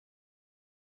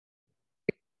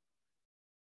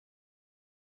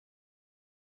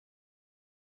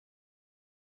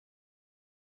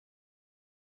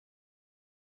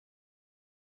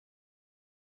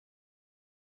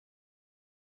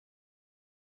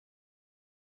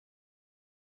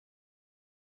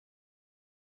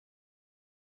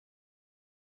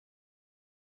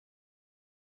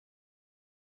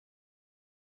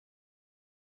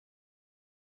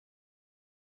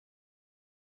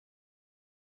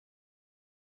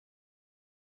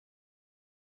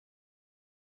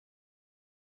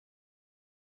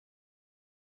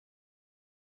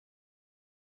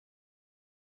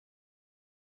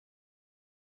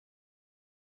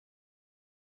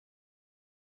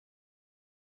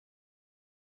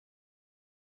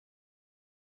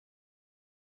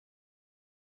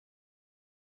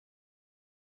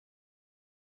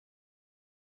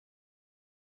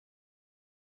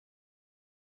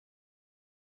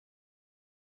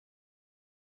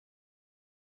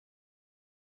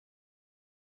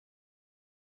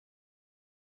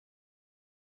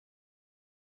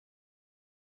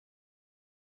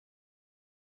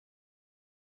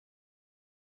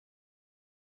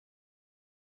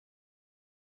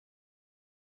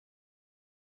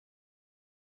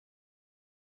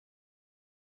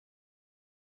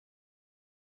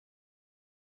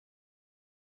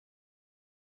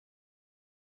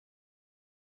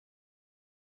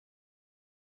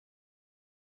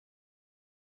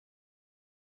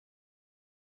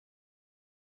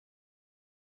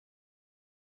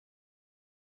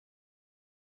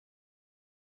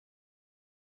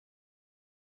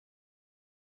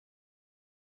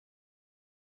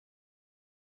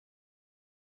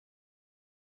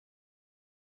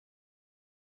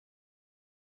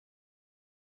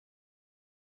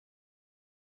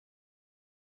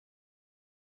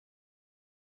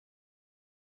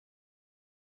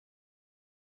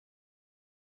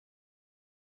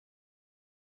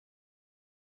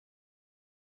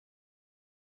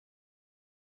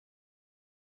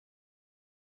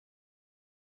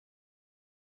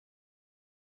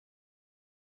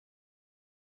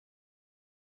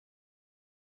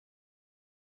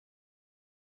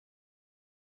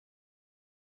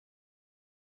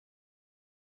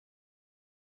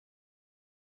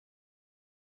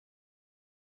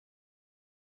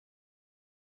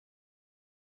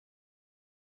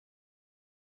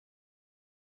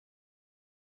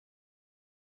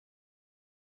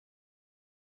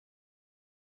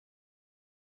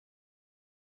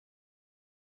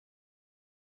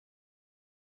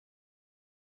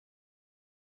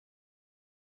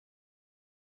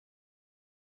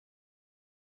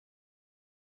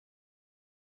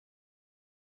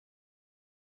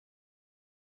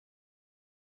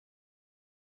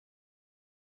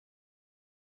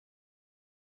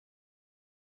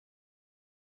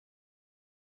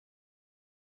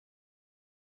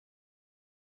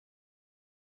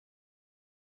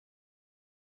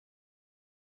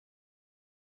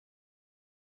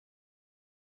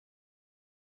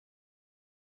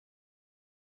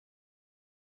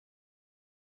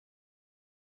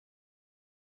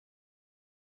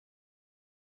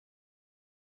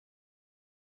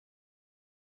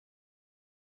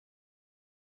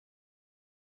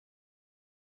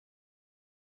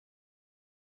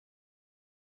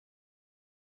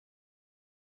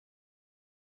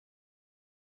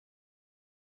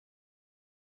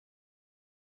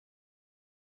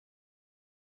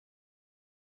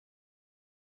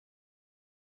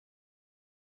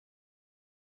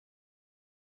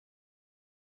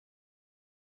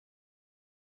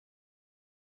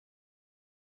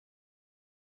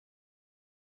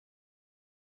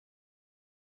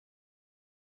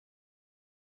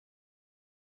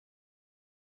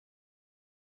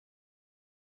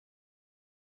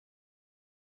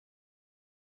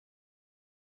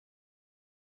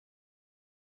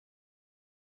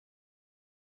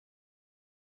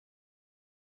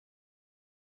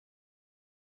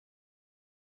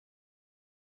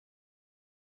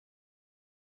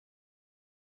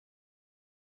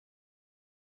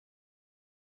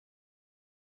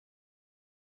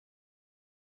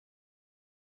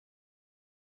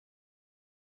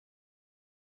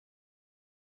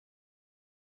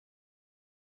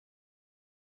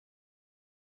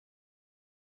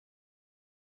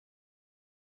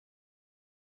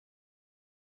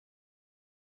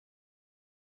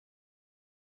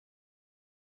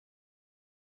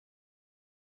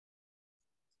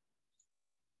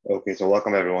Okay, so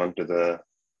welcome everyone to the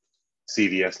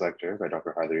CVS lecture by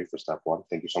Dr. Hydari for step one.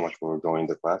 Thank you so much for joining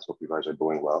the class. Hope you guys are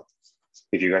doing well.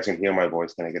 If you guys can hear my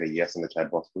voice, can I get a yes in the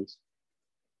chat box, please?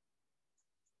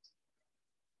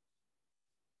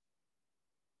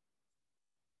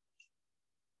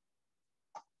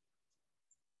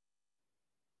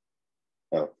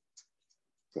 Oh,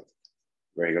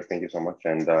 very good. Thank you so much.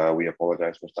 And we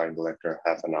apologize for starting the lecture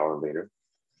half an hour later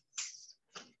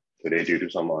today due to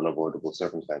some unavoidable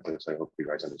circumstances. I hope you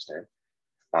guys understand.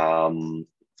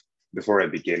 Before I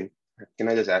begin, can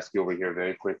I just ask you over here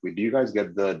very quickly, do you guys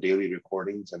get the daily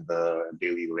recordings and the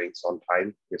daily links on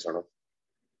time? Yes or no?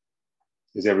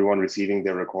 Is everyone receiving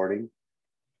their recording?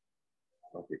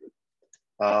 Okay,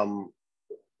 good.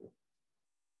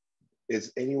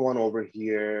 Is anyone over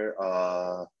here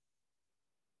a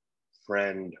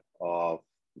friend of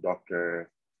Dr.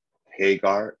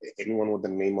 Hagar? Anyone with the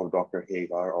name of Dr.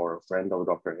 Hagar or a friend of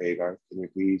Dr. Hagar? Can you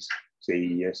please say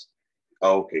yes?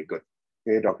 Okay, good.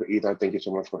 Okay, Dr. Ethan, thank you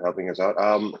so much for helping us out.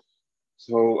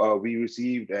 So we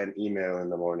received an email in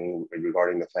the morning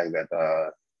regarding the fact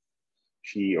that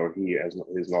she or he is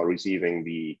not receiving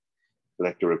the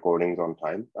lecture recordings on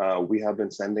time. We have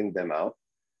been sending them out.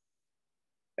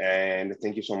 And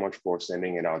thank you so much for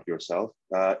sending it out yourself.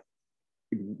 Do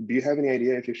you have any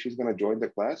idea if she's going to join the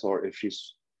class or if she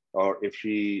is or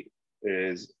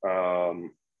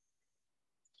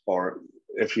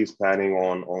if she's planning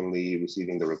on only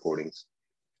receiving the recordings?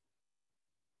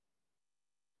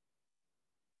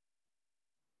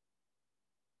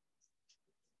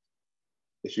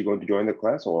 Is she going to join the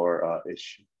class or is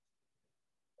she?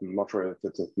 I'm not sure if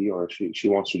it's a he or she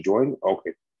wants to join.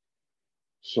 Okay.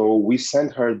 So we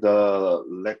sent her the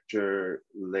lecture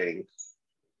link.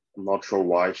 I'm not sure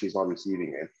why she's not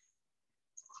receiving it.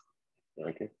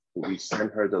 Okay. We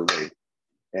sent her the link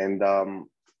and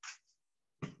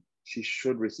she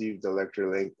should receive the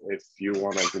lecture link. If you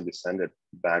want, I can just send it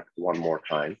back one more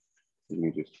time. You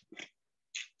can just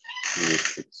give me a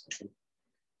quick second.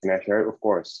 Can I share it? Of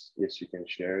course. Yes, you can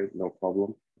share it, no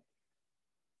problem.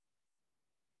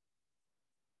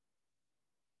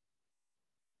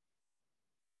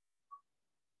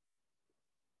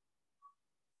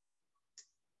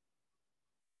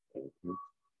 Thank you.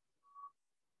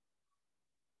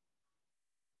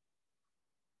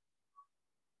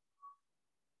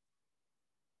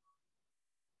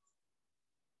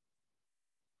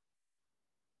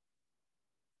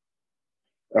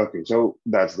 Okay, so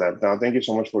that's that. Now, thank you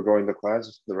so much for joining the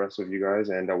class, the rest of you guys.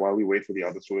 And while we wait for the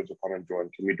other students to come and join,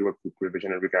 can we do a quick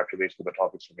revision and recapitulation of the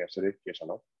topics from yesterday? Yes or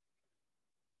no?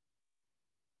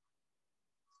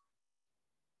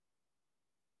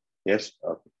 Yes?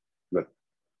 Okay, good.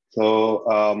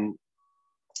 So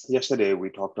yesterday we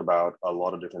talked about a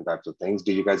lot of different types of things.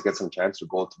 Did you guys get some chance to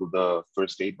go through the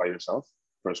first aid by yourself?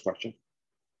 First question.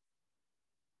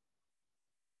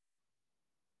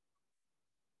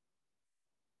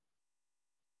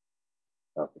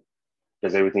 Okay.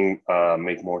 Does everything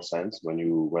make more sense when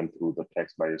you went through the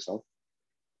text by yourself?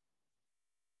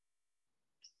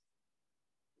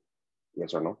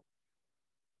 Yes or no?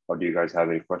 Or do you guys have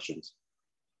any questions?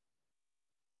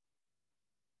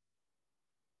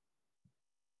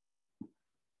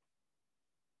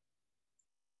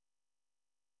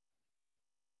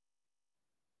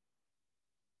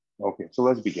 Okay, so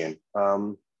let's begin.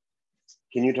 Can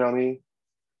you tell me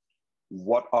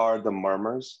what are the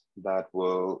murmurs that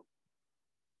will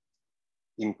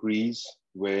increase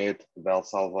with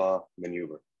Valsalva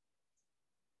maneuver?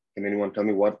 Can anyone tell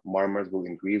me what murmurs will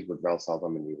increase with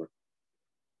Valsalva maneuver?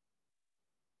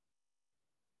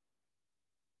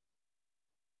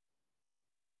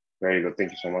 Very good.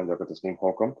 Thank you so much, Dr. Tasneem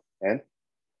Holcomb. And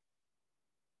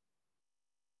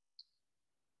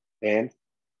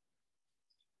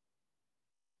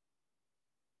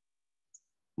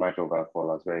mitral valve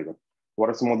fallouts. Very good. What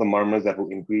are some of the murmurs that will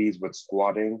increase with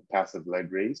squatting, passive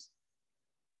leg raise,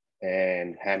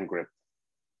 and hand grip?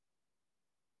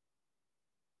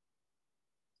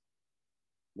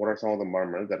 What are some of the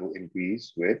murmurs that will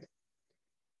increase with?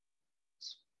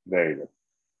 Very good.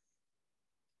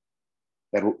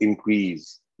 That will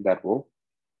increase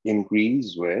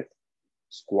with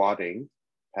squatting,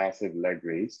 passive leg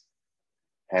raise,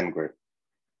 hand grip.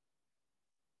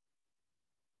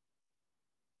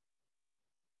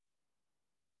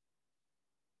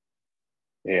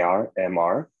 AR,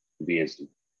 MR, VSD.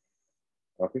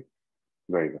 Okay,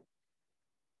 very good.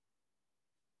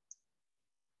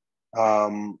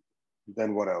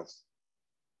 Then what else?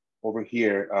 Over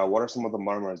here, what are some of the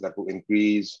murmurs that will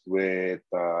increase with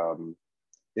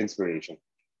inspiration?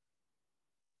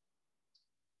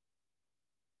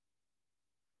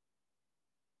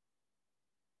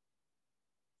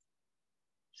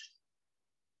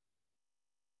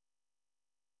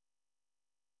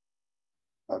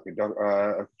 Okay,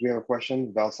 we have a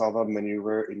question. Valsalva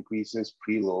maneuver increases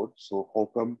preload, so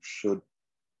Holcomb should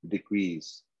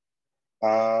decrease.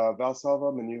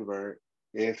 Valsalva maneuver,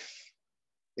 if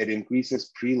it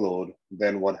increases preload,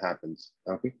 then what happens?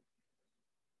 Okay,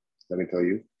 let me tell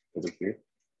you over here.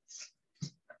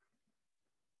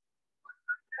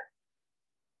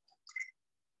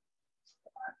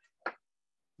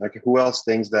 Okay, who else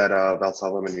thinks that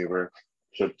Valsalva maneuver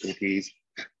should increase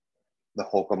the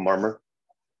Holcomb murmur?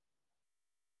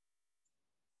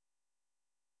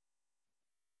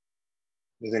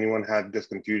 Does anyone have this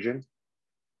confusion?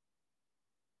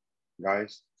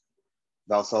 Guys,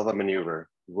 Valsalva maneuver.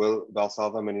 Will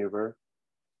Valsalva maneuver,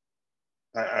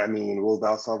 will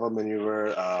Valsalva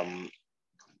maneuver,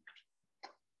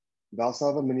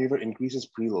 Valsalva maneuver increases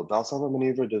preload. Valsalva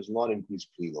maneuver does not increase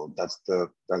preload. That's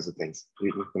the thing.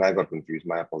 When I got confused,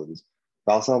 my apologies.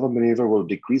 Valsalva maneuver will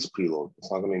decrease preload.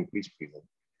 It's not going to increase preload.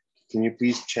 Can you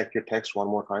please check your text one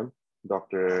more time,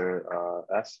 Dr.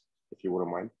 S, if you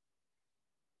wouldn't mind?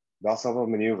 Valsalva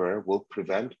maneuver will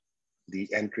prevent the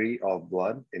entry of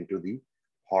blood into the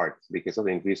heart because of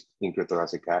increased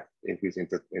intrathoracic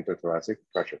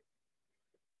pressure.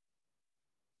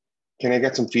 Can I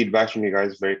get some feedback from you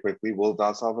guys very quickly? Will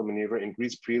Valsalva maneuver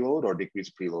increase preload or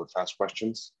decrease preload? Fast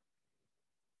questions.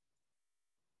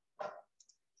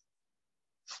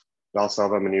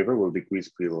 Valsalva maneuver will decrease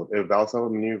preload. If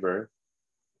Valsalva maneuver,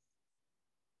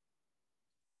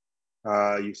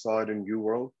 you saw it in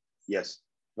UWorld? Yes.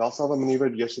 Valsalva maneuver,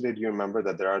 yesterday, do you remember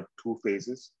that there are two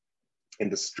phases? In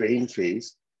the strain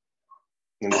phase,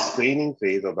 in the straining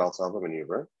phase of Valsalva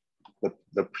maneuver,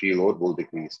 the preload will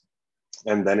decrease.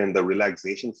 And then in the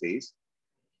relaxation phase,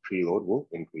 preload will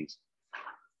increase.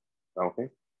 Okay.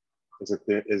 Is it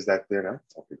clear? Is that clear now?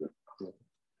 Okay, good.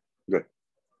 Good.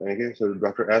 Thank you. So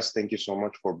Dr. S, thank you so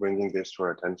much for bringing this to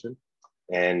our attention.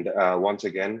 And once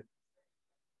again,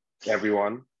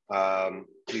 everyone,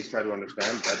 please try to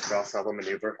understand that Valsalva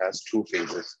maneuver has two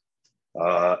phases,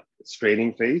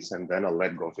 straining phase and then a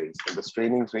let go phase. In the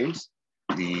straining phase,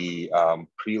 the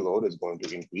preload is going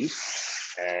to increase.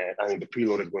 And the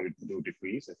preload is going to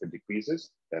decrease. If it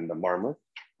decreases, then the murmur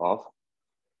of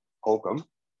Holcomb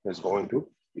is going to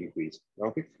increase.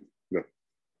 Okay, good.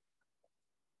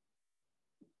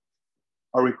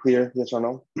 Are we clear? Yes or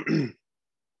no?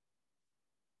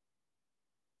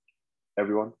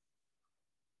 Everyone?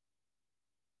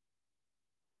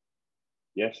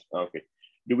 Yes? Okay.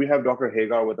 Do we have Dr.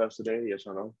 Hagar with us today? Yes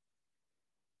or no?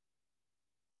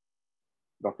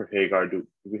 Dr. Hagar, do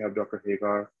we have Dr.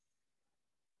 Hagar?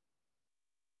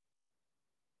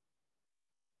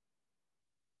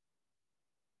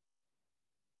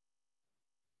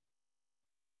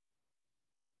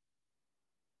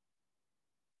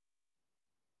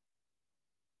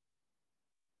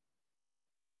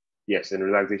 Yes, in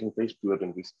relaxation phase,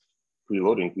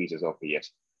 preload increases. Okay,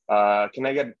 yes. Can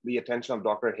I get the attention of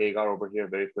Dr. Hagar over here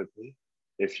very quickly,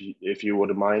 if you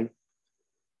wouldn't mind,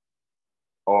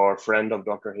 or friend of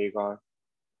Dr. Hagar?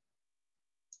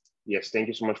 Yes, thank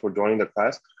you so much for joining the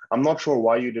class. I'm not sure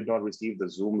why you did not receive the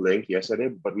Zoom link yesterday,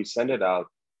 but we sent it out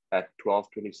at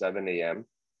 12:27 a.m.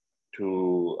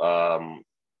 to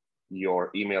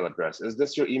your email address. Is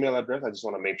this your email address? I just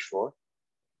want to make sure.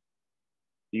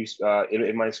 You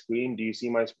in my screen, do you see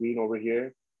my screen over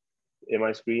here? In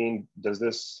my screen, does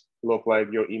this look like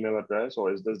your email address,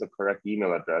 or is this the correct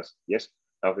email address? Yes.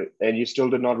 Okay. And you still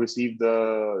did not receive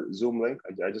the Zoom link?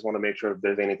 I just want to make sure if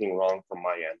there's anything wrong from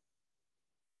my end.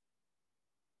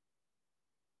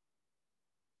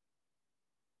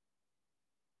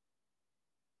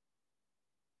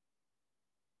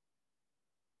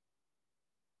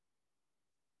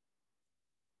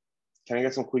 Can I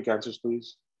get some quick answers,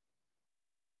 please?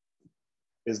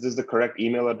 Is this the correct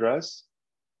email address?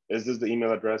 Is this the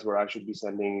email address where I should be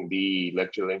sending the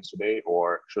lecture links today,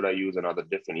 or should I use another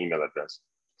different email address?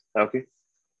 Okay.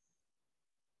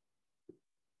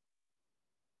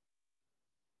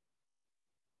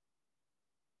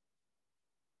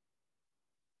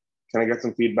 Can I get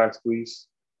some feedbacks, please?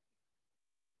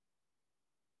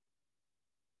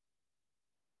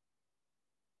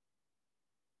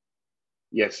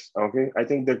 Yes, okay. I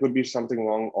think there could be something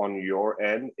wrong on your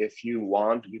end. If you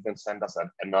want, you can send us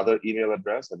another email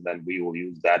address, and then we will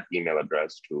use that email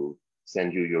address to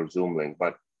send you your Zoom link.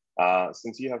 But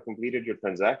since you have completed your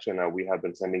transaction, we have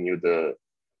been sending you the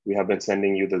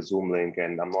Zoom link,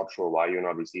 and I'm not sure why you're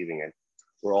not receiving it.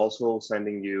 We're also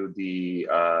sending you the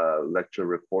lecture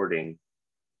recording.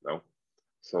 No?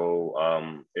 So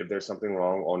if there's something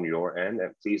wrong on your end,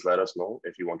 and please let us know.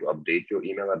 If you want to update your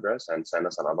email address and send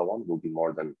us another one, we'll be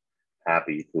more than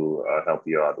happy to help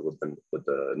you out with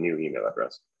the new email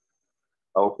address.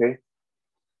 Okay.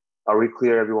 Are we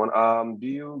clear, everyone? Do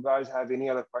you guys have any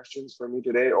other questions for me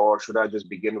today, or should I just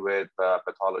begin with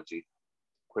pathology?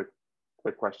 Quick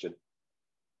question.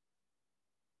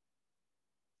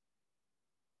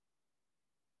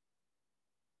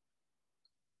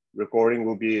 Recording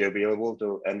will be available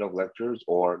till end of lectures,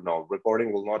 or no?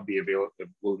 Recording will not be available.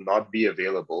 Will not be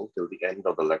available till the end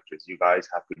of the lectures. You guys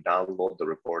have to download the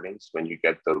recordings when you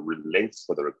get the links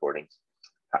for the recordings.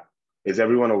 Is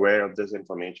everyone aware of this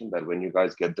information, that when you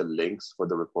guys get the links for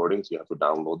the recordings, you have to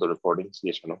download the recordings?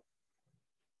 Yes or no?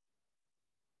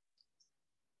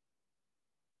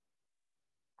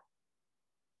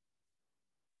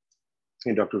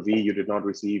 Hey, Dr. V, you did not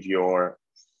receive your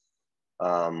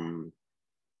um,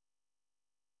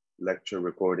 lecture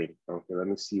recording. Okay, let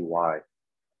me see why.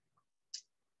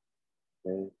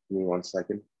 Okay, give me 1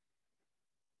 second.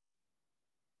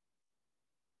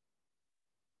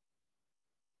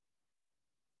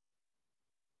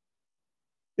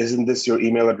 Isn't this your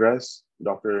email address,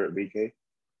 Dr. VK?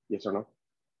 Yes or no?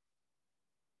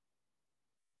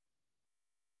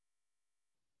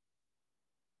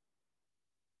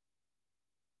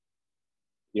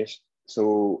 Yes.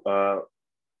 So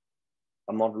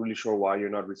I'm not really sure why you're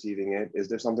not receiving it. Is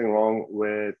there something wrong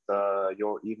with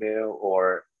your email,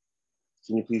 or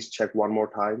can you please check one more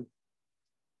time?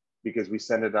 Because we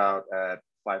sent it out at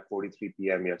 5:43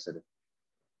 p.m. yesterday.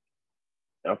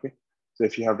 Okay. So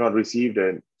if you have not received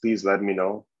it, please let me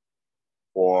know,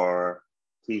 or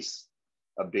please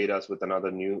update us with another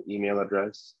new email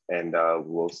address, and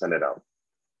we'll send it out.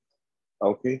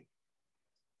 Okay.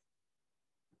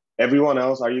 Everyone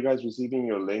else, are you guys receiving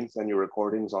your links and your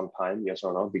recordings on time? Yes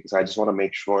or no? Because I just want to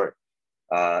make sure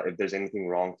if there's anything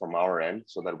wrong from our end,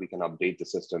 so that we can update the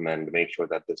system and make sure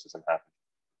that this doesn't happen.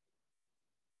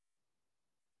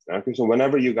 Okay, so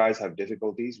whenever you guys have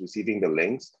difficulties receiving the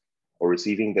links, or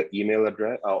receiving the email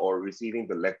address, or receiving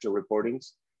the lecture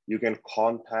recordings, you can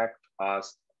contact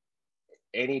us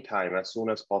anytime, as soon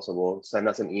as possible. Send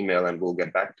us an email and we'll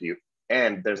get back to you.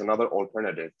 And there's another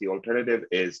alternative. The alternative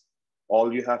is,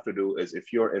 all you have to do is,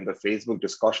 if you're in the Facebook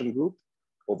discussion group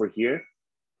over here,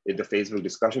 in the Facebook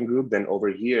discussion group, then over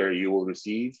here you will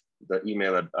receive the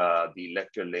email, the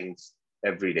lecture links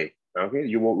every day. Okay,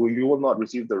 you will not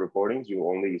receive the recordings. You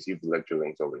will only receive the lecture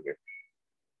links over here.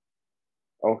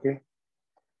 Okay,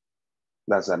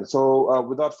 that's that. So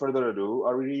without further ado,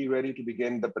 are we ready to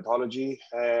begin the pathology?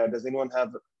 Does anyone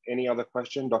have any other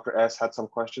question? Dr. S had some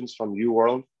questions from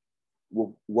UWorld.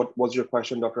 What was your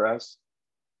question, Dr. S?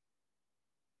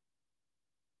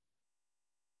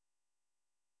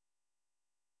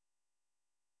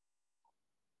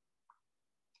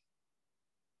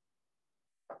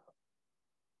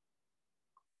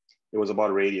 It was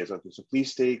about radius. Okay, so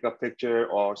please take a picture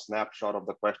or snapshot of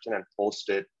the question and post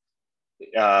it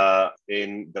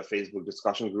in the Facebook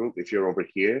discussion group if you're over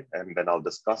here, and then I'll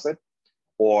discuss it.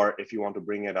 Or if you want to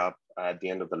bring it up at the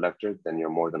end of the lecture, then you're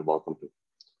more than welcome to.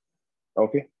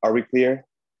 Okay, are we clear?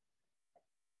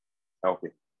 Okay,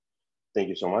 thank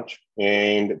you so much.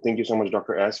 And thank you so much,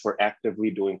 Dr. S, for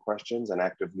actively doing questions and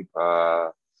actively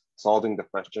solving the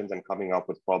questions and coming up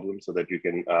with problems, so that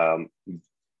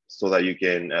you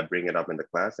can bring it up in the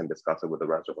class and discuss it with the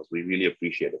rest of us. We really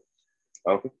appreciate it.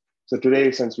 Okay. So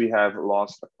today, since we have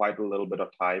lost quite a little bit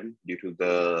of time due to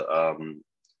the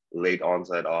late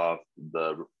onset of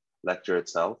the lecture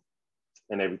itself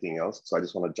and everything else, so I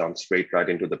just want to jump straight right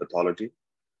into the pathology.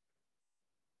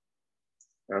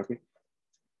 Okay.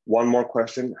 One more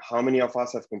question. How many of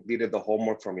us have completed the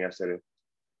homework from yesterday?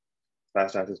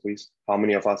 Fast answers, please. How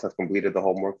many of us have completed the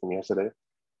homework from yesterday?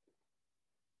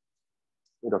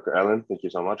 Dr. Ellen, thank you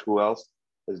so much. Who else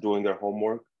is doing their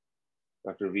homework?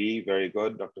 Dr. V, very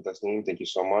good. Dr. Tasneem, thank you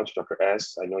so much. Dr.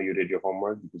 S, I know you did your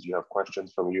homework because you have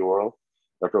questions from URL.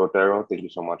 Dr. Otero, thank you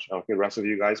so much. Okay, rest of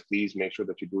you guys, please make sure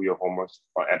that you do your homework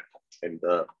in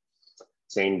the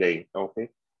same day. Okay,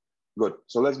 good.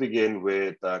 So let's begin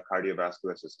with the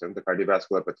cardiovascular system, the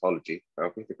cardiovascular pathology.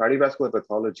 Okay, the cardiovascular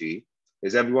pathology.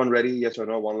 Is everyone ready? Yes or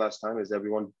no? One last time. Is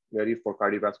everyone ready for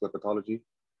cardiovascular pathology?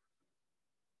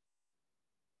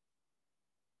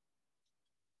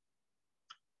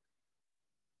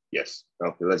 Yes.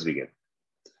 Okay, let's begin.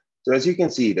 So as you can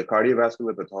see, the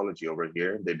cardiovascular pathology over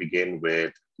here, they begin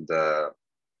with the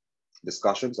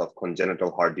discussions of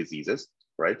congenital heart diseases,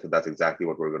 right? So that's exactly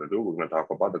what we're going to do. We're going to talk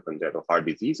about the congenital heart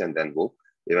disease, and then we'll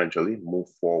eventually move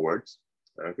forwards.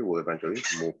 Okay, we'll eventually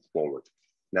move forward.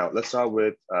 Now, let's start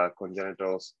with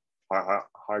congenital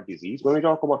heart disease. When we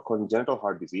talk about congenital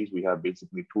heart disease, we have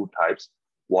basically two types.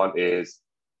 One is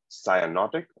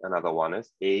cyanotic, another one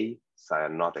is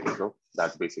acyanotic. So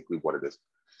that's basically what it is.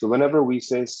 So whenever we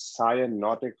say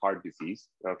cyanotic heart disease,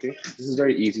 okay, this is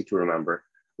very easy to remember.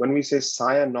 When we say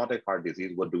cyanotic heart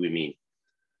disease, what do we mean?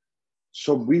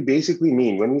 So we basically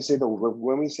mean when we say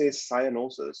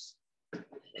cyanosis,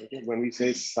 okay, when we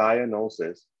say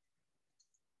cyanosis,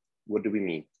 what do we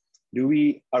mean?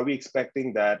 Are we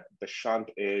expecting that the shunt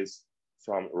is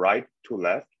from right to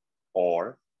left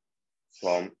or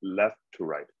from left to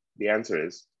right? The answer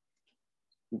is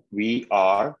we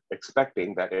are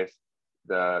expecting that if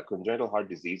the congenital heart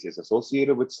disease is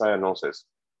associated with cyanosis,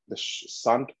 the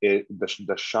shunt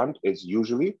is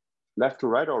usually left to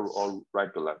right or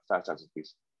right to left. Fast answer,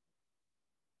 please.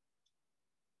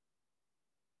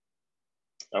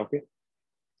 Okay.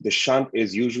 The shunt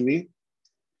is usually,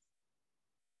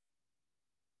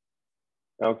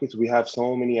 okay, so we have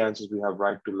so many answers. We have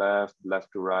right to left,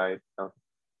 left to right. Okay.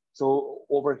 So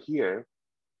over here,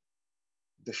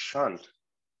 the shunt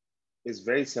is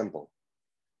very simple.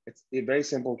 It's very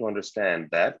simple to understand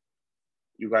that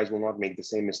you guys will not make the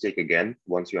same mistake again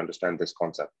once you understand this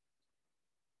concept.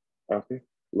 Okay,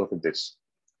 look at this.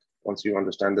 Once you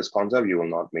understand this concept, you will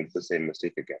not make the same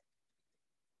mistake again.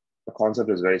 The concept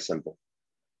is very simple.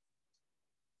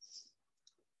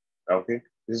 Okay,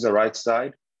 this is the right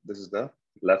side. This is the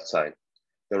left side.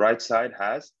 The right side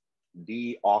has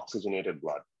deoxygenated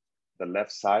blood. The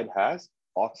left side has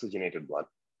oxygenated blood.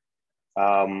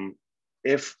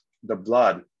 If the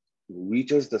blood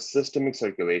reaches the systemic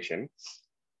circulation,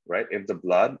 right?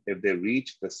 If they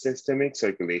reach the systemic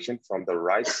circulation from the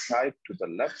right side to the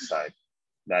left side,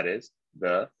 that is,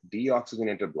 the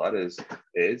deoxygenated blood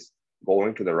is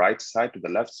going to the right side to the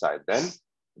left side, then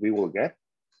we will get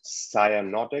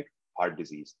cyanotic heart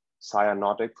disease,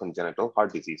 cyanotic congenital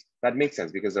heart disease. That makes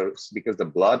sense because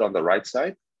the blood on the right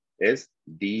side is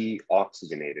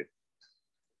deoxygenated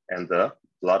and the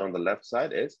blood on the left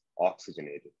side is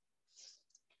oxygenated.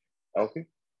 Okay,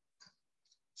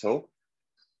 so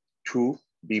to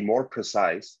be more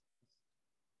precise,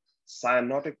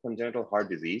 cyanotic congenital heart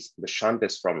disease, the shunt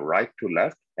is from right to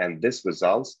left, and this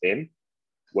results in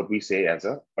what we say as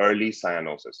a early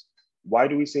cyanosis. Why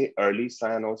do we say early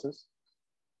cyanosis?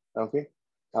 Okay,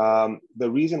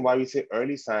 the reason why we say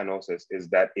early cyanosis is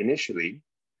that initially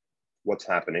what's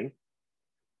happening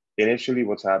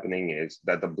is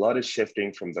that the blood is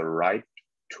shifting from the right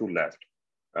to left,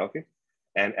 okay?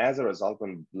 And as a result,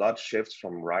 when blood shifts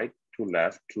from right to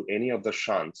left to any of the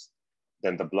shunts,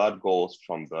 then the blood goes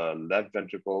from the left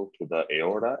ventricle to the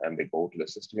aorta and they go to the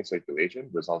systemic circulation,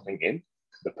 resulting in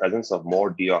the presence of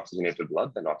more deoxygenated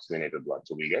blood than oxygenated blood.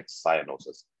 So we get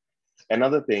cyanosis.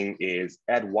 Another thing is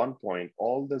at one point,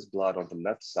 all this blood on the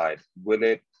left side, will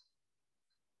it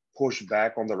push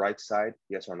back on the right side?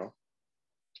 Yes or no?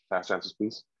 Fast answers,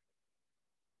 please.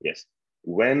 Yes.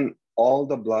 When all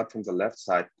the blood from the left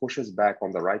side pushes back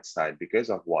on the right side because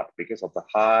of what? Because of the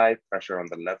high pressure on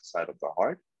the left side of the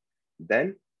heart,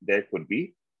 then there could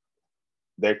be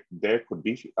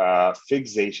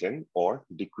fixation or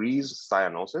decreased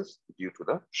cyanosis due to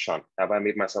the shunt. Have I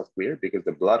made myself clear? Because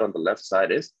the blood on the left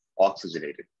side is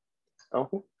oxygenated.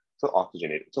 Okay, so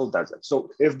oxygenated. So that's it. So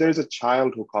if there's a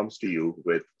child who comes to you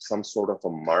with some sort of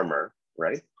a murmur,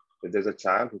 right? If there's a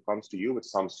child who comes to you with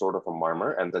some sort of a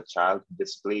murmur and the child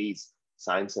displays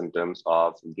signs and symptoms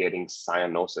of getting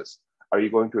cyanosis, are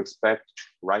you going to expect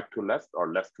right to left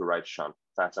or left to right shunt?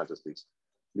 Fast answers, please.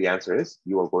 The answer is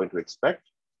you are going to expect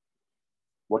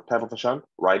what type of a shunt?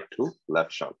 Right to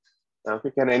left shunt.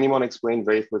 Okay, can anyone explain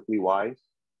very quickly why?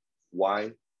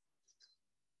 Why?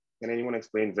 Can anyone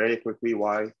explain very quickly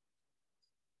why?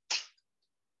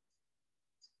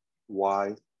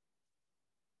 Why?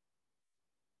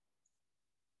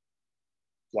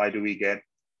 Why do we get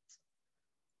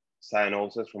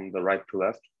cyanosis from the right to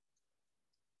left?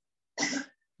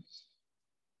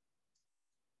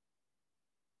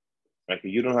 Okay,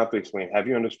 you don't have to explain. Have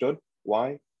you understood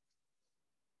why?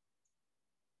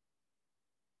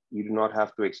 You do not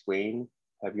have to explain.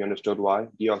 Have you understood why?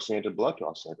 Deoxygenated blood to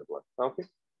oxygenated blood. Okay.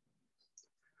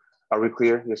 Are we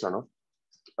clear? Yes or no?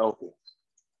 Okay.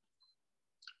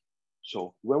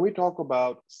 So when we talk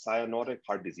about cyanotic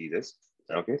heart diseases,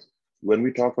 okay, when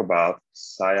we talk about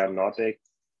cyanotic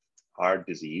heart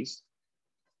disease,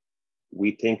 we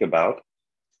think about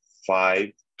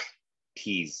 5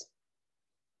 T's.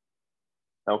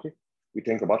 Okay, we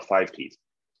think about 5 T's.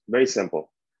 Very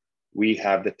simple. We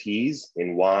have the T's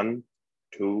in 1,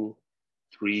 2,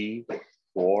 3,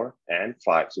 4, and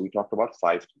 5. So we talked about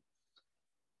 5 T's.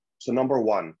 So number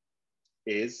 1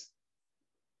 is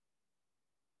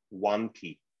 1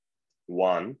 T.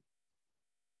 1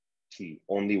 T,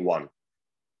 only one.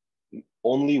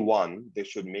 Only one, this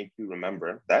should make you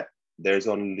remember that there's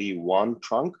only one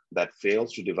trunk that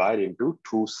fails to divide into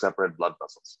two separate blood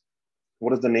vessels.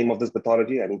 What is the name of this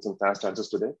pathology? I need some fast answers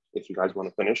today. If you guys want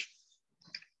to finish,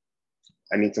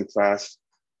 I need some fast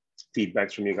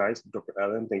feedbacks from you guys. Dr.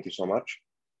 Allen, thank you so much.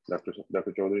 Dr.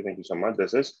 Chaudhary, thank you so much.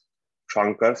 This is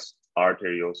truncus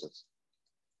arteriosus.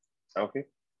 Okay,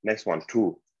 next one,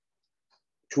 two.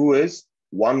 Two is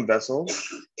one vessel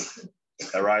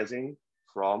arising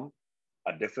from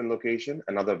a different location,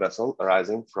 another vessel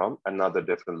arising from another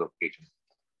different location.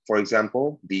 For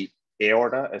example, the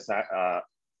aorta is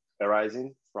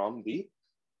arising from the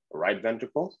right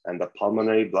ventricle and the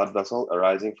pulmonary blood vessel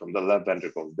arising from the left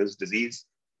ventricle. This disease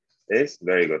is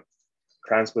very good.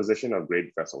 Transposition of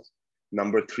great vessels.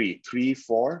 Number three, the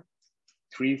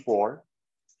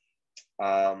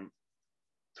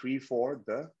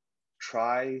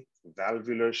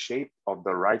trivalvular shape of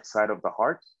the right side of the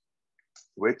heart,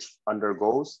 which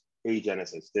undergoes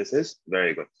agenesis. This is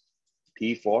very good.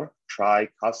 T4,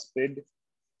 tricuspid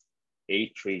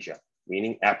atrasia,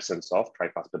 meaning absence of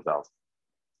tricuspid valve.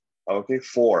 Okay,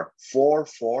 four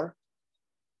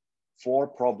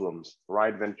problems: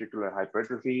 right ventricular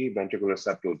hypertrophy, ventricular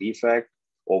septal defect,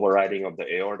 overriding of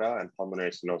the aorta, and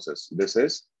pulmonary stenosis. This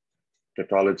is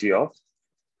tautology of,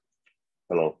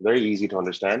 hello, very easy to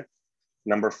understand.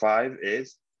 Number 5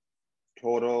 is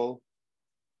total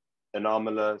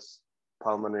anomalous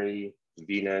pulmonary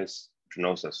venous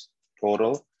stenosis.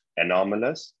 Total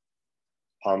anomalous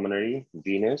pulmonary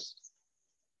venous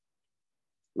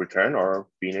return or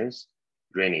venous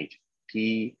drainage.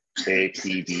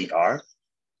 TAPVR.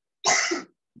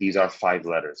 These are 5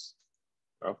 letters.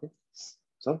 Okay,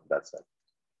 so that's it.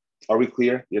 Are we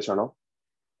clear? Yes or no?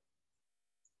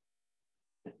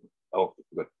 Oh,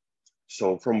 good.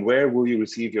 So from where will you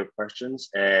receive your questions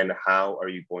and how are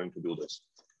you going to do this?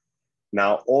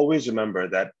 Now, always remember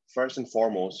that first and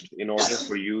foremost, in order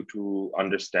for you to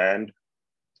understand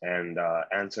and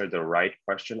answer the right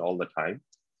question all the time,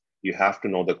 you have to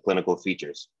know the clinical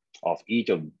features of each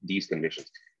of these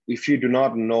conditions. If you do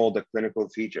not know the clinical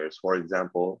features, for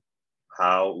example,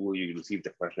 how will you receive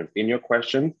the question? In your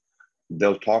question,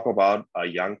 they'll talk about a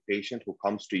young patient who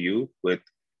comes to you with,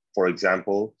 for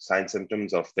example, signs,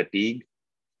 symptoms of fatigue,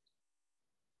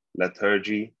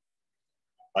 lethargy,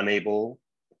 unable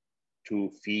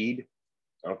to feed,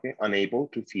 okay, unable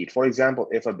to feed. For example,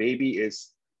 if a baby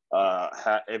is,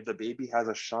 if the baby has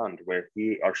a shunt where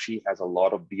he or she has a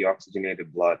lot of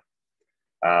deoxygenated blood,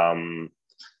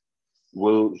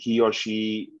 will he or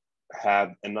she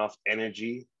have enough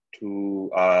energy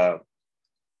to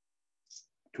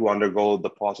undergo the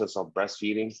process of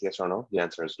breastfeeding? Yes or no? The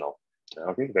answer is no.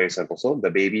 Okay, very simple. So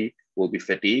the baby will be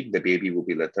fatigued, the baby will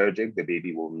be lethargic, the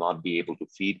baby will not be able to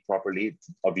feed properly.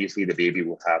 Obviously, the baby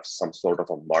will have some sort of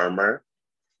a murmur.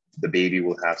 The baby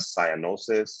will have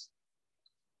cyanosis.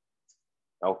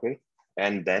 Okay,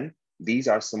 and then these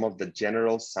are some of the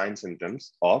general sign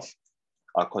symptoms of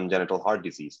a congenital heart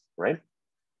disease, right?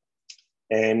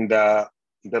 And the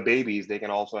babies, they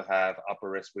can also have upper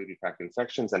respiratory tract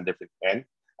infections and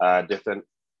different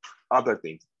other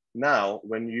things. Now,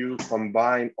 when you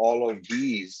combine all of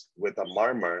these with a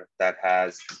murmur that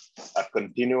has a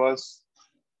continuous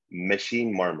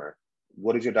machine murmur,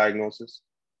 what is your diagnosis?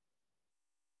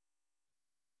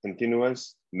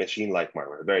 Continuous machine-like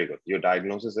murmur. Very good. Your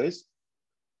diagnosis is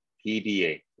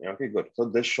PDA. Okay, good. So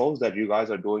this shows that you guys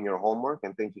are doing your homework,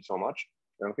 and thank you so much.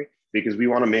 Okay, because we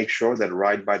want to make sure that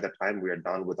right by the time we are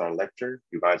done with our lecture,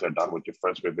 you guys are done with your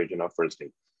first revision of first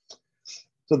aid.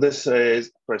 So this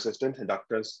is persistent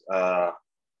ductus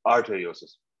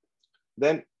arteriosus.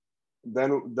 Then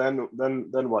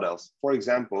what else? For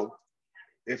example,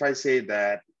 if I say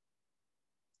that,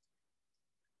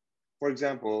 for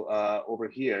example, over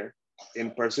here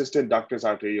in persistent ductus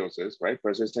arteriosus, right?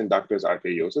 Persistent ductus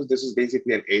arteriosus, this is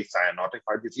basically an acyanotic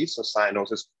heart disease. So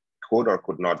cyanosis could or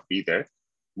could not be there,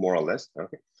 more or less,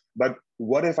 okay? But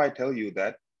what if I tell you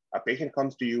that a patient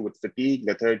comes to you with fatigue,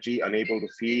 lethargy, unable to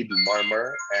feed,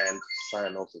 murmur, and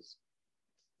cyanosis?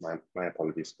 My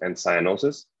apologies, and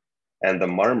cyanosis. And the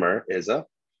murmur is a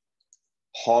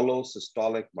hollow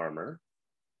systolic murmur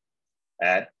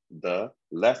at the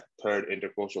left third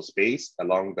intercostal space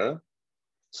along the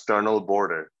sternal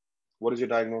border. What is your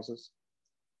diagnosis?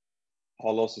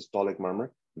 Hollow systolic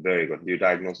murmur. Very good. Your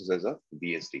diagnosis is a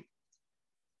VSD.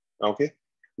 Okay.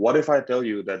 What if I tell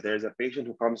you that there's a patient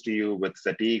who comes to you with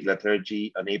fatigue,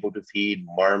 lethargy, unable to feed,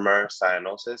 murmur,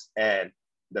 cyanosis, and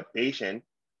the patient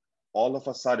all of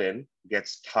a sudden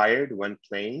gets tired when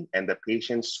playing and the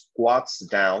patient squats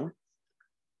down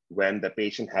when the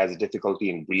patient has difficulty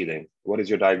in breathing? What is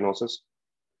your diagnosis?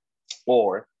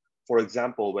 Or, For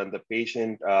example, when the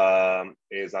patient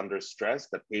is under stress,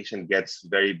 the patient gets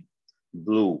very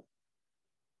blue,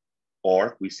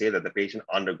 or we say that the patient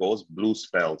undergoes blue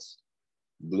spells.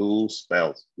 Blue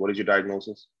spells. What is your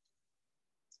diagnosis?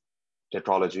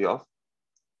 Tetralogy of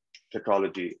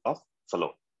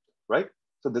Fallot, right?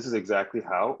 So this is exactly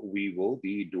how we will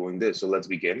be doing this. So let's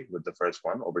begin with the first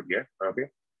one over here, okay?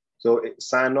 So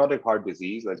cyanotic heart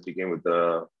disease, let's begin with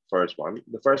the first one.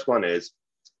 The first one is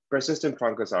persistent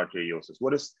truncus arteriosus.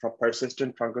 What is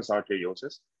persistent truncus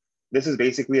arteriosus? This is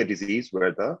basically a disease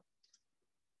where the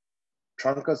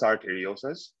truncus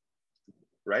arteriosus,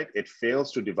 right? It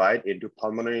fails to divide into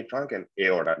pulmonary trunk and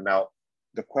aorta. Now,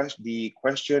 the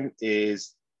question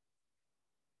is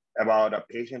about a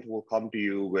patient who will come to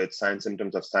you with signs,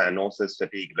 symptoms of cyanosis,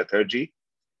 fatigue, lethargy.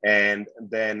 And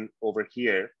then over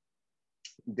here,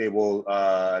 they will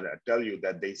tell you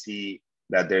that they see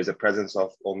that there's a presence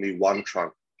of only one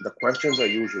trunk. The questions are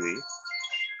usually,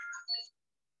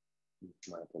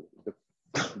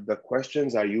 the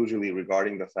questions are usually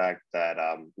regarding the fact that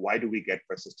why do we get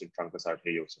persistent truncus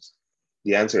arteriosus?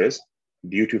 The answer is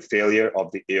due to failure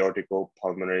of the aortical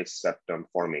pulmonary septum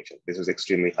formation. This is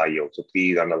extremely high yield, so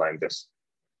please underline this.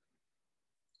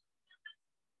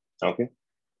 Okay.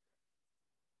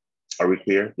 Are we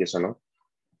clear? Yes or no?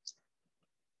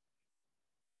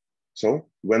 So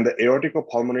when the aortical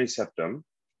pulmonary septum,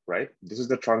 right, this is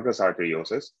the truncus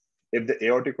arteriosus. If the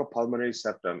aortical pulmonary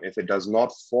septum, if it does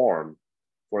not form,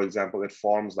 for example, it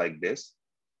forms like this,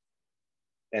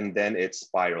 and then it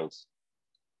spirals.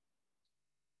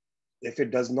 If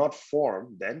it does not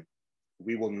form, then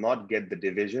we will not get the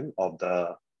division of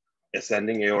the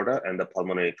ascending aorta and the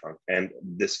pulmonary trunk. And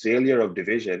this failure of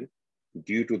division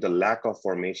due to the lack of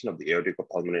formation of the aortical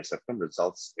pulmonary septum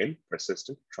results in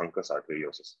persistent truncus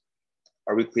arteriosus.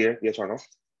 Are we clear? Yes or no?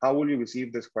 How will you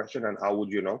receive this question and how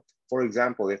would you know? For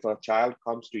example, if a child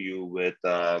comes to you with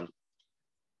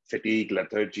fatigue,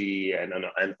 lethargy, and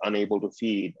unable to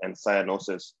feed and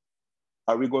cyanosis,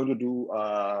 are we going to do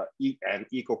an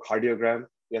echocardiogram?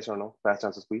 Yes or no? Fast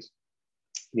answers, please.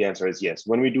 The answer is yes.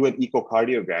 When we do an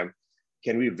echocardiogram,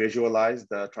 can we visualize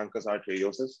the truncus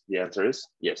arteriosus? The answer is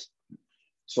yes.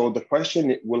 So the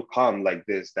question will come like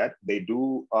this, that they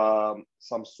do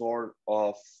some sort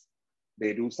of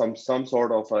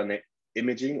an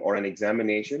imaging or an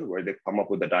examination where they come up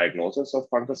with a diagnosis of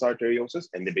truncus arteriosus,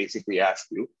 and they basically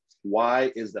ask you,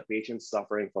 why is the patient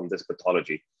suffering from this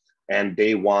pathology? And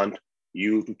they want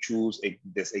you to choose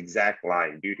this exact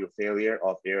line due to failure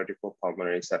of aortical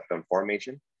pulmonary septum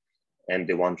formation. And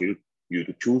they want you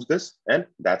to choose this, and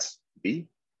that's the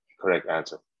correct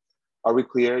answer. Are we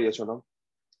clear, yes or no?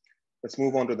 Let's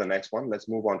move on to the next one. Let's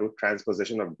move on to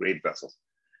transposition of great vessels.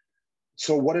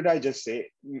 So what did I just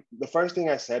say? The first thing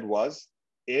I said was,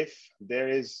 if there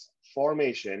is no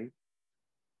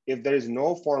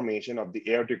formation of the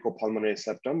aortical pulmonary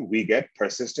septum, we get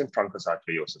persistent truncus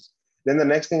arteriosus. Then the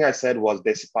next thing I said was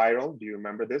they spiral. Do you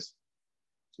remember this?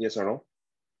 Yes or no?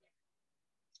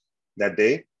 That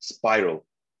they spiral.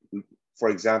 For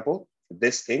example,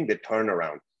 this thing, they turn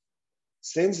around.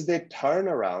 Since they turn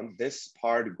around, this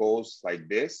part goes like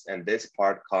this, and this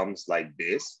part comes like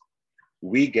this.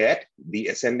 We get the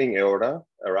ascending aorta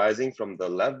arising from the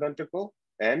left ventricle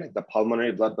and the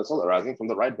pulmonary blood vessel arising from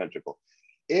the right ventricle.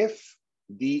 If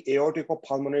the aortical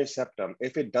pulmonary septum,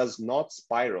 if it does not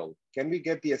spiral, can we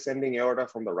get the ascending aorta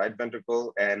from the right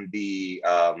ventricle and the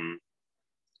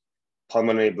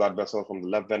pulmonary blood vessel from the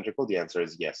left ventricle? The answer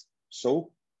is yes.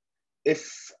 So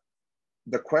if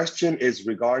the question is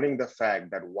regarding the fact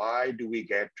that why do we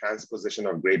get transposition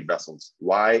of great vessels?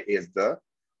 Why is the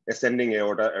ascending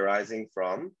aorta arising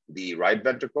from the right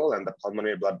ventricle and the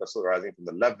pulmonary blood vessel arising from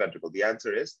the left ventricle? The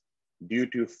answer is due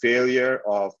to failure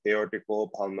of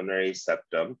aortical pulmonary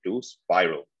septum to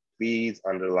spiral. Please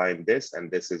underline this,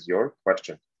 and this is your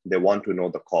question. They want to know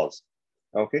the cause.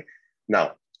 Okay,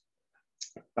 now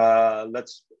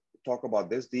let's talk about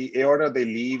this. The aorta, they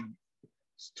leave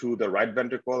to the right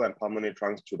ventricle and pulmonary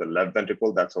trunks to the left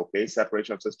ventricle. That's okay.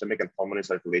 Separation of systemic and pulmonary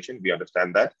circulation, we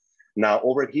understand that. Now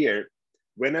over here,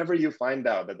 whenever you find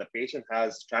out that the patient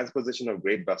has transposition of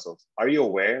great vessels, are you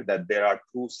aware that there are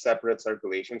two separate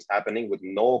circulations happening with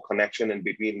no connection in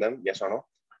between them? Yes or no?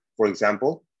 For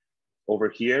example, over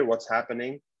here, what's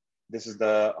happening? This is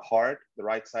the heart, the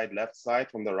right side, left side.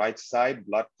 From the right side,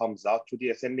 blood comes out to the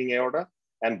ascending aorta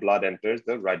and blood enters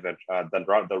the right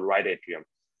atrium.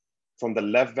 From the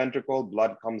left ventricle,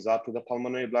 blood comes out to the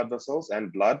pulmonary blood vessels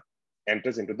and blood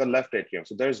enters into the left atrium.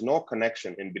 So there's no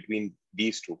connection in between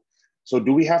these two. So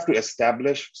do we have to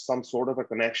establish some sort of a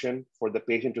connection for the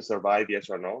patient to survive,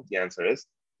 yes or no? The answer is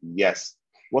yes.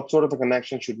 What sort of a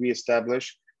connection should we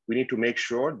establish? we need to make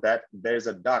sure that there's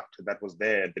a duct that was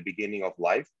there at the beginning of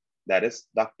life, that is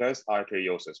ductus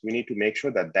arteriosus. We need to make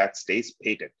sure that that stays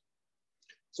patent,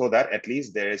 so that at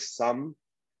least there is some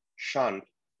shunt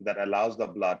that allows the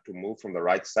blood to move from the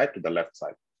right side to the left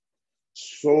side.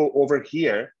 So over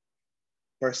here,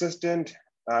 transposition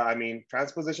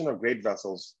of great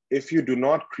vessels, if you do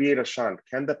not create a shunt,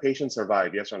 can the patient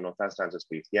survive? Yes or no? Fast answers,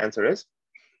 please. The answer is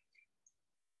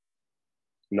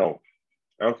no.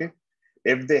 Okay.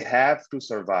 If they have to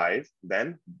survive,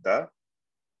 then the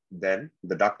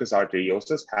ductus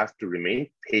arteriosus have to remain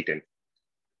patent.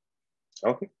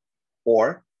 Okay.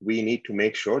 Or we need to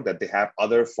make sure that they have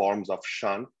other forms of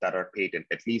shunt that are patent,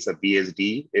 at least a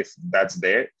BSD, if that's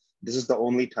there. This is the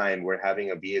only time where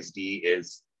having a BSD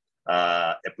is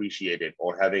appreciated,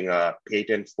 or having a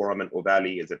patent foramen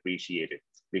ovale is appreciated,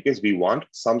 because we want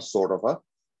some sort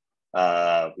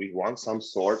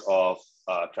of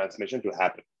transmission to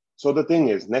happen. So the thing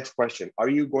is, next question, are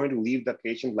you going to leave the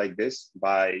patient like this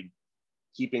by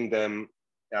keeping them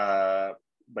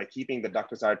by keeping the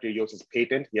ductus arteriosus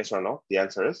patent? Yes or no? The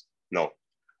answer is no.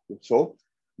 So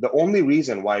the only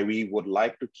reason why we would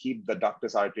like to keep the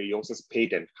ductus arteriosus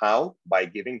patent, how? By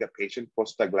giving the patient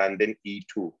prostaglandin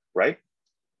E2, right?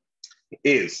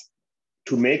 Is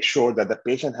to make sure that the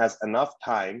patient has enough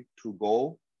time to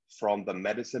go from the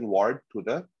medicine ward to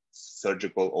the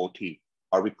surgical OT.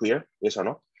 Are we clear? Yes or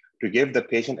no? To give the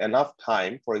patient enough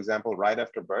time, for example, right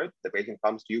after birth, the patient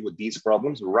comes to you with these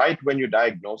problems, right when you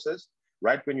diagnose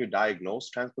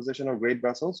transposition of great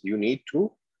vessels, you need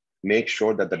to make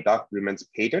sure that the duct remains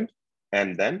patent,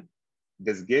 and then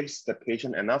this gives the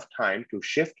patient enough time to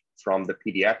shift from the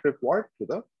pediatric ward to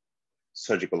the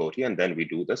surgical OT, and then we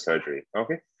do the surgery,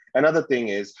 okay? Another thing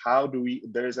is,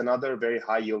 there is another very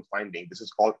high yield finding. This is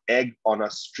called egg on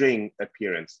a string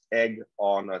appearance. Egg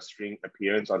on a string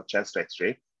appearance on chest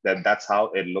x-ray. That's how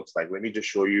it looks like. Let me just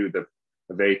show you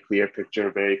a very clear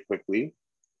picture very quickly.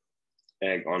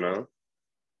 Egg on a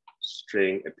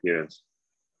string appearance.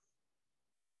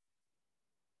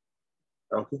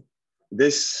 Okay.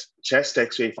 This chest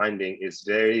x-ray finding is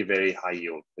very, very high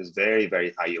yield. It's very,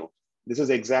 very high yield. This is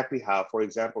exactly how, for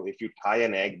example, if you tie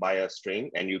an egg by a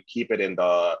string and you keep it in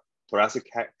the thoracic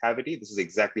cavity, this is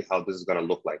exactly how this is going to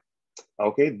look like.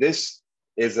 Okay, this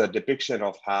is a depiction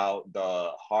of how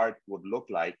the heart would look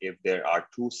like if there are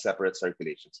two separate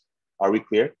circulations. Are we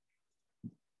clear?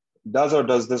 Does or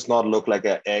does this not look like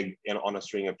an egg on a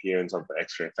string appearance of the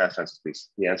x-ray? Fast answers, please.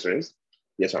 The answer is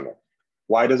yes or no.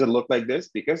 Why does it look like this?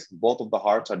 Because both of the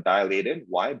hearts are dilated.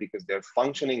 Why? Because they're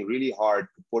functioning really hard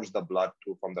to push the blood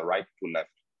from the right to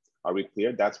left. Are we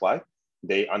clear? That's why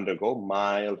they undergo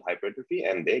mild hypertrophy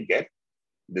and they get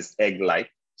this egg-like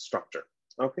structure.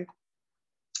 Okay.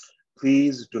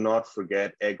 Please do not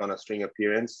forget egg on a string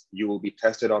appearance. You will be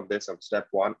tested on this on step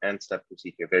 1 and step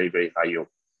 2 CK, very, very high yield.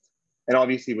 And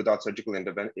obviously without surgical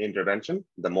intervention,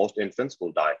 the most infants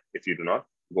will die if you do not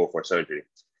go for surgery.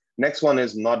 Next one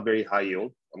is not very high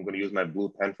yield. I'm going to use my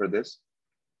blue pen for this.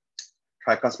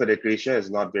 Tricuspid atresia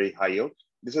is not very high yield.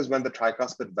 This is when the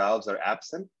tricuspid valves are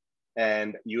absent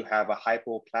and you have a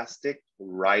hypoplastic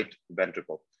right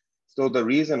ventricle. So the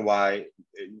reason why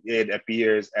it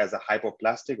appears as a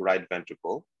hypoplastic right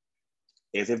ventricle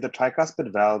is if the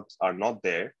tricuspid valves are not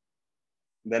there,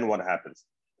 then what happens?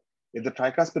 If the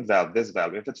tricuspid valve, this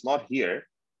valve, if it's not here,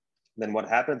 then what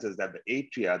happens is that the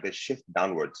atria, they shift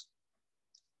downwards,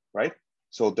 right?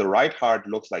 So the right heart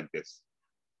looks like this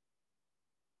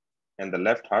and the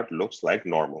left heart looks like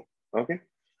normal, okay?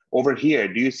 Over here,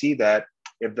 do you see that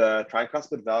if the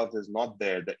tricuspid valve is not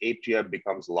there, the atria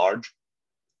becomes large?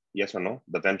 Yes or no?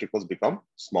 The ventricles become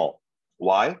small.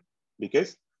 Why?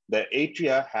 Because the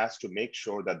atria has to make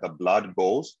sure that the blood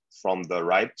goes from the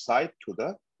right side to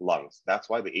the lungs. That's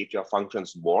why the atria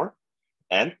functions more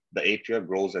and the atria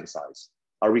grows in size.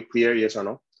 Are we clear? Yes or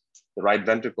no? The right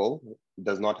ventricle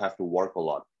does not have to work a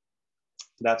lot.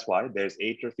 That's why there's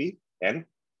atrophy and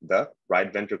the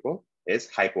right ventricle is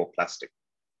hypoplastic.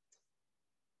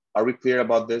 Are we clear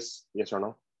about this? Yes or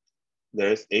no?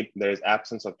 There is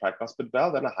absence of tricuspid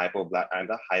valve and a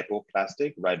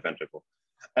hypoplastic right ventricle.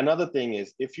 Another thing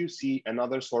is, if you see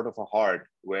another sort of a heart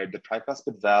where the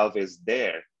tricuspid valve is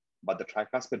there, but the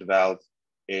tricuspid valve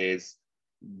is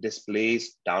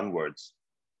displaced downwards,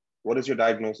 what is your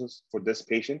diagnosis for this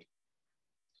patient?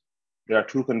 There are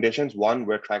two conditions. One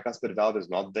where tricuspid valve is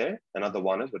not there. Another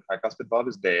one is where tricuspid valve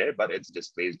is there, but it's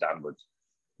displaced downwards.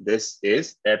 This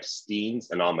is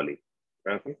Epstein's anomaly.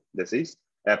 Okay, this is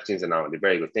Epstein's anomaly.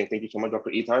 Very good. Thank you so much,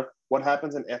 Dr. Ethar. What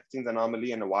happens in Epstein's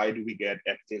anomaly and why do we get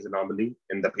Epstein's anomaly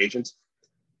in the patients?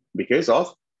 Because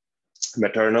of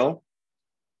maternal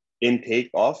intake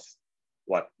of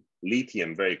what?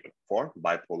 Lithium, very good, for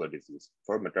bipolar disease.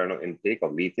 For maternal intake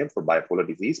of lithium for bipolar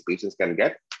disease, patients can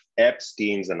get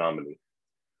Epstein's anomaly.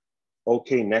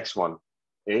 Okay, next one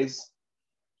is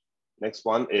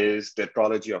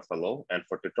tetralogy of Fallot. And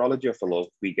for tetralogy of Fallot,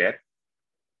 we get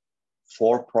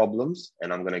 4 problems,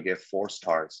 and I'm gonna give 4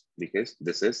 stars because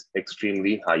this is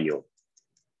extremely high yield.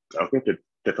 Okay,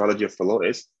 tetralogy of Fallot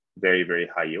is very, very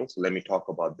high yield. So let me talk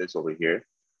about this over here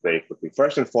very quickly.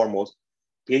 First and foremost,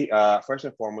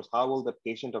 how will the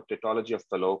patient of tetralogy of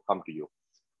Fallot come to you?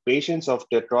 Patients of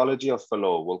tetralogy of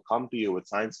Fallot will come to you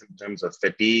with signs and symptoms of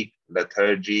fatigue,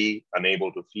 lethargy,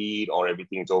 unable to feed, or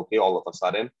everything's okay. All of a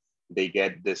sudden, they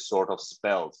get this sort of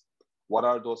spells. What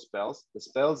are those spells? The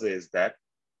spells is that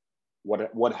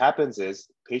what happens is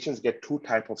patients get two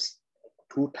types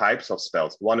of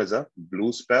spells. One is a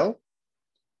blue spell,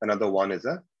 another one is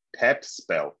a tet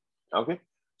spell. Okay.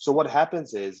 So what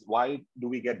happens is, why do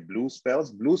we get blue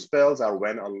spells? Blue spells are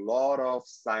when a lot of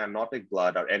cyanotic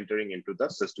blood are entering into the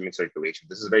systemic circulation.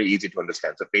 This is very easy to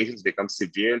understand. So patients become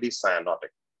severely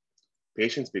cyanotic.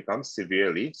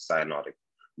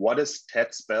 What is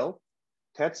tet spell?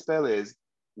 Tet spell is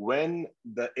when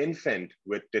the infant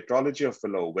with tetralogy of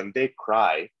Fallot, when they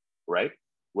cry, right?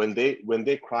 When they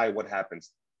cry, what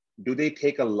happens? Do they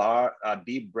take a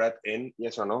deep breath in?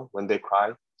 Yes or no? When they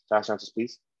cry, fast answers,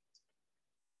 please.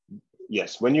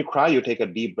 Yes, when you cry, you take a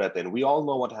deep breath in. We all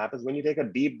know what happens. When you take a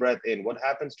deep breath in, what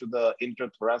happens to the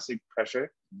interthoracic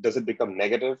pressure? Does it become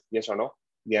negative? Yes or no?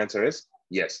 The answer is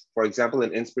yes. For example,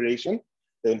 in inspiration,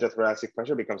 the interthoracic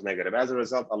pressure becomes negative. As a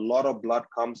result, a lot of blood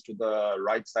comes to the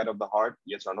right side of the heart.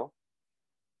 Yes or no?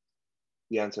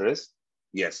 The answer is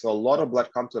yes. So a lot of blood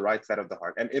comes to the right side of the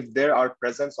heart. And if there are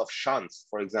presence of shunts,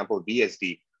 for example,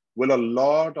 VSD, will a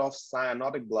lot of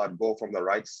cyanotic blood go from the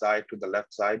right side to the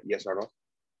left side? Yes or no?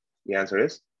 The answer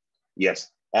is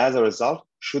yes. As a result,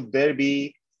 should there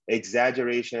be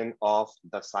exaggeration of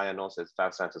the cyanosis?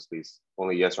 Fast answers, please.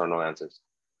 Only yes or no answers.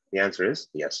 The answer is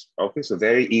yes. Okay, so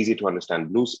very easy to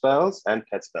understand. Blue spells and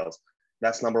tet spells.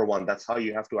 That's number one. That's how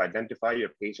you have to identify your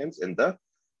patients in the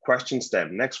question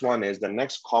step. Next one is the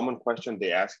next common question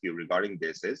they ask you regarding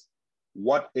this is,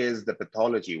 what is the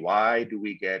pathology? Why do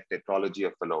we get tetralogy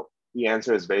of Fallot? The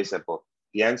answer is very simple.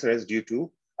 The answer is due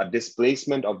to a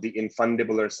displacement of the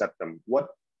infundibular septum. What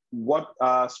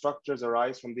structures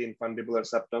arise from the infundibular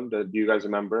septum? Do you guys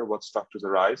remember what structures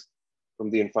arise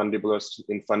from the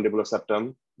infundibular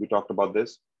septum? We talked about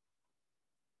this.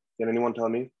 Can anyone tell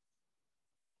me?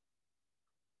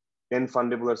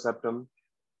 Infundibular septum.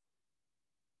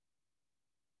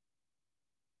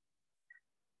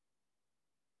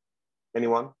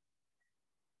 Anyone?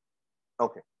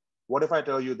 Okay. What if I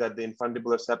tell you that the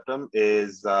infundibular septum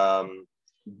is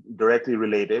directly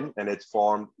related and it's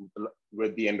formed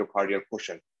with the endocardial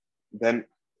cushion? Then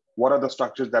what are the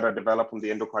structures that are developed from the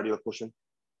endocardial cushion?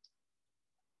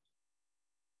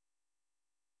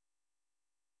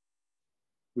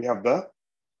 We have the,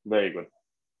 very good.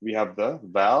 We have the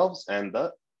valves and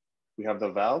what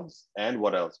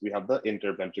else? We have the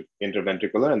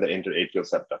interventricular and the interatrial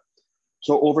septa.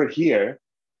 So over here,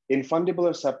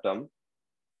 infundibular septum,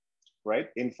 right?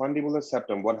 Infundibular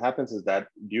septum, what happens is that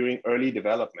during early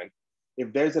development,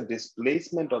 if there's a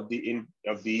displacement of the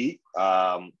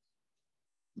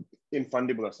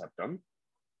infundibular septum,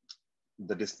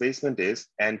 the displacement is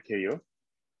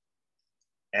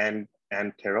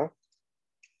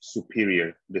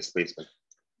antero-superior displacement.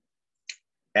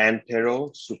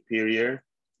 Antero-superior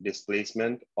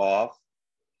displacement of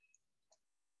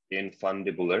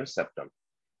infundibular septum.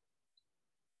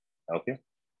 Okay,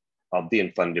 of the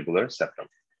infundibular septum.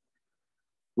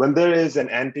 When there is an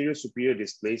anterior superior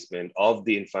displacement of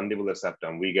the infundibular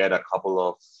septum, we get a couple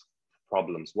of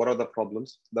problems. What are the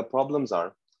problems? The problems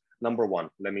are, number one,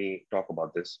 let me talk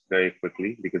about this very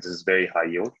quickly because this is very high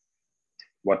yield.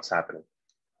 What's happening?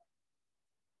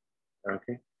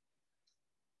 Okay.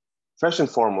 First and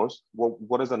foremost,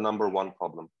 what is the number one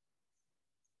problem?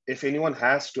 If anyone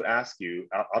has to ask you,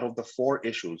 out of the 4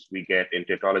 issues we get in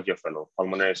tetralogy of Fallot,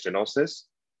 pulmonary stenosis,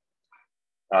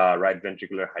 right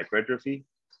ventricular hypertrophy,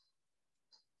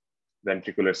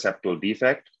 ventricular septal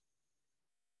defect,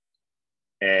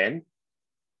 and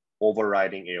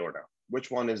overriding aorta.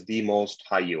 Which one is the most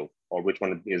high yield, or which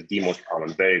one is the most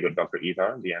common? Very good, Dr.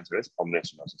 Ethar. The answer is pulmonary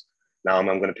stenosis. Now I'm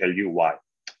going to tell you why.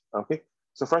 Okay,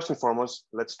 so first and foremost,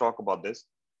 let's talk about this.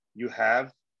 You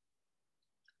have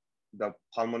the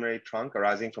pulmonary trunk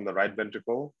arising from the right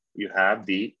ventricle. You have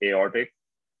the aortic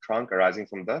trunk arising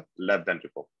from the left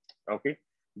ventricle. Okay,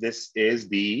 this is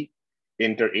the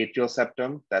interatrial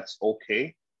septum. That's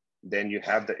okay. Then you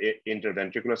have the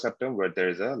interventricular septum where there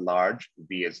is a large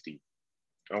VSD.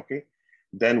 Okay,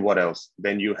 Then what else?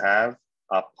 Then you have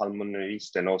a pulmonary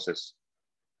stenosis.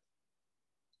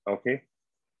 Okay,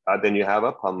 then you have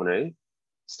a pulmonary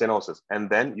stenosis, and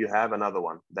then you have another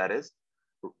one that is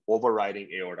overriding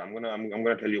aorta. I'm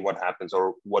gonna tell you what happens,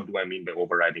 or what do I mean by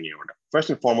overriding aorta. First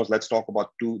and foremost, let's talk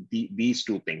about these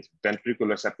two things: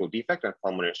 ventricular septal defect and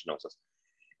pulmonary stenosis.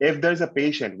 If there's a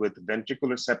patient with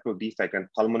ventricular septal defect and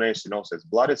pulmonary stenosis,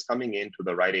 blood is coming into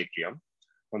the right atrium.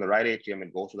 From the right atrium,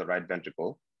 it goes to the right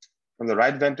ventricle. From the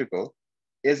right ventricle,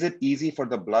 is it easy for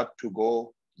the blood to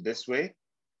go this way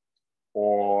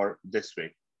or this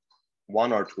way?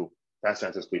 One or two? Fast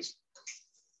answers, please.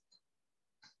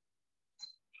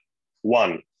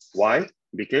 One. Why?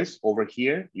 Because over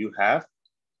here you have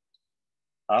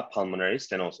a pulmonary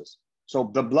stenosis.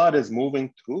 So the blood is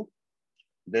moving through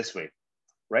this way,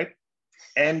 right?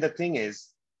 And the thing is,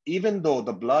 even though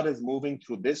the blood is moving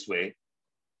through this way,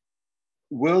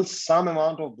 will some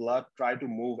amount of blood try to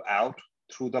move out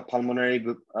through the pulmonary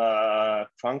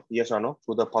trunk? Yes or no?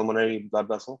 Through the pulmonary blood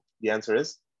vessel? The answer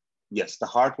is yes. The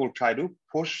heart will try to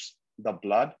push the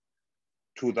blood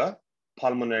to the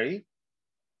pulmonary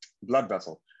blood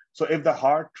vessel. So if the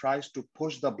heart tries to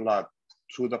push the blood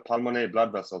through the pulmonary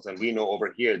blood vessels, and we know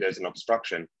over here there's an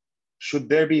obstruction, should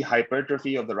there be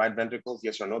hypertrophy of the right ventricles?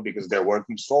 Yes or no? Because they're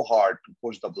working so hard to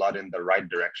push the blood in the right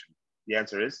direction. The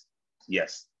answer is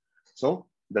yes. So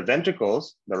the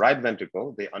ventricles, the right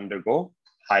ventricle, they undergo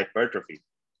hypertrophy.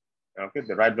 Okay,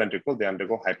 the right ventricle, they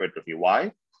undergo hypertrophy.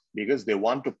 Why? Because they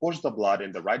want to push the blood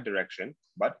in the right direction,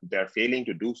 but they're failing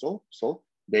to do so. So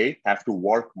they have to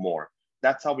work more.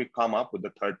 That's how we come up with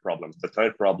the third problem. The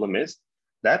third problem is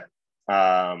that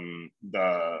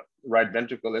the right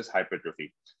ventricle is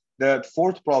hypertrophy. The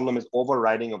fourth problem is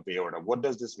overriding of the aorta. What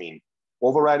does this mean?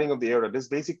 Overriding of the aorta, this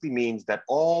basically means that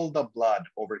all the blood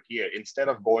over here, instead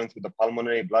of going through the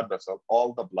pulmonary blood vessel,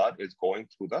 all the blood is going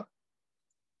through the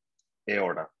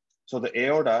aorta. So the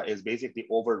aorta is basically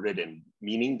overridden,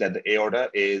 meaning that the aorta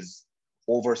is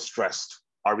overstressed.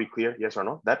 Are we clear? Yes or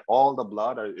no? That all the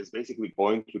blood is basically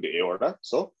going through the aorta.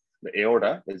 So the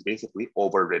aorta is basically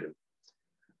overridden.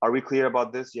 Are we clear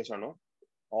about this? Yes or no?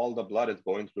 All the blood is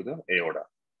going through the aorta.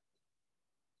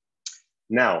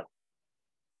 Now,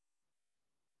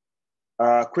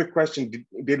 quick question.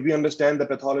 Did we understand the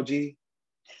pathology?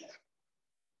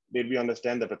 Did we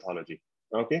understand the pathology?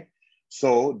 Okay.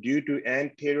 So due to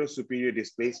anterior superior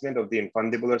displacement of the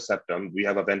infundibular septum, we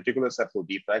have a ventricular septal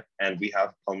defect and we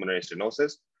have pulmonary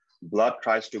stenosis. Blood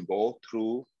tries to go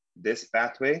through this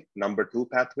pathway, number 2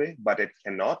 pathway, but it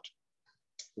cannot.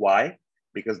 Why?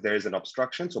 Because there is an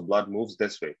obstruction, so blood moves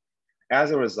this way.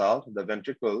 As a result, the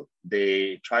ventricle,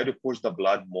 they try to push the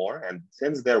blood more, and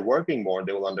since they're working more,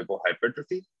 they will undergo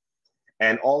hypertrophy,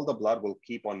 and all the blood will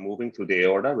keep on moving through the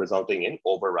aorta, resulting in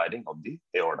overriding of the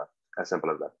aorta. As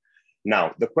simple as that.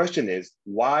 Now, the question is,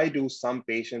 why do some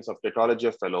patients of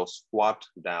tetralogy fellow squat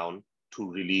down to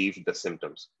relieve the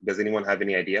symptoms? Does anyone have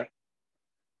any idea?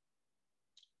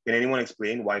 Can anyone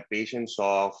explain why patients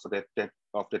of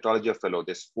tetralogy fellow,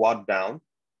 they squat down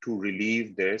to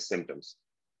relieve their symptoms?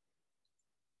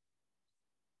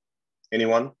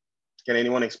 Anyone? Can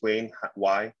anyone explain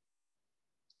why?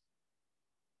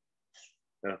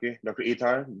 Okay, Dr.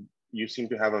 Ithar, you seem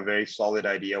to have a very solid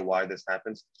idea why this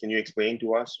happens. Can you explain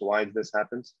to us why this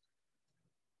happens?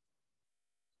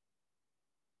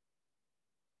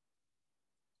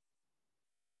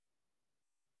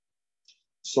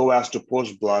 So as to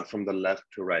push blood from the left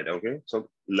to right, okay? So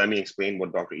let me explain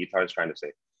what Dr. Ithar is trying to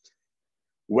say.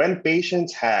 When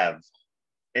patients have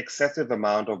excessive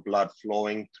amount of blood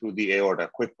flowing through the aorta,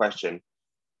 quick question,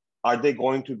 are they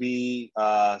going to be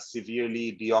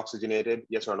severely deoxygenated,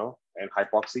 yes or no, and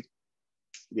hypoxic?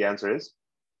 The answer is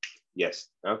yes,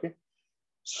 okay?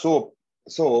 So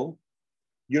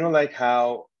you know, like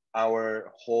how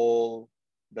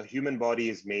the human body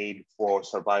is made for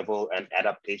survival and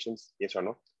adaptations, yes or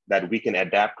no? That we can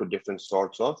adapt to different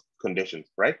sorts of conditions,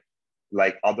 right?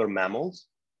 Like other mammals,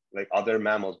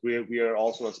 we are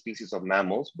also a species of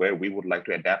mammals where we would like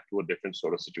to adapt to a different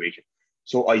sort of situation.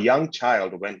 So a young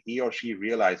child, when he or she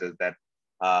realizes that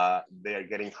they're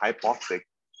getting hypoxic,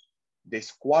 they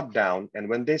squat down, and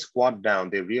when they squat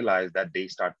down, they realize that they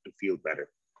start to feel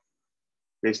better.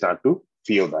 They start to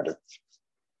feel better.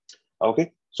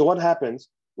 Okay, so what happens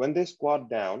when they squat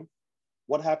down?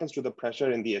 What happens to the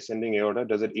pressure in the ascending aorta?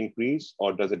 Does it increase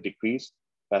or does it decrease?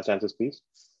 Fast answers, please.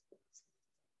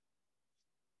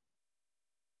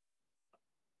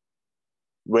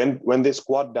 When they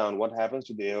squat down, what happens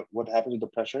to the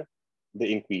pressure?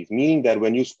 They increase, meaning that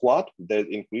when you squat, there's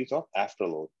increase of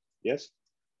afterload. Yes,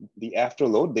 the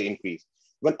afterload, they increase.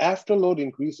 When afterload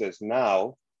increases,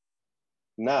 now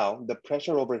Now the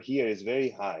pressure over here is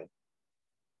very high.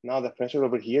 Now the pressure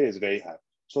over here is very high.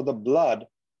 So the blood,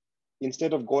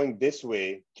 instead of going this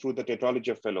way through the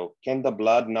tetralogy fellow, can the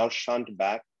blood now shunt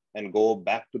back and go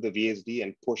back to the VSD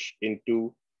and push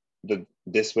into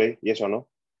this way? Yes or no?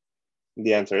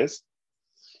 The answer is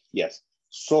yes.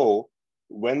 So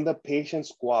when the patient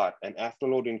squat and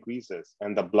afterload increases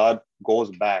and the blood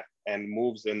goes back and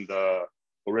moves in the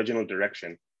original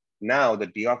direction, now the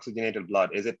deoxygenated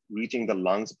blood, is it reaching the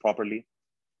lungs properly?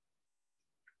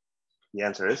 The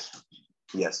answer is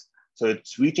yes. So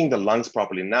it's reaching the lungs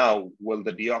properly. Now, will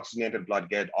the deoxygenated blood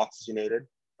get oxygenated?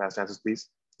 Fast answers, please.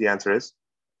 The answer is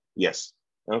yes.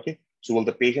 Okay. So will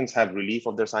the patients have relief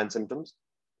of their signs and symptoms?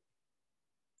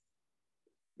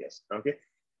 Yes. Okay.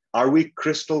 Are we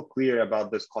crystal clear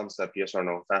about this concept? Yes or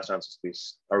no? Fast answers,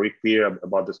 please. Are we clear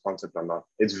about this concept or not?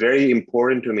 It's very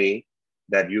important to me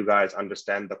that you guys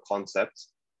understand the concepts.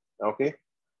 Okay.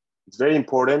 It's very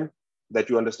important that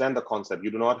you understand the concept.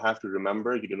 You do not have to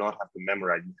remember. You do not have to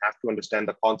memorize. You have to understand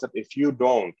the concept. If you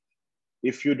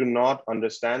do not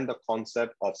understand the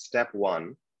concept of step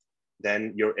one,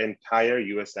 then your entire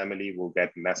USMLE will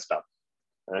get messed up.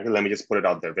 Okay, let me just put it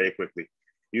out there very quickly.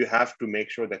 You have to make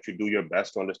sure that you do your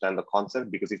best to understand the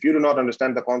concept, because if you do not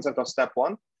understand the concept of step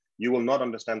one, you will not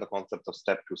understand the concept of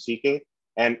step two CK.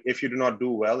 And if you do not do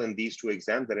well in these two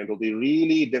exams, then it will be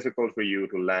really difficult for you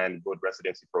to land good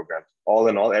residency programs. All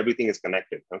in all, everything is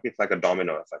connected. Okay, it's like a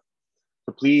domino effect.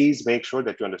 So please make sure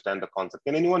that you understand the concept.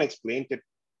 Can anyone explain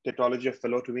tetralogy of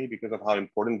fellow to me because of how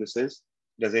important this is?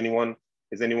 Is anyone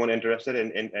interested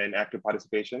in active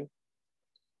participation?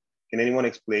 Can anyone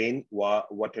explain what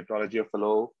tetralogy of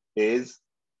fellow is?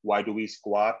 Why do we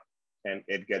squat and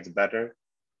it gets better?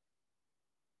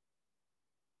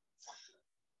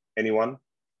 Anyone?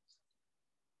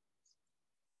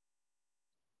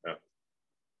 No.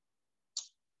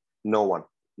 No one,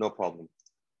 no problem.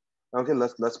 Okay,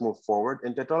 let's move forward.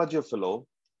 In tetralogy of fellow,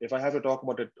 if I have to talk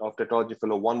about tetralogy of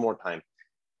fellow one more time,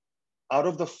 out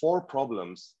of the 4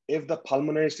 problems, if the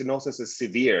pulmonary stenosis is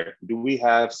severe, do we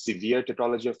have severe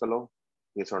tetralogy of fellow?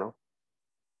 Yes or no?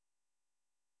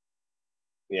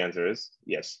 The answer is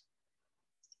yes.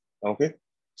 Okay,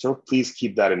 so please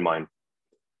keep that in mind.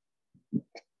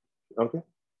 Okay.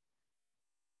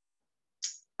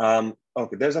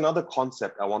 Okay, there's another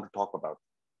concept I want to talk about.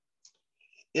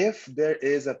 If there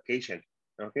is a patient,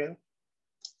 okay,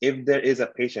 if there is a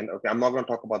patient, okay, I'm not going to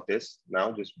talk about this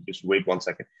now, just wait 1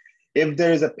 second. If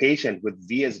there is a patient with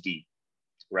VSD,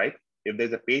 right? If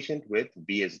there's a patient with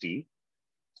VSD,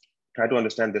 try to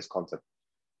understand this concept.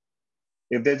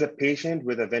 If there's a patient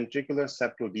with a ventricular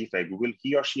septal defect, will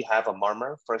he or she have a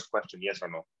murmur? First question, yes or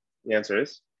no? The answer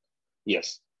is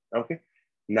yes. Okay.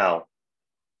 Now,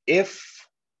 if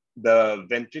the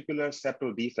ventricular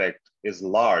septal defect is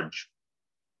large,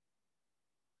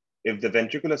 if the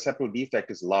ventricular septal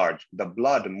defect is large, the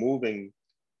blood moving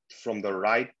from the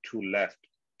right to left,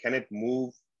 can it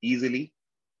move easily?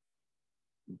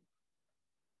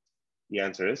 The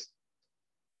answer is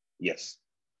yes.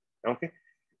 Okay.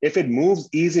 If it moves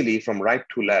easily from right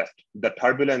to left, the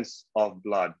turbulence of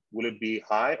blood, will it be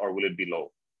high or will it be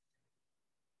low?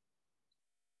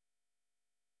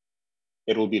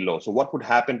 It will be low. So what would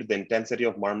happen to the intensity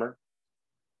of murmur?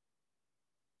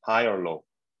 High or low?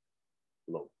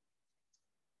 Low.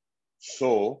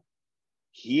 So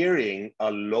hearing a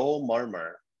low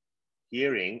murmur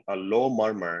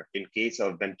in case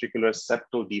of ventricular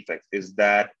septal defects, is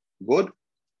that good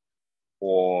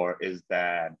or is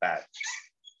that bad?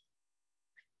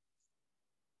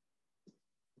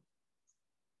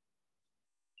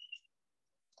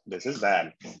 This is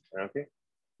bad. Okay,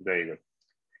 very good.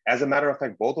 As a matter of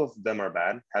fact, both of them are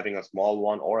bad, having a small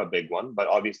one or a big one. But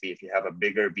obviously, if you have a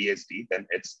bigger VSD, then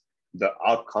the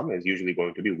outcome is usually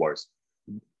going to be worse.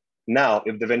 Now,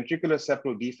 if the ventricular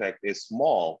septal defect is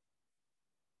small,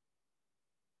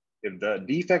 if the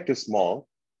defect is small,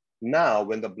 now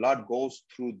when the blood goes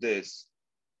through this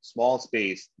small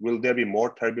space, will there be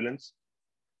more turbulence?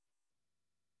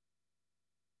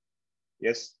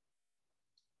 Yes.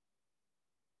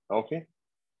 Okay.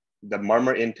 The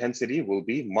murmur intensity will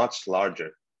be much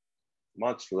larger,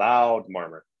 much loud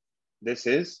murmur. This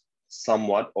is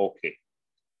somewhat okay.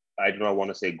 I do not want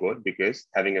to say good because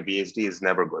having a VSD is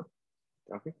never good.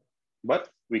 Okay. But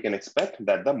we can expect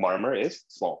that the murmur is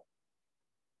small.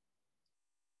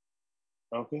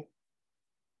 Okay.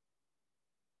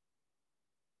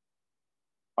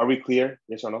 Are we clear?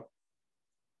 Yes or no?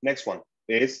 Next one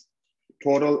is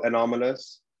total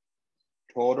anomalous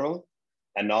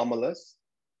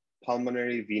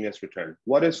pulmonary venous return.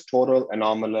 What is total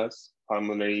anomalous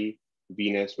pulmonary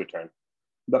venous return?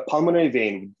 The pulmonary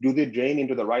vein, do they drain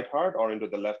into the right heart or into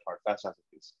the left heart? Fast answer,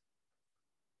 please.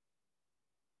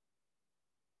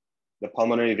 The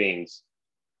pulmonary veins,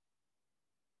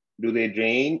 do they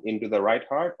drain into the right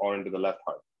heart or into the left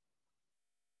heart?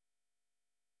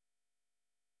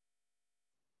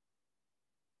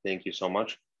 Thank you so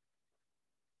much.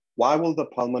 Why will the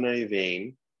pulmonary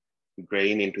vein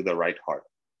drain into the right heart?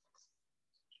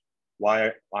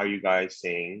 Why are you guys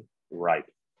saying right?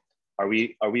 Are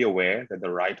we aware that the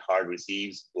right heart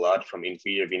receives blood from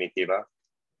inferior vena cava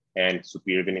and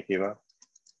superior vena cava?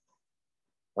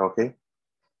 Okay.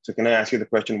 So can I ask you the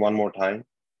question one more time?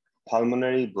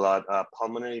 Pulmonary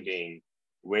vein,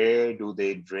 where do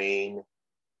they drain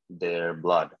their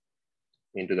blood?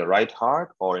 Into the right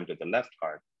heart or into the left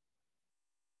heart?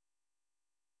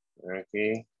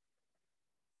 Okay.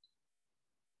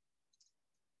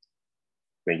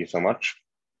 Thank you so much.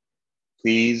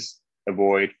 Please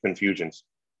avoid confusions.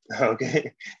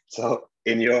 Okay. So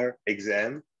in your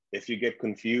exam, if you get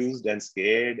confused and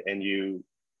scared and you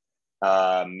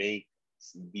make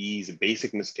these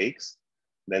basic mistakes,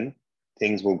 then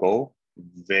things will go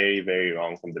very, very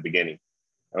wrong from the beginning.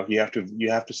 You have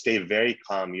to stay very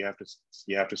calm. You have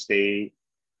to stay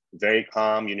very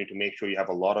calm. You need to make sure you have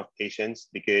a lot of patience,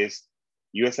 because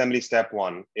Usmle step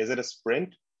 1, is it a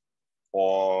sprint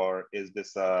or is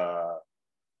this a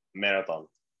marathon?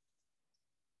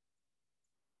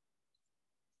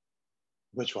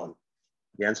 Which one?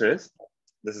 The answer is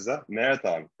this is a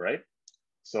marathon, right?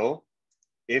 So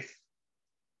if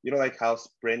like how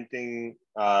sprinting,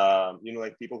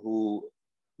 like people who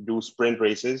do sprint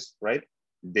races, right?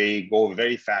 They go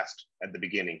very fast at the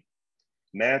beginning.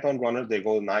 Marathon runners, they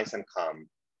go nice and calm,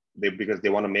 because they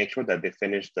want to make sure that they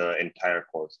finish the entire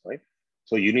course, right?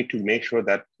 So you need to make sure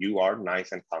that you are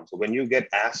nice and calm. So when you get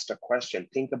asked a question,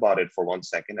 think about it for 1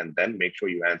 second and then make sure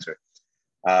you answer.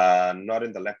 Not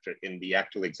in the lecture, in the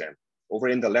actual exam. Over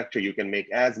in the lecture, you can make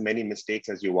as many mistakes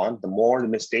as you want. The more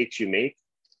mistakes you make,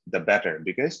 the better,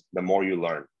 because the more you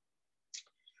learn.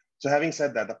 So having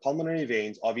said that, the pulmonary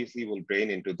veins obviously will drain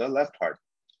into the left heart.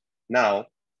 Now,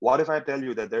 what if I tell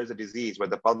you that there's a disease where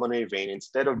the pulmonary vein,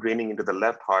 instead of draining into the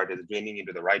left heart, is draining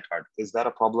into the right heart? Is that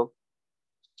a problem?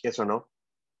 Yes or no?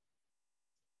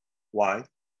 Why?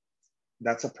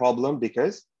 That's a problem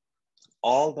because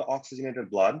all the oxygenated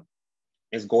blood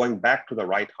is going back to the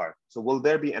right heart. So will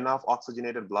there be enough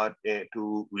oxygenated blood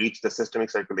to reach the systemic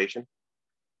circulation?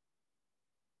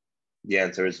 The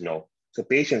answer is no. So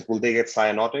patients, will they get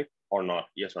cyanotic or not?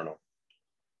 Yes or no?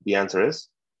 The answer is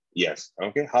yes.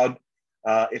 Okay.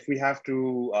 If we have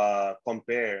to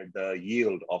compare the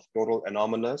yield of total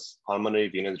anomalous pulmonary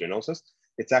venous drenosis,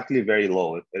 it's actually very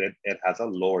low. It has a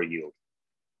lower yield.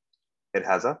 It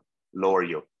has a lower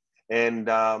yield. And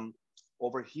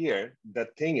over here, the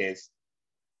thing is,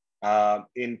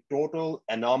 in total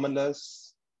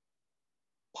anomalous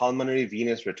pulmonary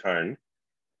venous return,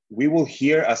 we will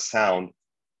hear a sound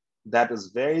that is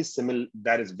very similar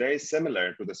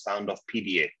to the sound of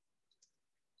PDA.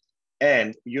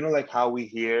 And like how we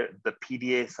hear the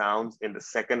PDA sounds in the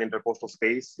second intercostal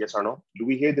space, yes or no? Do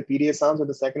we hear the PDA sounds in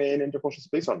the second intercostal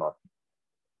space or not?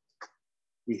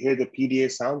 We hear the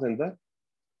PDA sounds in the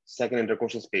second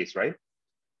intercostal space, right?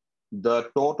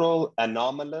 The total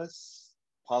anomalous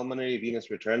pulmonary venous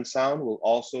return sound will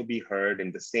also be heard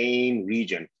in the same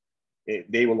region.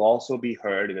 They will also be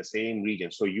heard in the same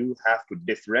region. So you have to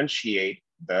differentiate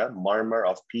the murmur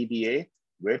of PDA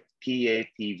with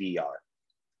PAPVR.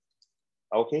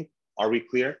 Okay, are we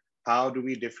clear? How do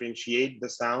we differentiate the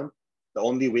sound? The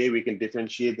only way we can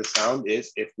differentiate the sound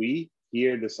is if we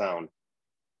hear the sound.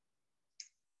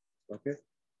 Okay,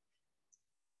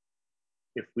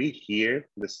 if we hear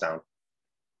the sound.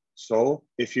 So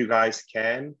if you guys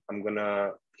can, I'm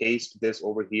gonna paste this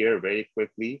over here very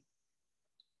quickly.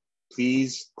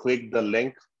 Please click the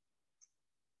link,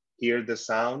 hear the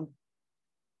sound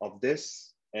of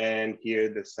this, and hear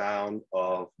the sound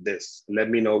of this. Let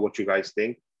me know what you guys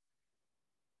think.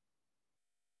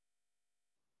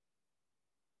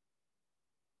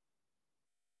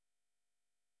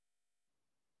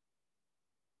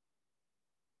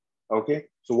 Okay,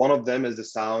 so one of them is the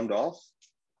sound of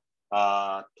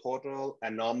total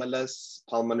anomalous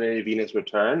pulmonary venous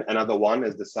return. Another one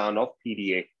is the sound of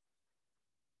PDA.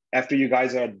 After you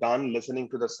guys are done listening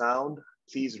to the sound,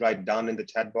 please write down in the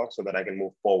chat box so that I can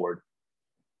move forward.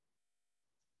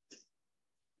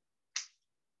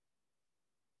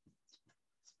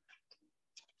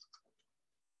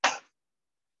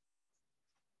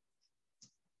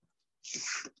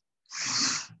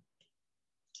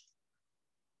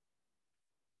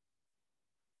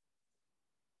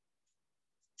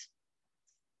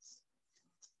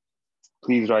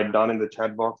 Please write down in the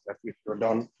chat box if you're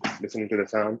done listening to the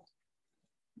sound.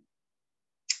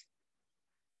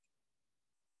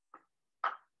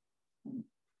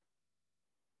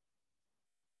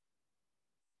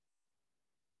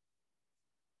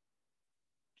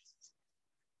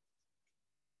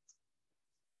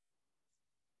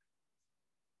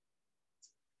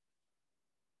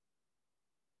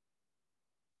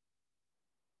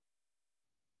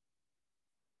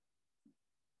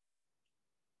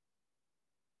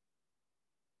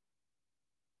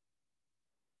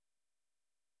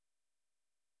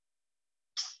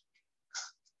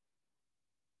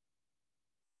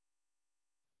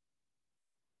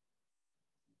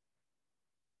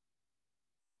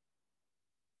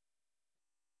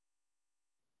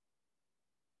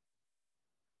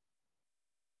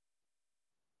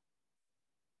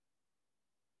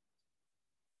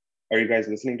 Are you guys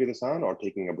listening to the sound or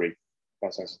taking a break?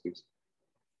 Past tense, please.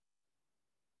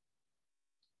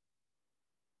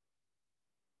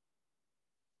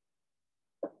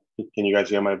 Can you guys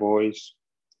hear my voice?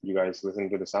 You guys listening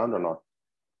to the sound or not?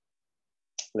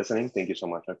 Listening? Thank you so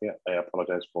much. Okay, I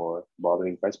apologize for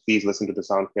bothering you guys. Please listen to the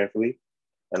sound carefully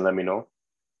and let me know.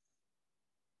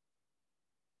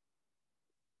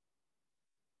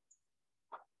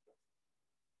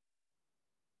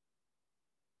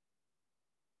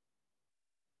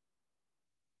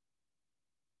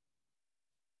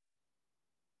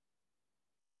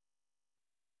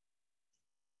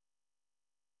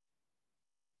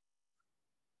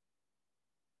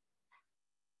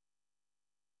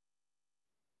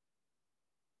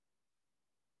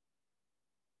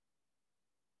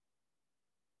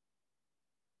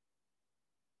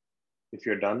 If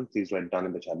you're done, please write down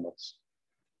in the chat box.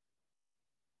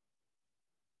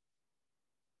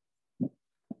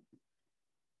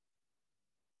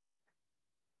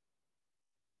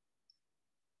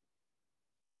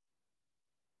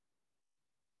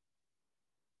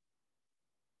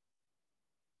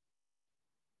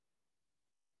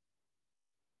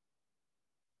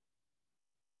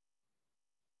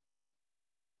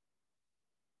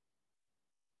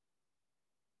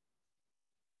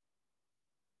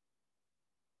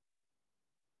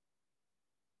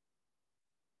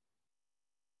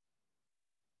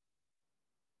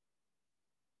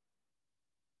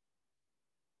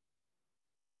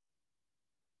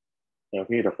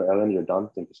 Okay, Dr. Ellen, you're done.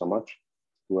 Thank you so much.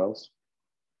 Who else?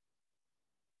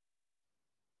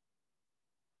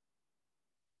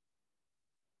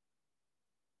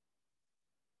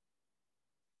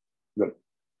 Good.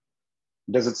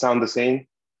 Does it sound the same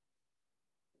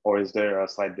or is there a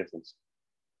slight difference?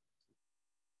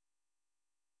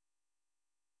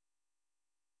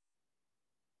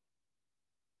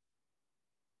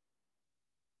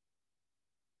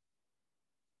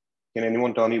 Can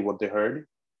anyone tell me what they heard?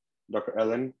 Dr.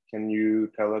 Ellen, can you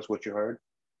tell us what you heard?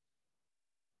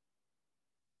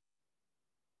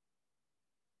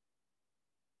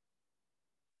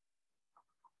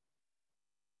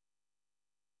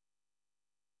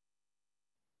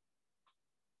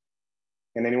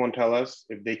 Can anyone tell us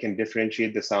if they can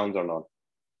differentiate the sounds or not?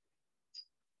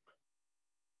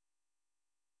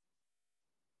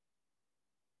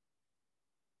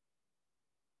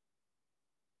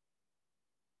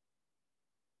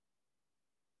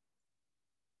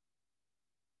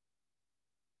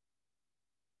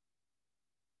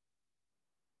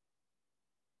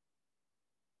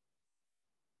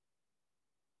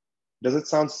 Does it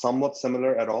sound somewhat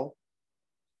similar at all?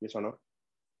 Yes or no?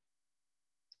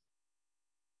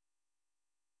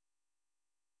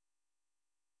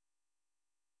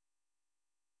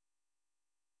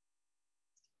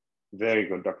 Very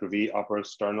good, Dr. V. Upper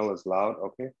sternal is loud,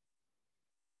 okay.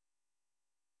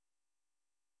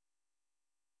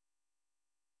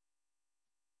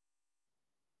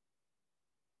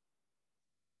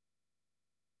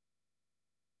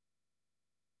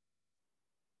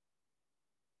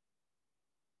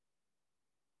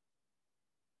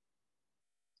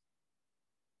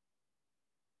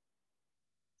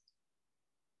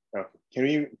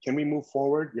 Okay. Can we move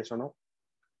forward? Yes or no?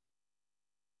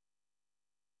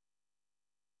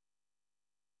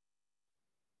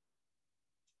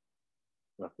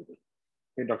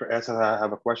 Okay, Dr. S, I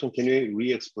have a question. Can you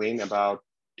re-explain about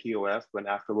TOF when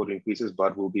afterload increases,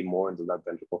 blood will be more in the left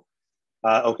ventricle?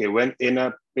 Okay, when in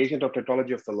a patient of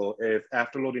tetralogy of Fallot, if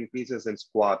afterload increases in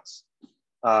squats,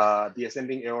 the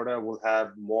ascending aorta will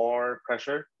have more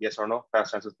pressure. Yes or no?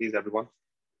 Fast answers, please, everyone.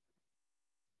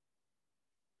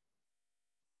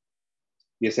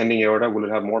 The ascending aorta, will it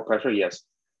have more pressure? Yes.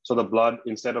 So the blood,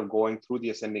 instead of going through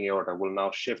the ascending aorta, will now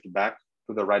shift back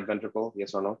to the right ventricle.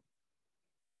 Yes or no?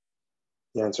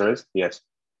 The answer is yes.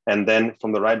 And then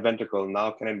from the right ventricle,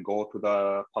 now can it go to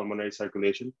the pulmonary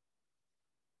circulation?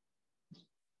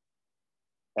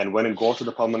 And when it goes to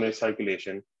the pulmonary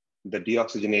circulation, the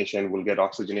deoxygenation will get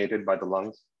oxygenated by the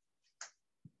lungs.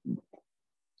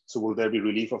 So will there be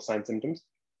relief of sign symptoms?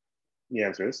 The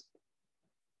answer is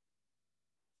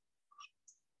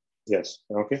yes.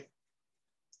 Okay.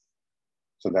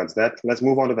 So that's that. Let's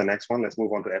move on to the next one. Let's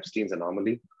move on to Epstein's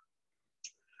anomaly.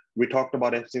 We talked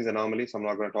about Epstein's anomaly, so I'm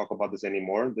not going to talk about this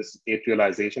anymore. This is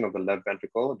atrialization of the left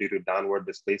ventricle due to downward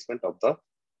displacement of the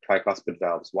tricuspid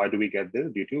valves. Why do we get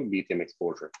this? Due to lithium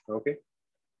exposure. Okay.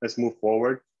 Let's move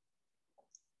forward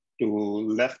to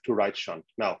left to right shunt.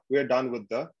 Now, we're done with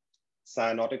the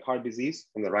cyanotic heart disease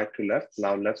from the right to left.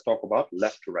 Now, let's talk about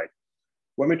left to right.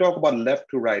 When we talk about left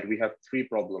to right, we have three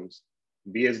problems: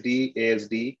 BSD,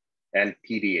 ASD, and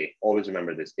PDA. Always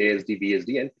remember this: ASD,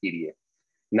 BSD, and PDA.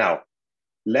 Now,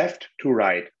 left to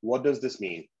right, what does this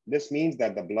mean? This means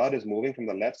that the blood is moving from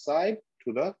the left side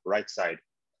to the right side.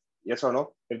 Yes or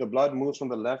no? If the blood moves from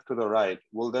the left to the right,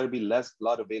 will there be less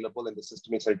blood available in the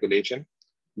systemic circulation?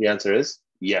 The answer is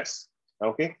yes.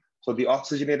 Okay, so the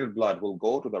oxygenated blood will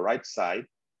go to the right side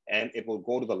and it will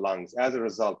go to the lungs. As a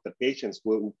result, the patients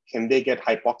can they get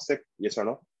hypoxic? Yes or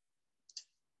no?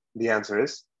 The answer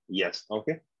is yes.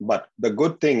 Okay, but the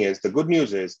good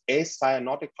news is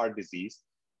acyanotic heart disease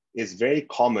is very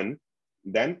common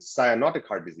than cyanotic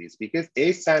heart disease, because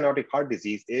acyanotic heart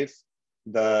disease, if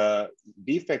the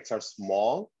defects are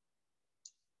small,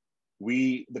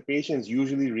 the patients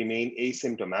usually remain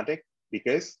asymptomatic,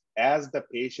 because as the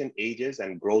patient ages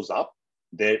and grows up,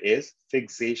 there is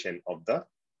fixation of the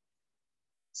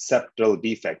septal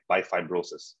defect by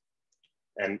fibrosis.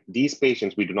 And these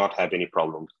patients, we do not have any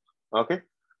problems. Okay,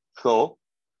 so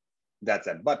that's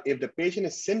it. But if the patient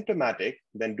is symptomatic,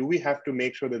 then do we have to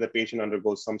make sure that the patient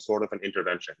undergoes some sort of an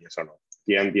intervention? Yes or no?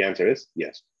 The answer is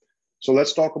yes. So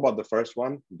let's talk about the first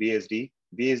one, VSD.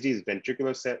 VSD is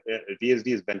ventricular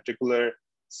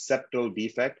septal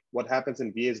defect. What happens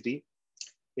in VSD?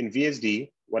 In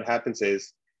VSD, what happens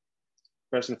is,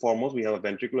 first and foremost, we have a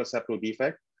ventricular septal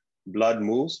defect. Blood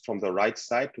moves from the right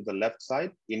side to the left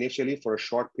side, initially for a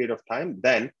short period of time.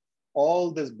 Then all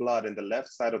this blood in the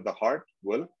left side of the heart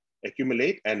will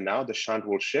accumulate, and now the shunt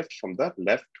will shift from the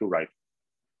left to right.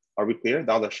 Are we clear?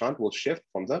 Now the shunt will shift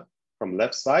from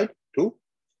left side to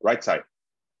right side.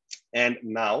 And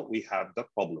now we have the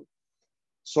problem.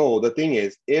 So the thing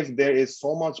is, if there is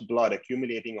so much blood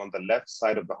accumulating on the left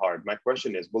side of the heart, my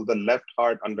question is, will the left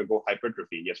heart undergo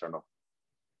hypertrophy? Yes or no?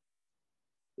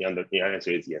 The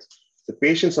answer is yes. The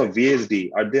patients of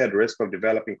VSD, are they at risk of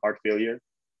developing heart failure?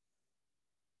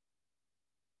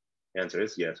 The answer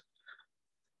is yes.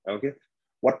 Okay.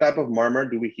 What type of murmur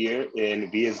do we hear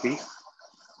in VSD?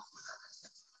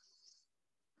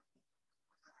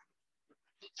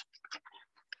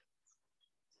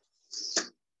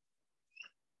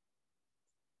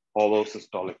 Hollow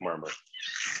systolic murmur.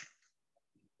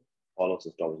 Hollow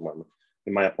systolic murmur.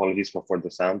 And my apologies for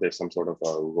the sound. There's some sort of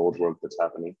road work that's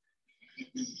happening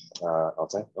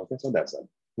outside. Okay, so that's it.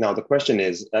 Now the question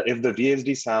is, if the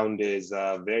VSD sound is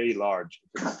very large,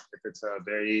 if it's a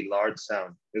very large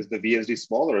sound, is the VSD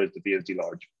small or is the VSD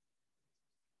large?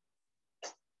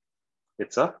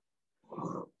 It's a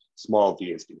small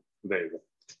VSD. Very good.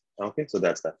 Okay, so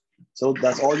that's that. So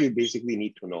that's all you basically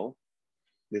need to know.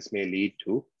 This may lead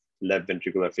to left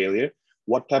ventricular failure.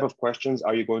 What type of questions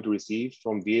are you going to receive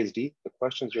from VSD? The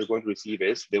questions you're going to receive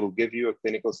is, they will give you a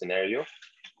clinical scenario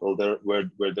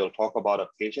where they'll talk about a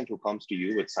patient who comes to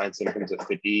you with signs, symptoms of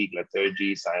fatigue,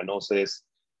 lethargy, cyanosis.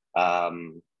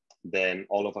 Then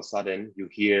all of a sudden you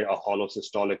hear a hollow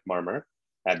systolic murmur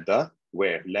at the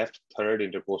left third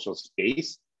intercostal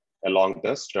space along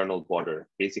the sternal border,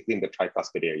 basically in the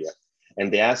tricuspid area.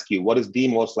 And they ask you, what is the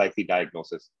most likely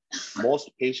diagnosis?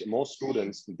 Most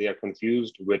students, they are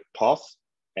confused with TOF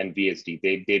and VSD.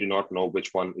 They do not know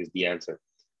which one is the answer.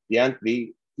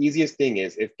 The easiest thing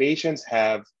is, if patients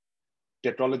have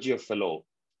tetralogy of Fallot,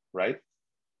 right?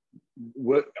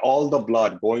 With all the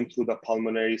blood going through the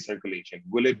pulmonary circulation,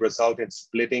 will it result in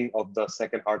splitting of the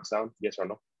second heart sound? Yes or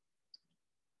no?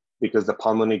 Because the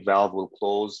pulmonary valve will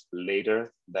close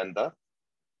later than the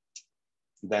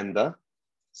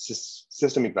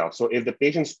systemic valve. So if the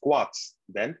patient squats,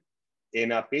 then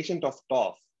in a patient of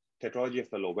TOF, tetralogy of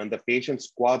Fallot, when the patient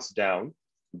squats down,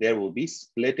 there will be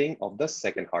splitting of the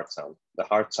second heart sound.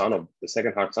 The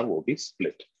second heart sound will be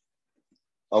split.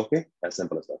 Okay, as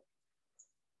simple as that.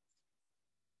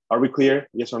 Are we clear?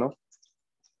 Yes or no?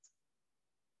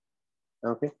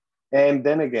 Okay. And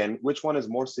then again, which one is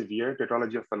more severe,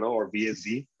 tetralogy of Fallot or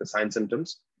VSD? The sign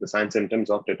symptoms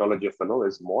of tetralogy of Fallot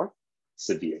is more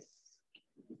severe.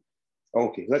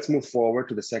 Okay, let's move forward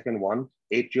to the second one,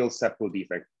 atrial septal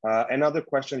defect. Another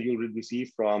question you'll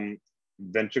receive from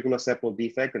ventricular septal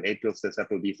defect and atrial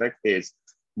septal defect is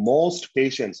most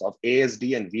patients of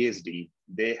ASD and VSD,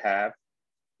 they have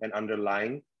an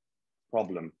underlying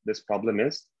problem. This problem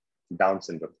is Down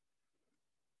syndrome,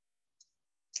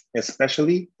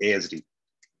 especially ASD,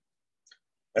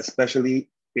 especially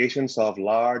patients of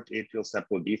large atrial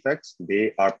septal defects.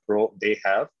 They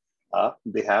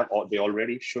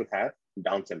already should have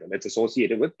Down syndrome. It's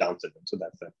associated with Down syndrome. So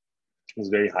that's it. It's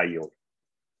very high yield.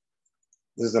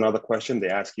 This is another question they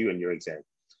ask you in your exam.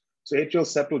 So atrial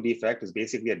septal defect is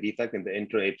basically a defect in the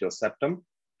interatrial septum.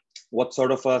 What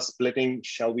sort of a splitting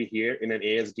shall we hear in an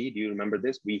ASD? Do you remember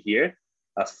this? We hear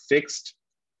a fixed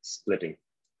splitting.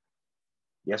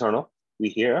 Yes or no? We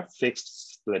hear a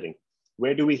fixed splitting.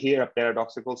 Where do we hear a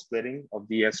paradoxical splitting of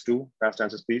the S2? Fast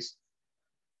answers, please.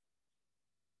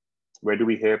 Where do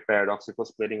we hear paradoxical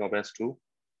splitting of S2?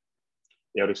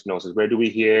 Aortic stenosis. Where do we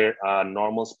hear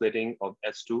normal splitting of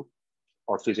S2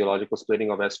 or physiological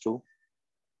splitting of S2?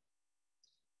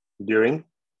 During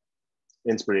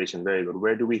inspiration. Very good.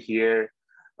 Where do we hear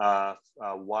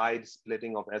wide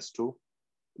splitting of S2?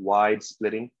 Wide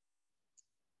splitting.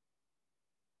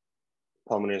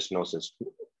 Pulmonary stenosis.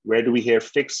 Where do we hear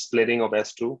fixed splitting of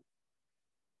S2?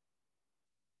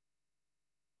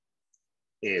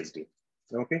 ASD.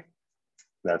 Okay,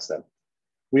 that's that.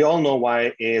 We all know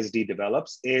why ASD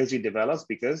develops. ASD develops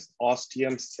because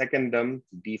ostium secundum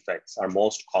defects are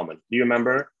most common. Do you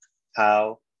remember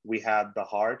how we had the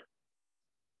heart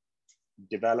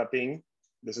developing?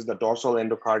 This is the dorsal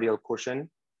endocardial cushion.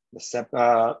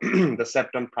 The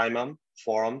septum primum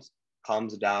forms,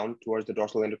 comes down towards the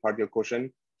dorsal endocardial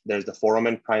cushion. There's the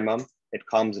foramen primum. It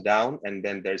comes down, and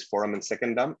then there's foramen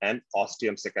secundum and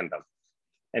ostium secundum.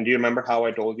 And do you remember how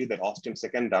I told you that ostium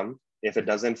secundum, if it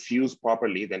doesn't fuse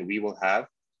properly, then we will have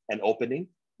an opening.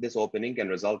 This opening can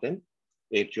result in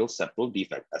atrial septal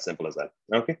defect, as simple as that.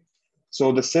 Okay.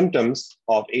 So the symptoms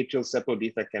of atrial septal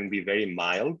defect can be very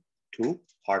mild to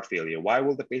heart failure. Why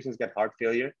will the patients get heart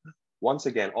failure? Once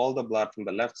again, all the blood from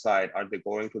the left side, are they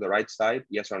going to the right side?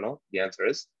 Yes or no? The answer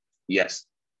is yes.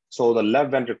 So the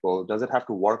left ventricle, does it have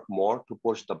to work more to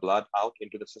push the blood out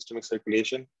into the systemic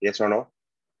circulation? Yes or no?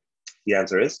 The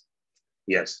answer is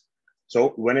yes. So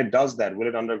when it does that, will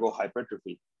it undergo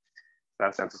hypertrophy?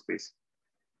 Fast answers, please.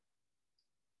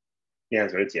 The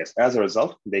answer is yes. As a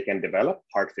result, they can develop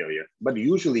heart failure. But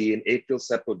usually in atrial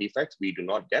septal defects, we do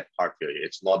not get heart failure.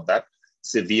 It's not that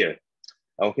severe.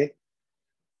 Okay.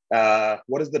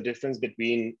 What is the difference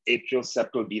between atrial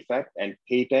septal defect and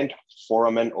patent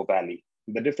foramen ovale?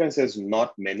 The difference is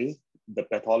not many. The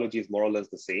pathology is more or less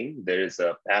the same. There is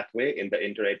a pathway in the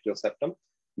interatrial septum.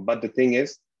 But the thing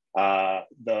is,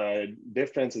 the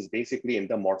difference is basically in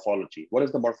the morphology. What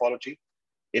is the morphology?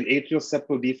 In atrial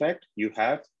septal defect, you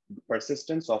have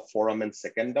persistence of foramen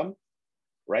secundum,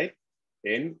 right?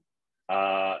 In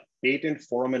patent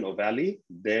foramen ovale,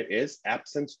 there is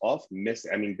absence of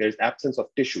there's absence of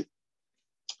tissue,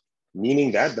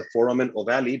 meaning that the foramen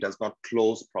ovale does not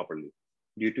close properly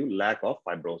due to lack of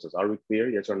fibrosis. Are we clear?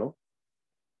 Yes or no?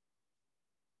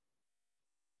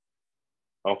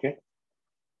 Okay.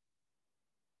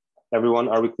 Everyone,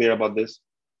 are we clear about this?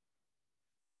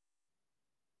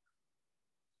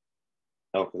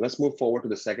 Okay, let's move forward to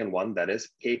the second one, that is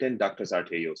patent ductus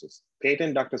arteriosus.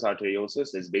 Patent ductus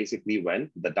arteriosus is basically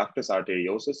when the ductus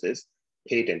arteriosus is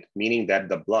patent, meaning that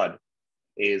the blood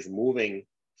is moving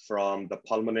from the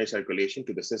pulmonary circulation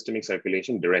to the systemic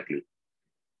circulation directly.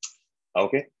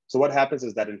 Okay, so what happens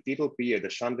is that in fetal period, the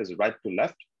shunt is right to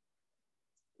left.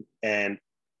 And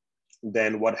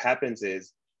then what happens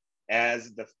is,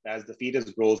 as the fetus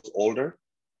grows older,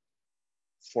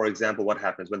 for example, what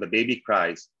happens when the baby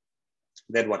cries,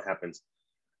 then what happens?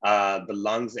 The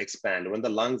lungs expand. When the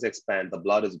lungs expand, the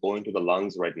blood is going to the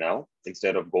lungs right now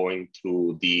instead of going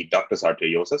through the ductus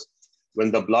arteriosus.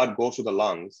 When the blood goes to the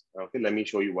lungs, okay, let me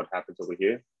show you what happens over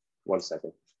here. 1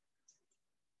 second.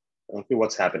 Okay,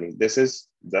 what's happening? This is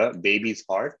the baby's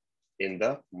heart in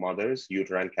the mother's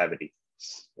uterine cavity.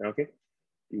 Okay,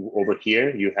 over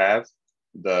here you have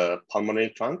the pulmonary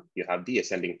trunk, you have the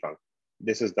ascending trunk.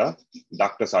 This is the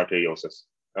ductus arteriosus.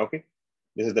 Okay,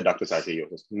 this is the ductus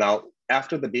arteriosus. Now,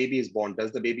 after the baby is born,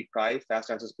 does the baby cry?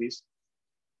 Fast answers, please.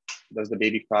 Does the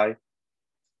baby cry?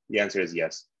 The answer is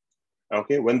yes.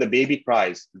 Okay, when the baby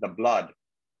cries, the blood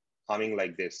coming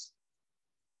like this.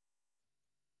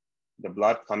 The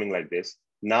blood coming like this.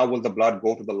 Now, will the blood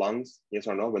go to the lungs? Yes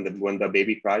or no? When the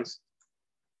baby cries?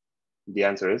 The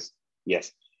answer is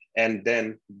yes. And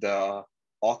then the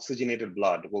oxygenated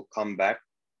blood will come back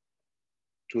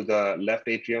to the left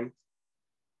atrium.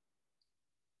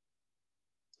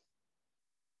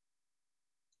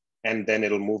 and then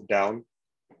it'll move down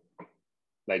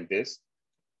like this.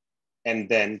 And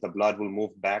then the blood will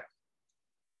move back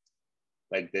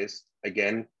like this.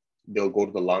 Again, they'll go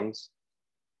to the lungs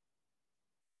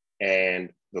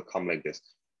and they'll come like this.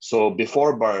 So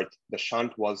before birth, the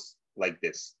shunt was like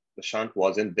this. The shunt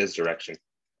was in this direction.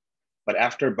 But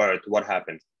after birth, what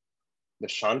happened? The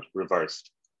shunt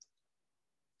reversed.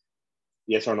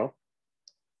 Yes or no?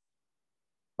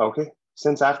 Okay.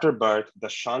 Since after birth, the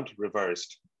shunt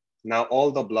reversed. Now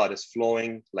all the blood is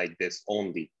flowing like this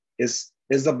only. Is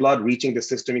the blood reaching the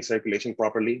systemic circulation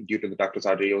properly due to the ductus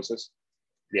arteriosus?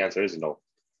 The answer is no.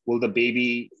 Will the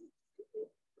baby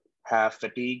have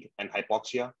fatigue and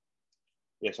hypoxia?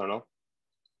 Yes or no?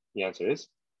 The answer is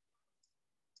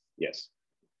yes.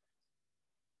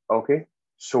 Okay,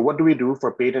 so what do we do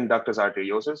for patent ductus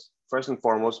arteriosus? First and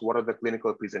foremost, what are the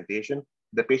clinical presentation?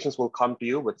 The patients will come to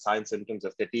you with signs, symptoms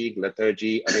of fatigue,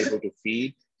 lethargy, unable to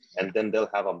feed, and then they'll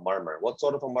have a murmur. What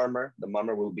sort of a murmur? The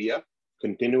murmur will be a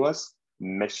continuous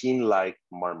machine-like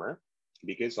murmur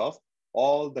because of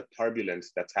all the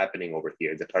turbulence that's happening over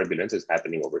here. The turbulence is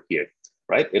happening over here,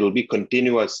 right? It'll be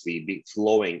continuously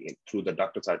flowing through the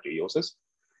ductus arteriosus,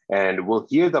 and we'll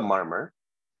hear the murmur,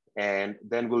 and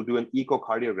then we'll do an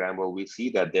echocardiogram where we see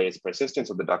that there is persistence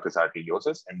of the ductus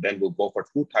arteriosus, and then we'll go for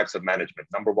two types of management.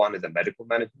 Number one is a medical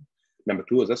management. Number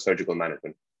two is a surgical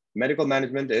management. Medical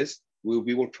management is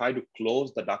we will try to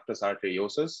close the ductus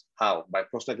arteriosus. How? By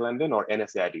prostaglandin or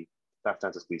NSAID? Left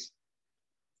answers, please.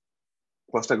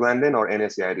 Prostaglandin or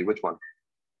NSAID, which one?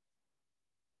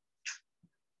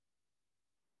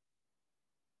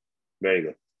 Very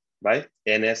good. By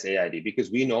NSAID,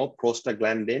 because we know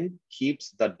prostaglandin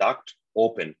keeps the duct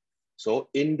open. So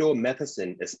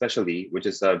indomethacin especially, which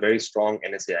is a very strong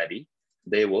NSAID,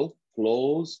 they will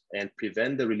close and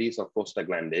prevent the release of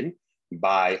prostaglandin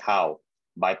by how?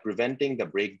 By preventing the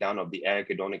breakdown of the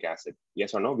arachidonic acid.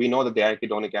 Yes or no? We know that the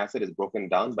arachidonic acid is broken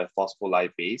down by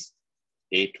phospholipase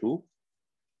A2,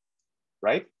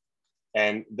 right?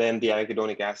 And then the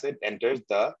arachidonic acid enters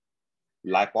the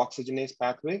lipoxygenase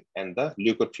pathway and the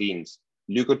leukotrienes.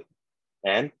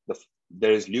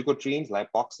 There is leukotrienes,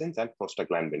 lipoxins, and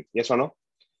prostaglandin. Yes or no?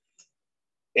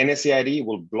 NSAID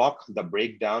will block the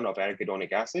breakdown of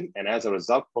arachidonic acid, and as a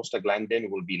result, prostaglandin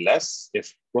will be less.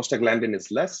 If prostaglandin is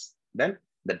less, then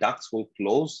the ducts will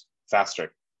close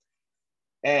faster.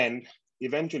 And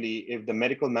eventually, if the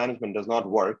medical management does not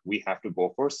work, we have to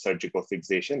go for surgical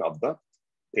fixation of the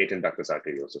patent ductus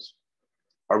arteriosus.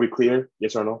 Are we clear?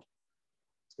 Yes or no?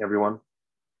 Everyone?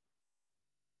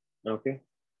 Okay,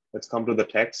 let's come to the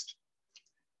text.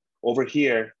 Over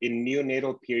here, in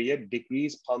neonatal period,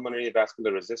 decreased pulmonary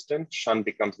vascular resistance, shunt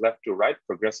becomes left to right,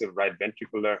 progressive right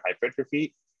ventricular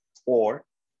hypertrophy, or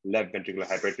left ventricular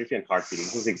hypertrophy and heart failure.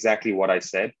 This is exactly what I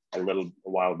said a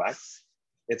while back.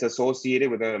 It's associated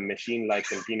with a machine-like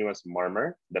continuous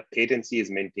murmur. The patency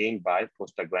is maintained by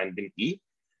prostaglandin E,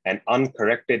 and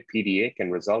uncorrected PDA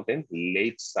can result in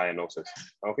late cyanosis.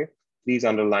 Okay, please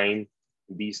underline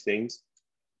these things.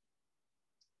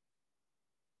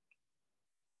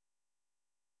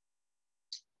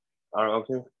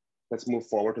 Okay, let's move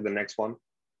forward to the next one.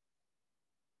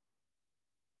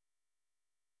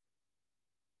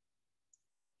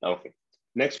 Okay,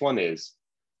 next one is,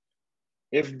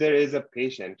 if there is a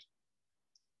patient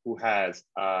who has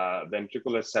a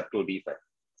ventricular septal defect,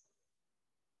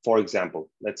 for example,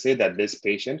 let's say that this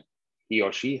patient, he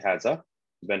or she has a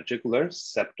ventricular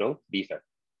septal defect.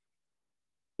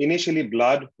 Initially,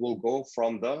 blood will go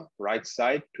from the right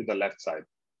side to the left side.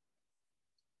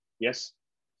 Yes.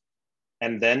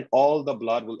 And then all the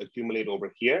blood will accumulate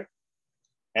over here.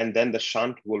 And then the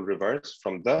shunt will reverse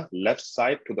from the left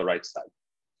side to the right side.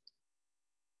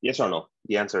 Yes or no?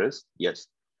 The answer is yes.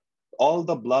 All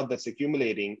the blood that's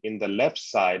accumulating in the left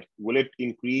side, will it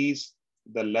increase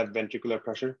the left ventricular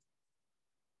pressure?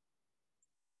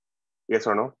 Yes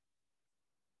or no?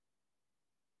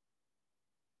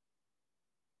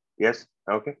 Yes,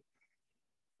 okay.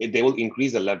 They will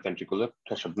increase the left ventricular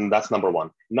pressure. That's number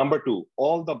one. Number two,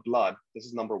 all the blood, this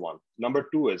is number one. Number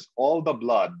two is all the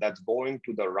blood that's going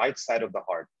to the right side of the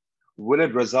heart, will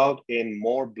it result in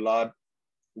more blood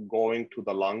going to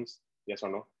the lungs? Yes or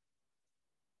no?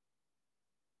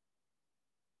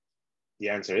 The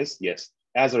answer is yes.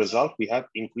 As a result, we have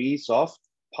increase of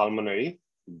pulmonary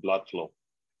blood flow.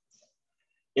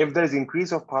 If there is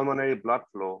increase of pulmonary blood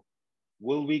flow,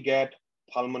 will we get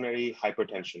pulmonary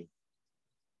hypertension?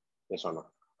 Yes or no?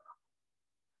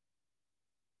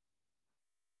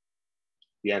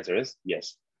 The answer is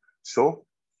yes. So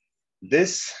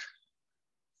this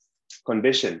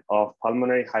condition of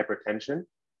pulmonary hypertension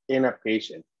in a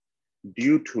patient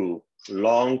due to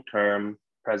long-term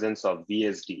presence of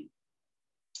VSD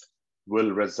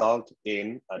will result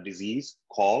in a disease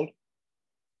called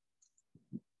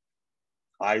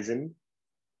Eisenmenger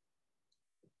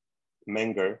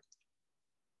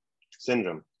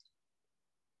syndrome.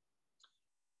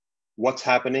 What's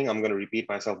happening? I'm going to repeat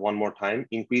myself one more time.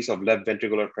 Increase of left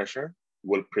ventricular pressure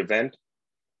will prevent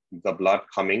the blood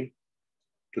coming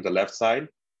to the left side,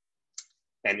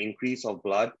 and increase of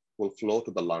blood will flow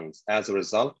to the lungs. As a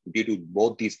result, due to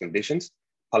both these conditions,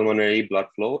 pulmonary blood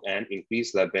flow and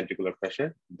increased left ventricular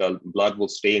pressure, the blood will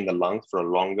stay in the lungs for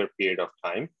a longer period of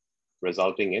time,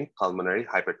 resulting in pulmonary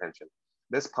hypertension.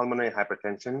 This pulmonary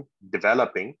hypertension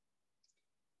developing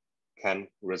can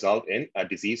result in a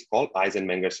disease called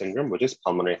Eisenmenger syndrome, which is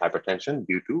pulmonary hypertension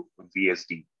due to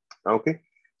VSD. Okay,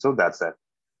 so that's that.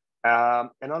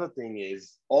 Another thing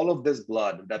is all of this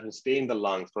blood that will stay in the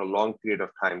lungs for a long period of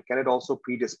time, can it also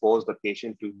predispose the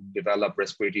patient to develop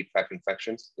respiratory tract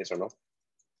infections? Yes or no?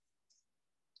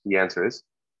 The answer is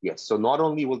yes. So not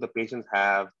only will the patients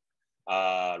have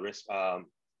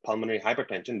pulmonary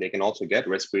hypertension, they can also get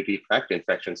respiratory tract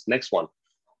infections. Next one,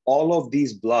 all of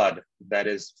these blood that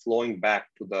is flowing back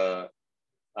to the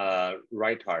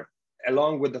right heart,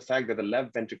 along with the fact that the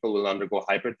left ventricle will undergo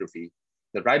hypertrophy,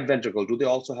 the right ventricle, do they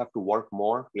also have to work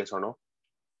more? Yes or no?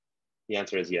 The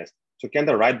answer is yes. So can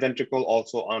the right ventricle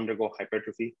also undergo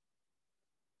hypertrophy?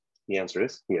 The answer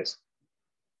is yes.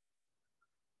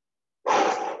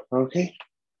 Okay.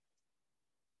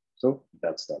 So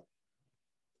that's that.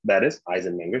 That is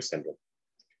Eisenmenger syndrome.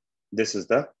 This is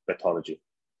the pathology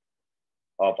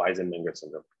of Eisenmenger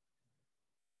syndrome.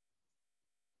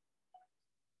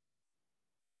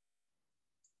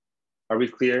 Are we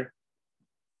clear?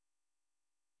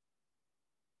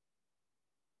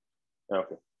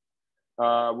 Okay.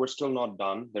 We're still not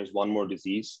done. There's one more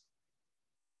disease,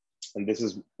 and this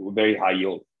is very high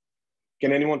yield.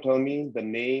 Can anyone tell me the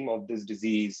name of this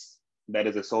disease that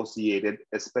is associated,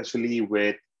 especially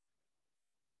with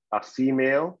a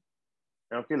female?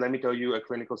 Okay, let me tell you a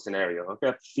clinical scenario. Okay,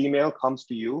 a female comes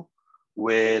to you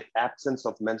with absence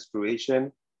of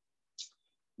menstruation.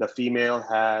 The female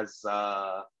has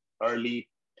early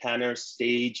Tanner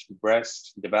stage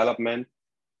breast development,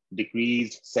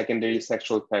 decreased secondary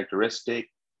sexual characteristic,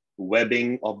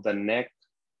 webbing of the neck,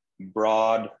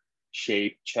 broad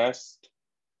shaped chest,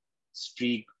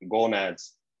 streak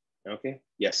gonads. Okay,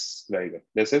 yes, very good.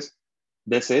 This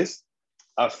is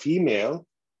a female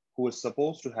who is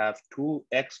supposed to have two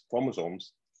X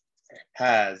chromosomes,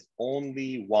 has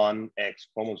only one X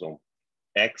chromosome,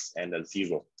 X and a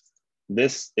 0.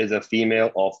 This is a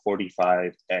female of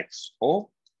 45XO,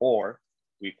 or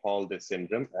we call this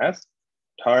syndrome as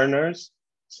Turner's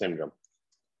syndrome.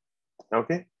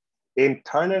 Okay. In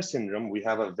Turner syndrome, we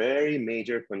have a very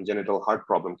major congenital heart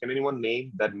problem. Can anyone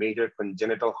name that major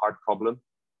congenital heart problem?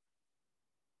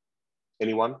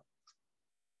 Anyone?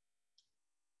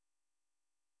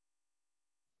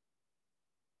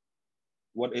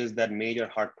 What is that major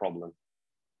heart problem?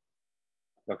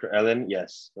 Dr. Ellen,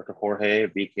 yes. Dr. Jorge,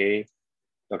 VK,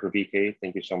 Dr. VK,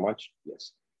 thank you so much.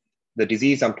 Yes. The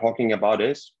disease I'm talking about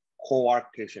is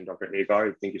coarctation. Dr.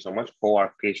 Hagar, thank you so much.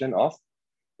 Coarctation of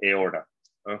aorta.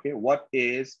 Okay, what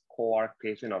is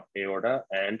coarctation of aorta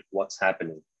and what's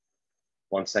happening?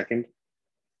 1 second.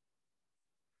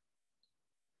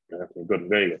 Okay, good,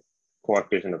 very good.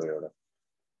 Coarctation of aorta.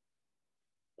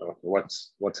 Okay,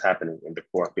 what's happening in the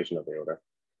coarctation of aorta?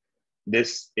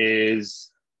 This is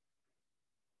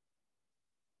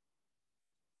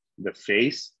the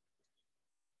face.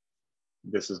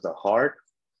 This is the heart.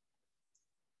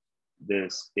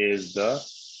 This is the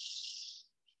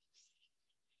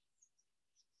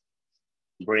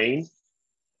brain.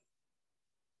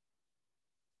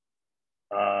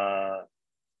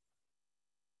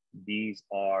 These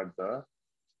are the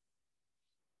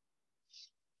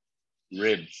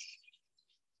ribs.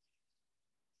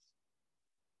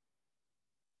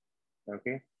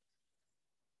 Okay.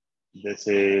 This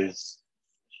is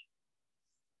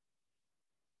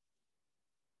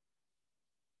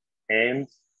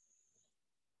hands.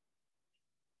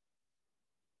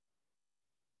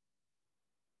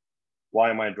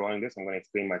 Why am I drawing this? I'm going to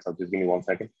explain myself. Just give me 1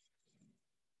 second.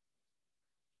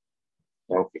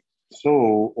 Okay.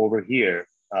 So over here,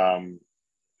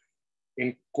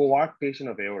 in coarctation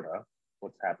of aorta,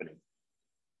 what's happening?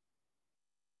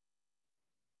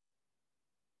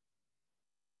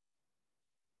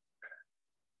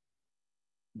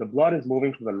 The blood is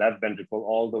moving from the left ventricle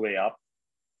all the way up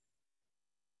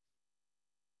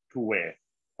to where?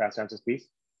 Fast answers, please.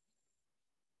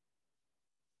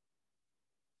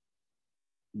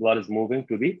 Blood is moving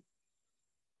to the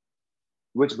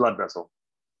which blood vessel?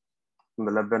 From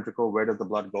the left ventricle, where does the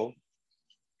blood go?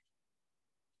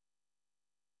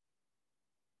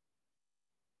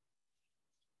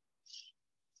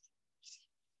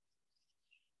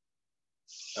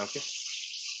 Okay,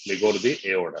 they go to the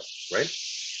aorta, right?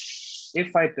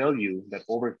 If I tell you that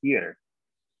over here,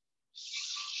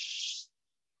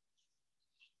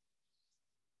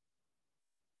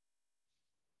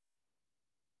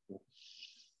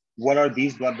 what are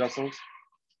these blood vessels?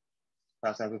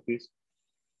 Pass answer, please.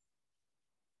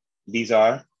 These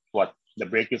are what? The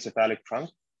brachiocephalic trunk,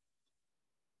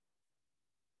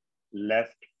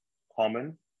 left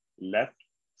common, left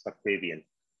subclavian.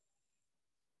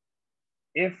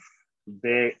 If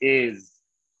there is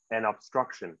an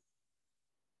obstruction,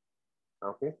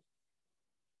 okay?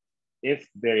 If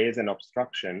there is an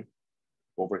obstruction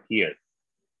over here,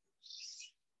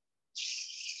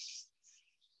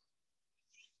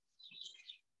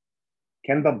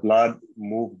 can the blood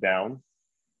move down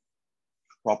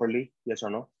properly? Yes or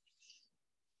no?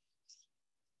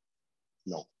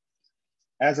 No.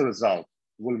 As a result,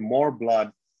 will more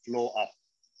blood flow up?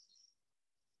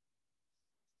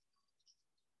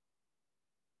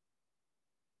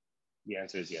 The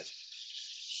answer is yes.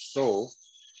 So,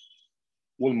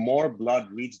 will more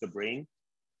blood reach the brain?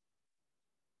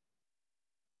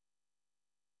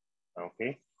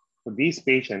 Okay. So these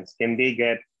patients, can they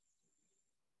get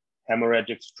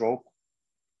hemorrhagic stroke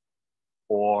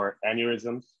or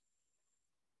aneurysms?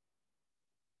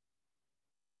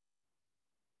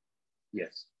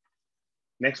 Yes.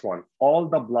 Next one, all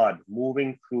the blood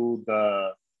moving through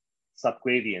the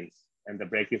subclavians and the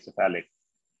brachiocephalic,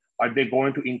 are they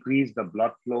going to increase the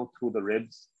blood flow through the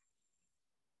ribs?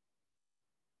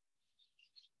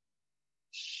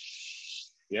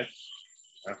 Yes.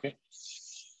 Okay.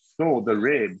 So the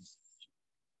ribs,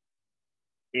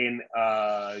 in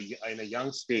a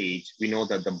young stage, we know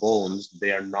that the bones,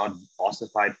 they are not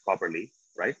ossified properly,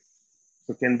 right?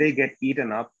 So can they get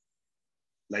eaten up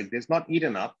like this? Not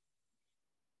eaten up.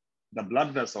 The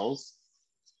blood vessels,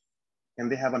 can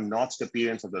they have a notched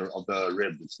appearance of the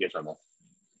ribs? Yes or no?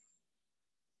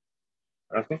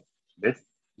 Okay.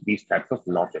 These types of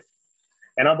notches.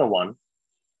 Another one,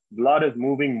 blood is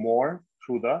moving more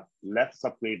through the left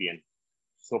subclavian.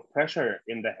 So pressure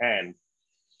in the hand,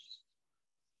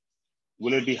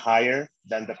 will it be higher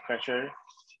than the pressure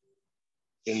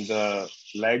in the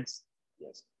legs?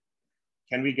 Yes.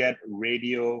 Can we get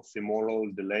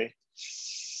radiofemoral delay?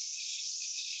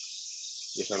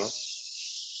 Yes or no?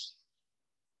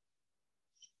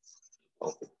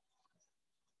 Okay.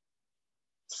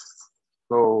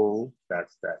 So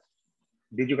that's that.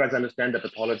 Did you guys understand the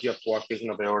pathology of coarctation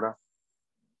of aorta?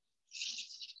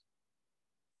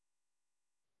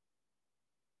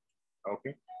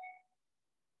 Okay.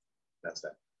 That's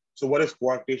that. So what is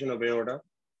coarctation of aorta?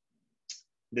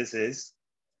 This is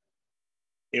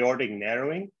aortic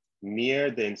narrowing near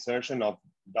the insertion of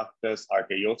ductus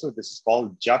arteriosus. This is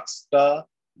called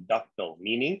juxtaductal,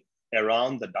 meaning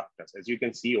around the ductus. As you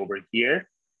can see over here,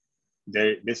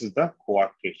 this is the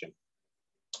coarctation.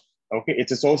 Okay,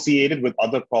 it's associated with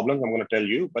other problems I'm going to tell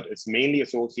you, but it's mainly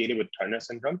associated with Turner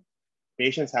syndrome.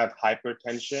 Patients have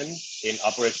hypertension in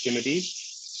upper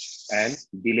extremities and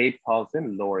delayed pulse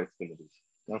in lower extremities.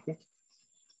 Okay.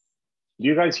 Do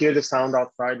you guys hear the sound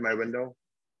outside my window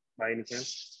by any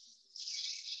chance?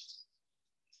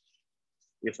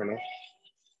 Yes or no?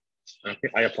 Okay,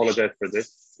 I apologize for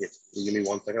this. Yes, give me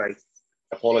 1 second. I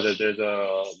apologize. There's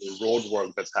a road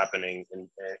work that's happening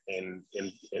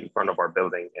in front of our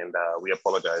building, and we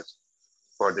apologize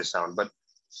for this sound. But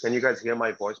can you guys hear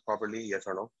my voice properly? Yes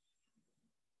or no?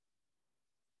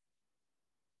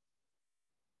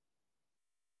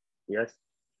 Yes.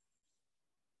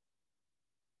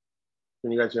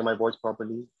 Can you guys hear my voice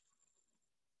properly?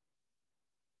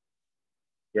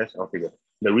 Yes. Okay, good.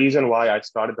 The reason why I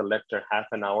started the lecture half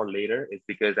an hour later is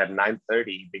because at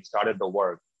 9:30 they started the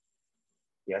work.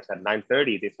 Yes, at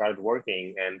 9:30 they started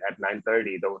working, and at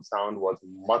 9:30 the sound was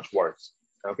much worse.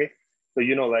 Okay, so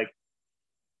like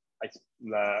I,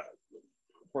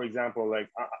 for example, like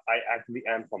I actually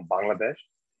am from Bangladesh,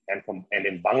 and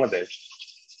in Bangladesh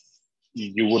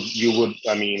you would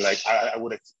I mean like I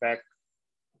would expect,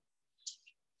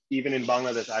 even in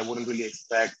Bangladesh I wouldn't really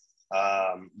expect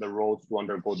the roads to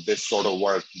undergo this sort of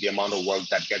work, the amount of work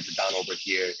that gets done over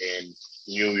here in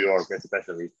New York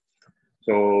especially.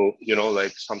 So,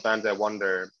 like sometimes I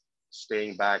wonder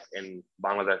staying back in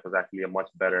Bangladesh was actually a much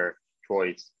better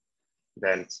choice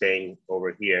than staying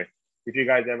over here. If you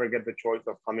guys ever get the choice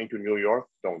of coming to New York,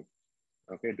 don't.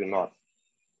 Okay, do not.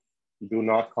 Do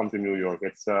not come to New York.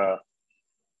 It's a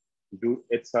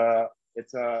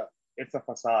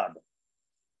facade.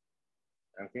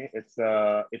 Okay, it's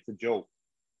a joke.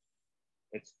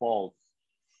 It's false.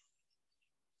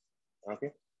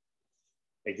 Okay,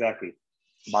 exactly.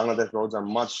 Bangladesh roads are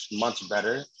much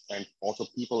better, and also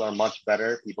people are much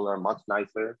better. People are much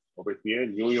nicer over here.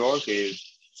 New York is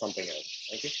something else.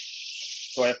 Okay,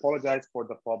 so I apologize for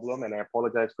the problem, and I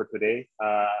apologize for today.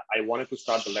 I wanted to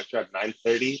start the lecture at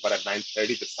 9:30, but at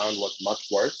 9:30 the sound was much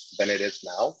worse than it is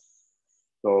now.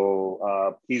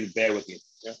 So please bear with me.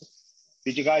 Yeah.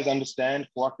 Did you guys understand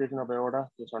coarctation of aorta?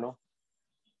 Yes or no?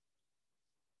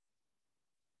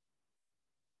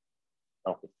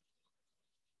 Okay.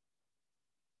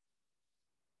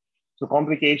 So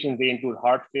complications, they include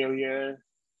heart failure,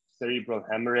 cerebral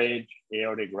hemorrhage,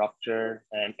 aortic rupture,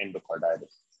 and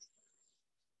endocarditis.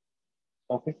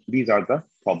 Okay, these are the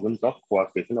problems of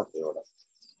coarctation of aorta.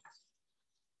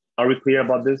 Are we clear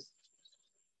about this?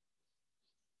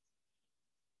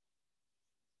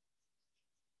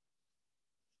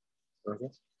 Okay,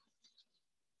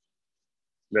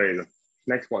 very good.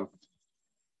 Next one.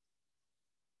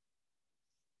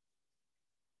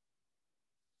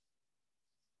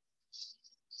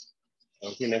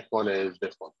 Okay, next one is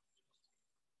this one.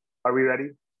 Are we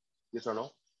ready? Yes or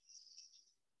no?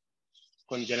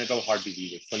 Congenital heart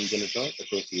diseases, congenital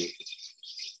association.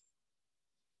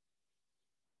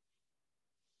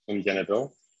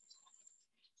 Congenital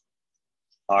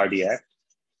cardiac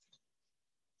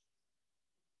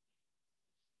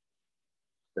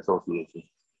association.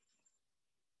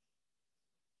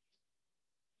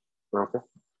 Okay.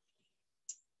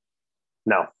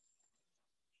 Now,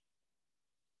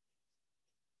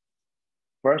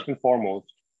 first and foremost,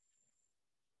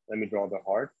 let me draw the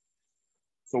heart.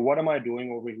 So what am I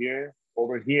doing over here?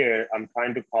 Over here, I'm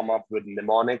trying to come up with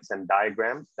mnemonics and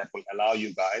diagrams that will allow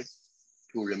you guys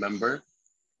to remember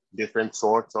different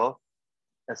sorts of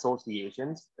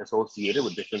associations associated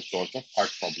with different sorts of heart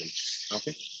problems.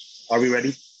 Okay, are we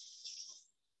ready?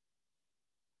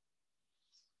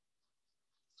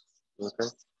 Okay,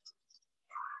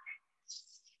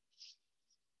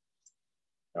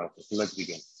 okay, so let's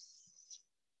begin.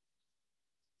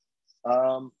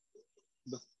 Um,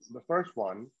 the, the first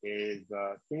one is,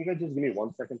 can you guys just give me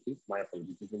 1 second, please? My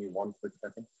apologies, just give me one quick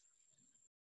second.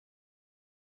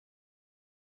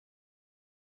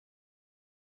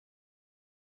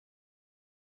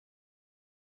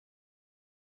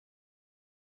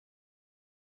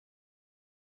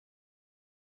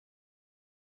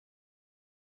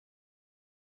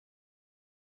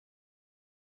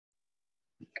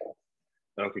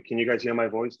 Okay, can you guys hear my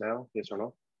voice now? Yes or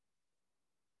no?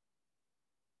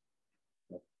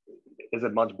 Is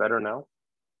it much better now?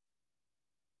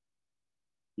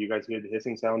 You guys hear the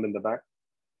hissing sound in the back?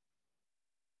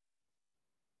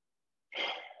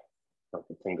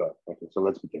 Okay, thank God. Okay, so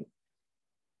let's begin.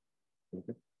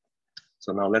 Okay.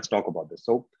 So now let's talk about this.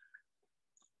 So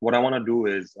what I want to do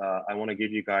is I want to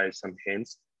give you guys some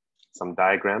hints, some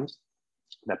diagrams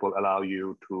that will allow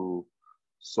you to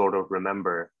sort of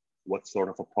remember what sort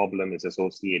of a problem is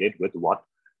associated with what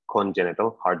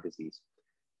congenital heart disease.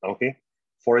 Okay.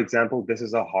 For example, this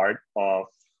is a heart of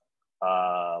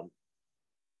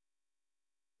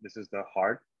this is the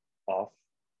heart of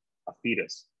a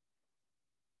fetus.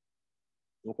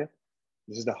 Okay.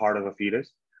 This is the heart of a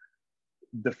fetus.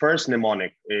 The first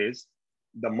mnemonic is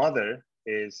the mother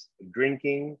is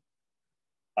drinking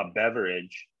a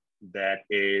beverage that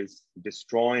is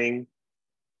destroying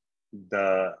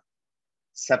the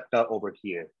septa over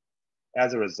here.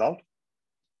 As a result,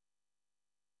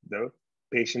 the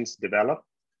patients develop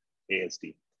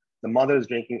ASD. The mother is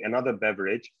drinking another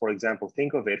beverage. For example,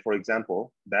 think of it, for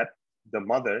example, that the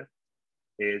mother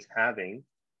is having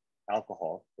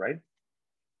alcohol, right?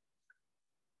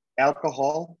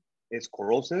 Alcohol is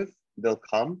corrosive. They'll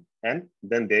come and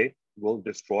then they will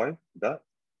destroy the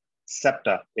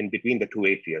septa in between the two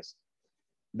atrias.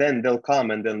 Then they'll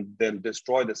come and then they'll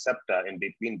destroy the septa in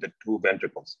between the two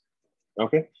ventricles.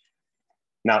 Okay.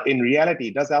 Now, in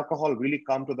reality, does alcohol really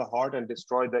come to the heart and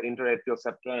destroy the interatrial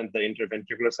septa and the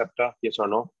interventricular septa? Yes or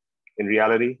no? In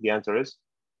reality, the answer is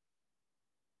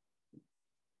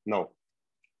no.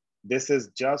 This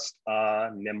is just a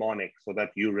mnemonic so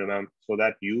that you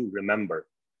remember.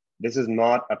 This is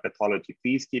not a pathology.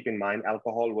 Please keep in mind,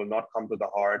 alcohol will not come to the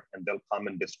heart and they'll come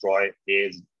and destroy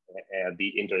the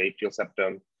interatrial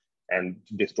septum and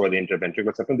destroy the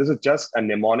interventricular septum. This is just a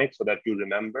mnemonic so that you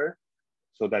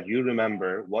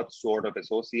remember what sort of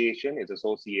association is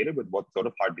associated with what sort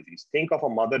of heart disease. Think of a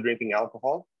mother drinking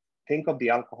alcohol. Think of the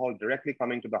alcohol directly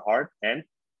coming to the heart and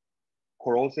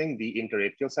corrosing the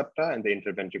interatrial septa and the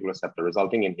interventricular septa,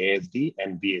 resulting in ASD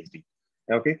and VSD.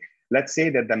 Okay. Let's say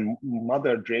that the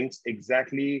mother drinks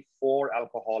exactly 4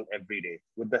 alcohol every day.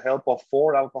 With the help of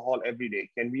 4 alcohol every day,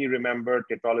 can we remember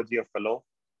tetralogy of Fallot?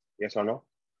 Yes or no?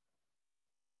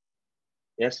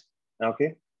 Yes?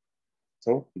 Okay.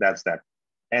 So that's that.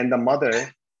 And the mother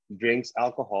drinks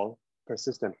alcohol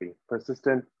persistently,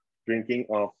 persistent drinking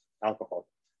of alcohol.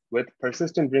 With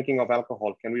persistent drinking of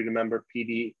alcohol, can we remember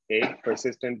PDA,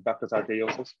 persistent ductus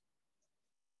arteriosus?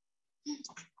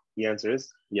 The answer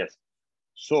is yes.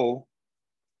 So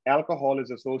alcohol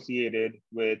is associated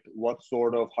with what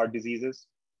sort of heart diseases?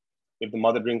 If the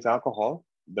mother drinks alcohol,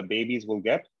 the babies will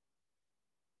get,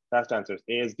 fast answers,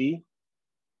 ASD,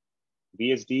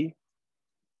 VSD,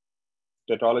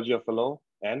 tetralogy of Fallot,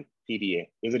 and PDA.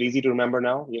 Is it easy to remember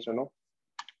now? Yes or no?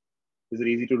 Is it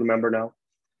easy to remember now?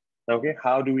 Okay,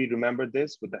 how do we remember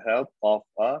this? With the help of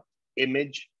a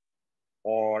image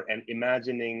or an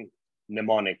imagining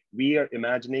mnemonic. We are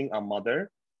imagining a mother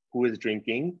who is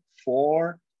drinking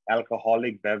 4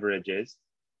 alcoholic beverages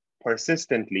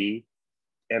persistently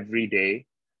every day.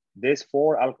 These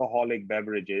 4 alcoholic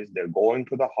beverages, they're going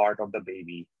to the heart of the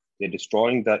baby. They're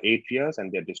destroying the atria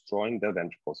and they're destroying the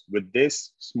ventricles. With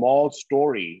this small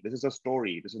story, this is a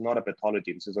story. This is not a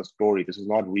pathology. This is a story. This is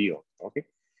not real. Okay.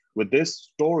 With this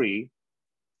story,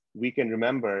 we can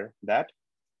remember that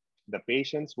the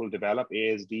patients will develop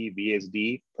ASD,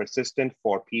 VSD, persistent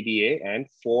for PDA, and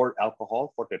for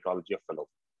alcohol for tetralogy of Fallot.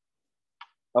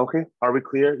 Okay, are we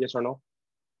clear? Yes or no?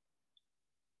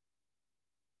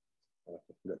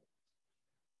 Okay, good.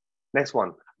 Next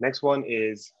one. Next one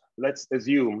is, let's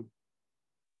assume,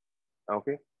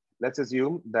 okay, let's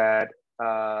assume that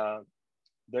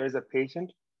there is a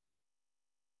patient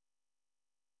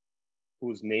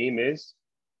whose name is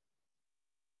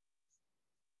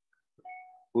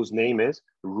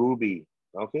Ruby.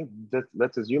 Okay,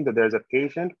 let's assume that there's a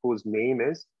patient whose name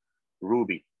is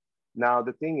Ruby. Now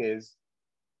the thing is,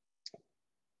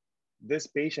 this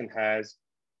patient has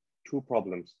 2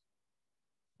 problems.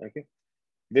 Okay,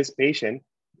 this patient,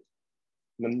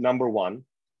 number one,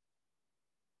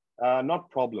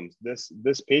 not problems.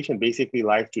 This patient basically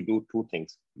likes to do 2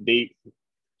 things.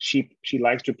 She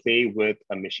likes to play with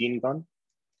a machine gun.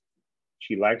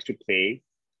 She likes to play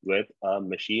with a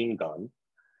machine gun.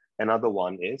 Another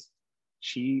one is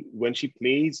when she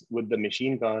plays with the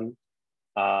machine gun,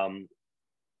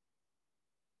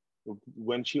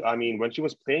 when she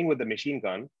was playing with the machine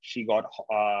gun, she got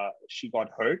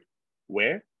hurt.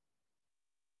 Where?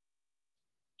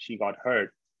 She got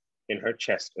hurt in her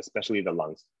chest, especially the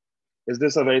lungs. Is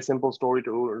this a very simple story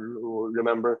to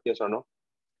remember? Yes or no?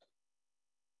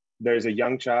 There's a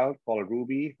young child called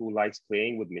Ruby who likes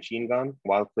playing with machine gun.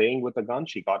 While playing with the gun,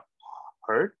 she got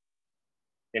hurt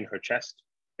in her chest,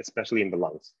 especially in the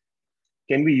lungs.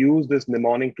 Can we use this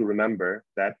mnemonic to remember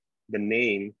that the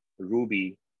name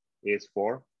Ruby is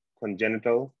for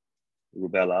congenital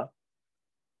rubella,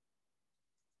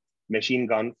 machine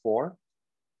gun for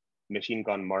machine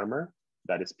gun murmur,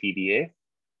 that is PDA,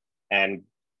 and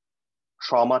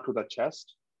trauma to the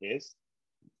chest is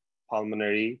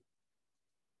pulmonary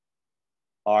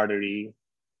artery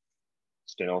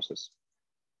stenosis.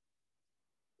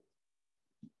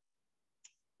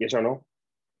 Yes or no?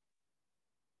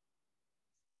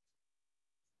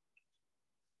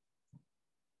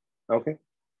 Okay.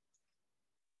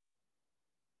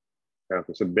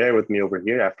 Okay, so bear with me over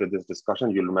here. After this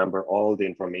discussion, you'll remember all the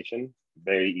information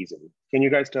very easily. Can you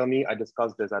guys tell me, I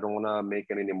discussed this, I don't wanna make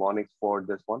any mnemonics for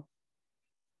this one.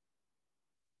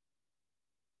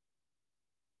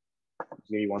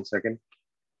 Give me 1 second.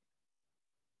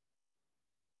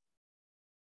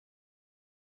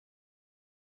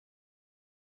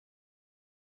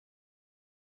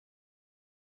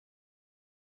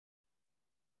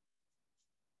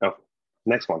 Okay,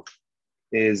 next one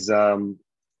is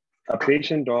a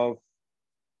patient of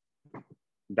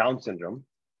Down syndrome.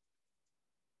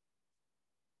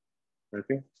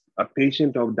 Okay, a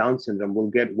patient of Down syndrome will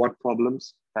get what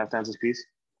problems? Fast answers, please.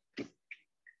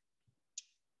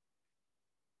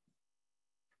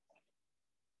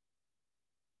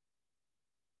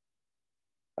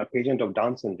 A patient of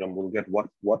Down syndrome will get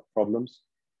what problems?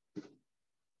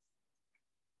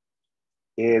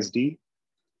 ASD,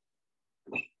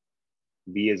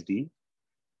 VSD,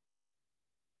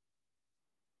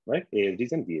 right?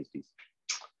 ASDs and VSDs.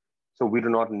 So we do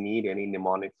not need any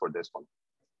mnemonic for this one.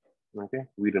 Okay,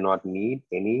 we do not need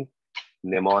any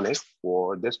mnemonic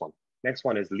for this one. Next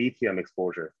one is lithium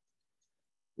exposure.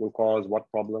 Will cause what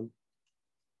problem?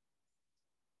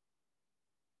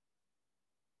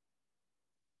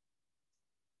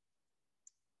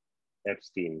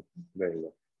 Epstein, very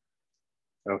well.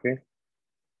 Okay.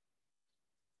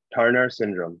 Turner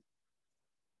syndrome.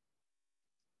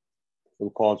 will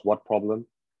cause what problem?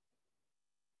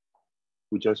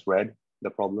 We just read the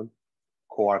problem,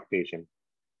 coarctation.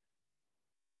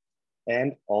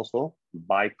 And also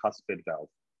bicuspid valve.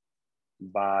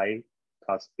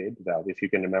 Bicuspid valve. If you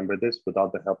can remember this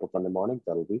without the help of a mnemonic,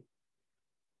 that'll be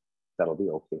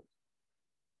okay.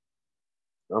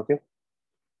 Okay.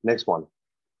 Next one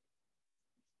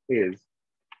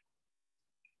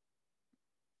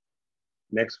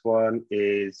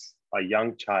is a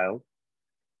young child.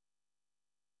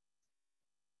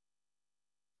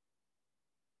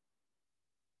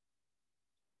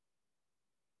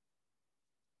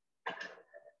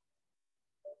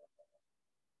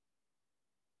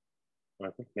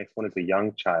 Okay. Next one is a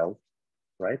young child,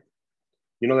 right?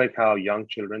 You know, like how young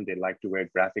children, they like to wear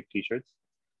graphic t-shirts.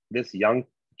 This young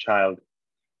child,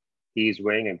 he's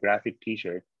wearing a graphic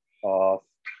t-shirt of,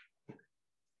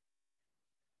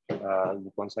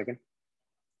 1 second.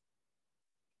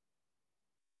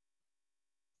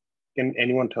 Can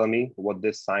anyone tell me what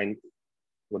this sign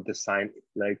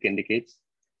like indicates?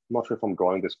 I'm not sure if I'm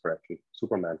drawing this correctly.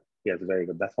 Superman. Yes, very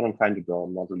good. That's what I'm trying to draw.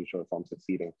 I'm not really sure if I'm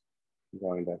succeeding in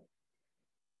drawing that.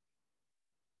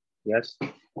 Yes.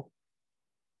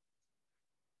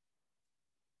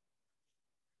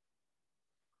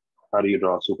 How do you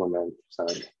draw a Superman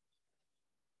sign?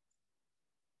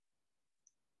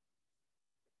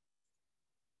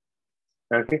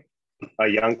 Okay. A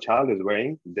young child is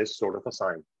wearing this sort of a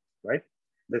sign, right?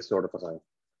 This sort of a sign.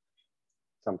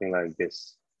 Something like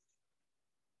this.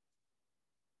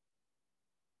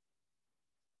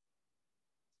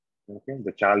 Okay.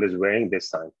 The child is wearing this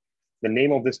sign. The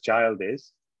name of this child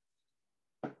is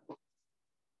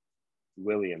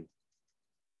William.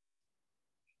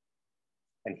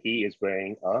 And he is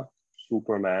wearing a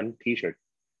Superman t-shirt.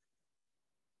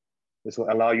 This will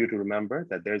allow you to remember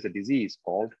that there's a disease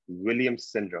called Williams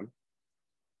syndrome.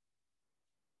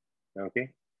 Okay.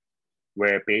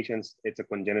 Where patients, it's a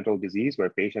congenital disease where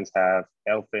patients have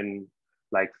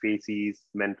elfin-like faces,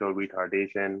 mental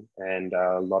retardation, and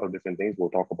a lot of different things we'll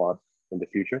talk about in the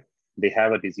future. They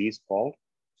have a disease called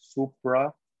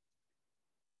supravalvular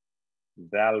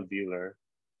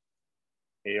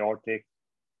aortic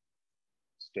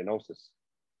stenosis.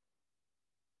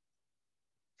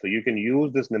 So you can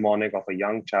use this mnemonic of a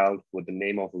young child with the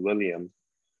name of William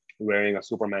wearing a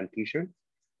Superman t-shirt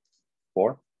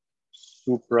for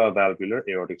supravalvular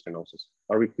aortic stenosis.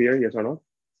 Are we clear, yes or no?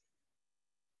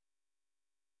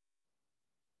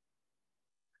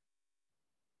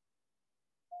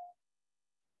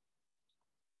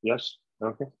 Yes,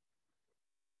 okay.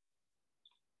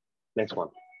 Next one.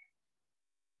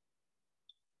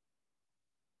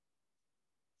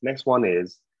 Next one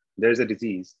is, there's a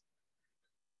disease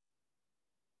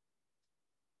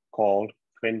called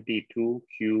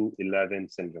 22q11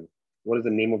 syndrome. What is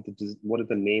the name of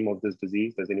this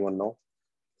disease? Does anyone know?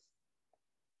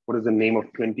 What is the name of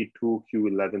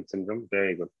 22q11 syndrome?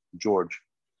 Very good. George.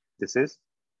 This is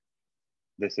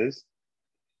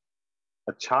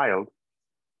a child,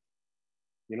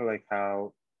 you know, like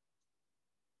how,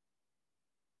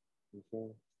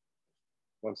 okay.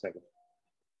 1 second.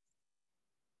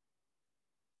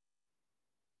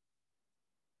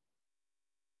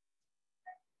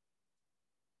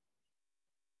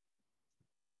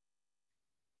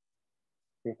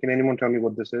 Can anyone tell me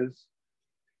what this is?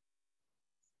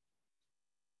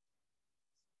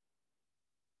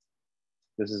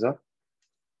 This is a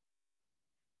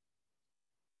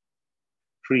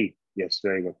tree. Yes,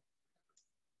 very good.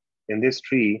 In this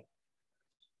tree,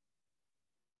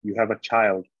 you have a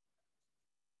child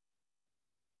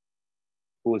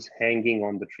who is hanging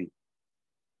on the tree.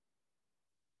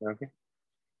 Okay.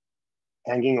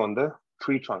 Hanging on the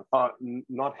tree trunk.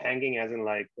 Not hanging as in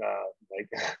like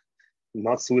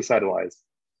not suicide wise.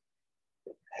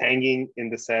 Hanging in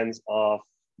the sense of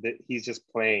that he's just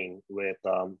playing with,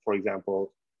 for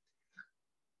example,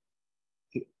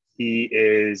 he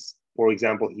is, do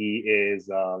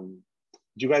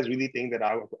you guys really think that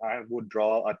I would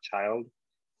draw a child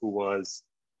who was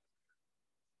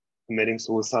committing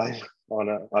suicide on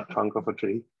a trunk of a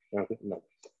tree? Okay, no.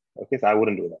 Okay, so I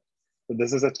wouldn't do that. So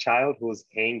this is a child who's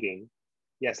hanging.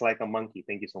 Yes, like a monkey.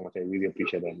 Thank you so much. I really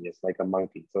appreciate that. Yes, like a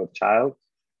monkey. So a child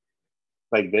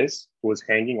like this who is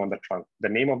hanging on the trunk. The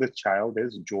name of this child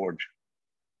is George.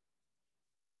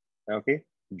 Okay,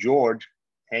 George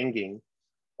hanging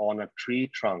on a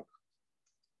tree trunk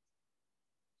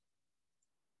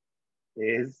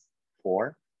is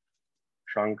for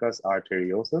truncus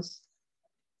arteriosus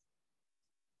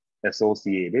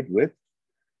associated with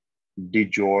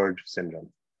DiGeorge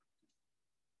syndrome.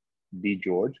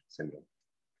 DiGeorge syndrome.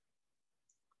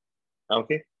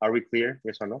 Okay, are we clear?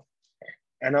 Yes or no?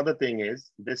 Another thing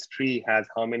is this tree has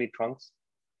how many trunks?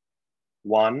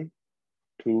 1,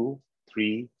 2,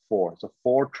 3, 4. So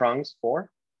 4 trunks for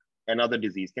another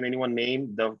disease. Can anyone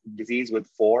name the disease with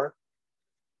 4?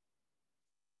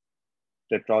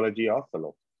 Tetralogy of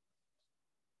Fallot.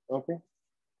 Okay.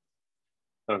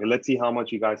 Okay, let's see how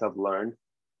much you guys have learned.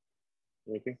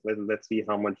 Okay, let's see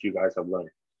how much you guys have learned.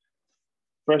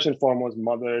 First and foremost,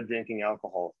 mother drinking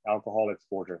alcohol, alcohol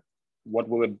exposure. What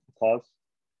will it cause?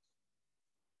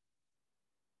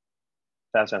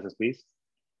 Fast answers, please.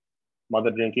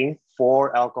 Mother drinking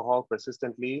for alcohol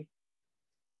persistently,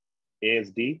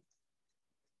 ASD,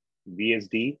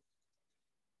 VSD,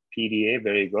 PDA,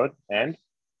 very good. And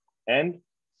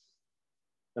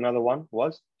another one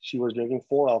was she was drinking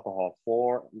 4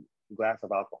 glass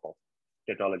of alcohol,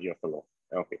 tetralogy of Fallot.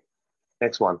 Okay,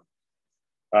 next one,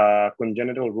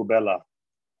 congenital rubella.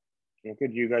 Okay,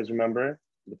 do you guys remember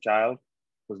the child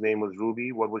whose name was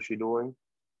Ruby? What was she doing?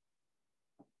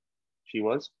 She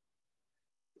was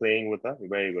playing with a,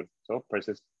 very good. So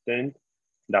persistent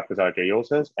ductus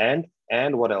arteriosus and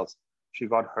what else? She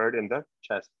got hurt in the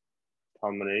chest,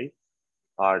 pulmonary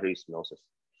artery stenosis.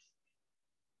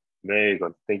 Very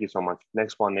good. Thank you so much.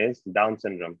 Next one is Down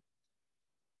syndrome.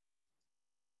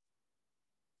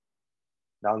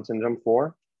 Down syndrome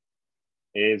for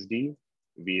ASD,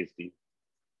 VSD.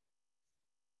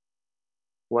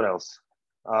 What else?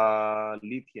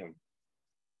 Lithium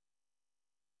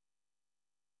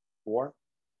for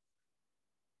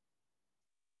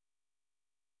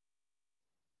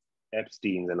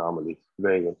Epstein's anomaly.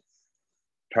 Very good.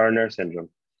 Turner syndrome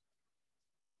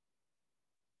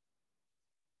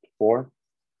for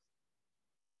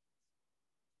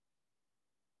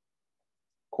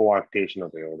coarctation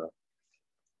of aorta.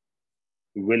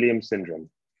 Williams syndrome.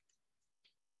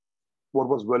 What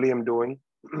was William doing?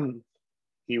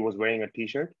 He was wearing a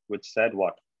t-shirt which said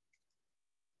what?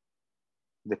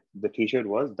 The t-shirt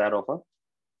was that of a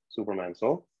Superman.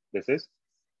 So this is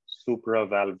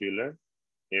supravalvular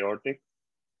aortic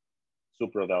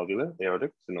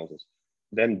stenosis.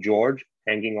 Then George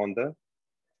hanging on the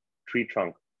tree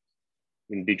trunk.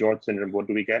 In DeGeorge syndrome, what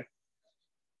do we get?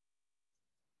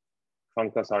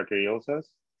 Truncus arteriosus.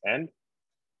 And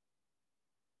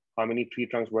how many tree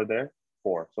trunks were there?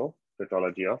 4. So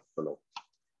tetralogy of Fallot.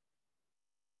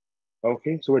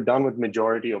 Okay, so we're done with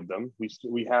majority of them.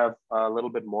 We have a little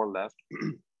bit more left.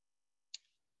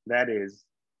 That is,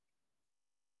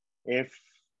 if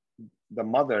the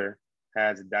mother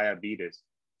has diabetes,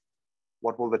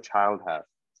 what will the child have?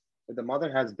 If the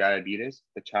mother has diabetes,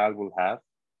 the child will have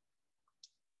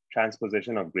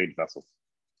transposition of great vessels.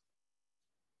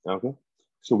 Okay,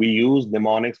 so we use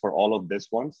mnemonics for all of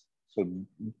this ones. So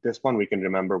this one we can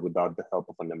remember without the help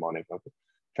of a mnemonic. Okay,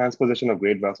 transposition of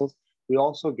great vessels. We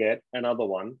also get another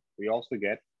one. We also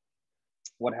get,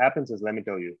 what happens is, let me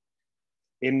tell you,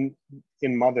 in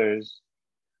mothers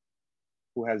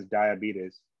who has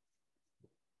diabetes,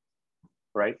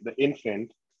 right? The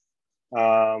infant,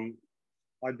 are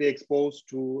they exposed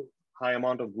to high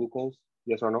amount of glucose?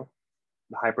 Yes or no?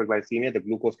 The hyperglycemia, the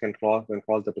glucose can cross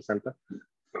the placenta.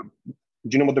 Do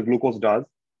you know what the glucose does?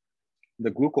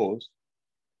 The glucose,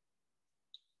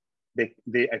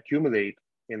 they accumulate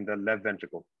in the left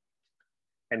ventricle.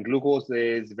 And glucose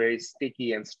is very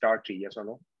sticky and starchy, yes or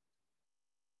no?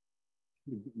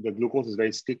 The glucose is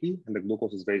very sticky and the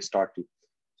glucose is very starchy.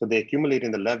 So they accumulate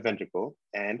in the left ventricle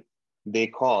and they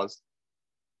cause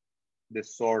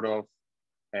this sort of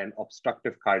an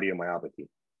obstructive cardiomyopathy.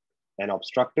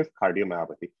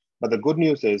 But the good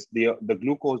news is the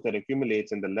glucose that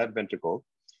accumulates in the left ventricle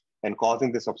and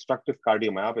causing this obstructive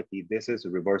cardiomyopathy, this is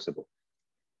reversible.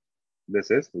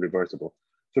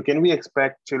 So can we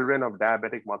expect children of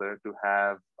diabetic mother to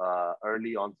have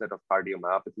early onset of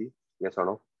cardiomyopathy? Yes or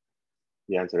no?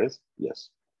 The answer is yes.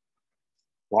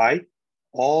 Why?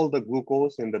 All the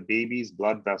glucose in the baby's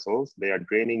blood vessels, they are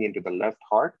draining into the left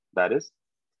heart. That is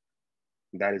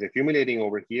accumulating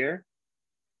over here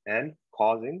and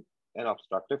causing an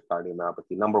obstructive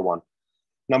cardiomyopathy, number 1.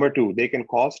 Number 2, they can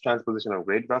cause transposition of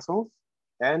great vessels,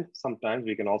 and sometimes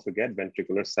we can also get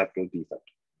ventricular septal defect.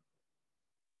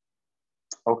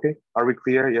 Okay, are we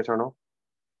clear, yes or no?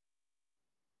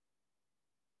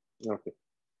 Okay,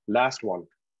 last one.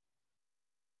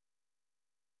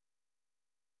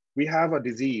 We have a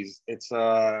disease, it's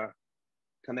a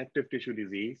connective tissue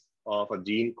disease of a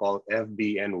gene called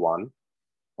FBN1,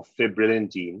 a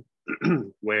fibrillin gene,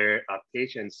 where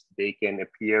patients, they can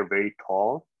appear very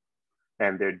tall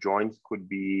and their joints could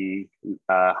be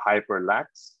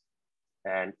hyperlax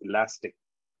and elastic.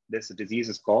 This disease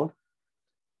is called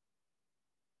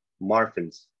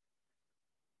Marfan's.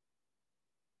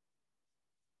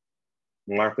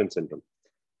 Marfan syndrome.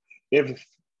 If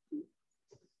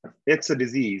it's a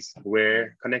disease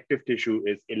where connective tissue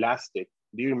is elastic.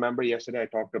 Do you remember yesterday I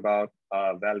talked about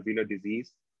valvular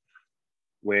disease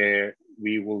where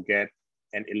we will get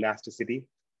an elasticity?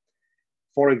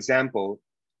 For example,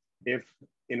 if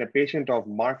in a patient of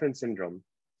Marfan syndrome,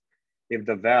 if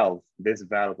the valve, this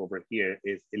valve over here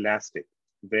is elastic,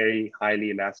 very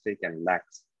highly elastic and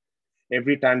lax.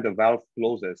 Every time the valve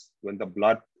closes, when the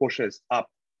blood pushes up,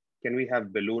 can we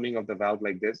have ballooning of the valve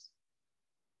like this?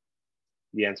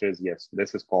 The answer is yes.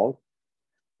 This is called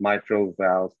mitral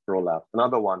valve prolapse.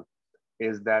 Another one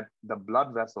is that the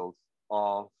blood vessels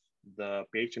of the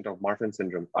patient of Marfan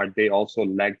syndrome, are they also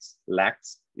lax?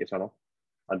 Yes or no?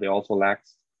 Are they also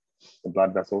lax, the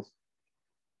blood vessels?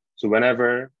 So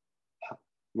whenever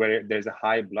where there's a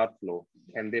high blood flow,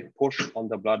 can they push on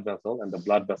the blood vessel and the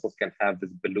blood vessels can have this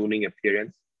ballooning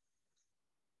appearance?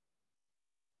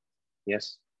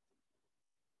 Yes.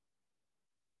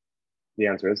 The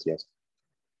answer is yes.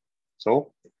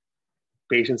 So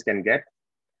patients can get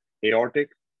aortic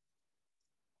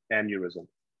aneurysm.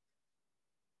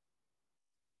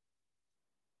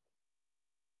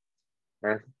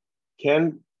 And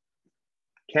can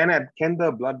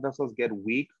the blood vessels get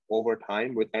weak over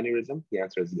time with aneurysm? The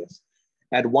answer is yes.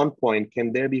 At one point,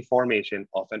 can there be formation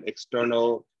of an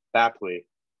external pathway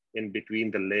in between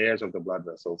the layers of the blood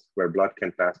vessels where blood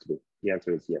can pass through? The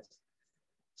answer is yes.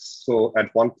 So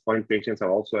at one point, patients are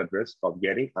also at risk of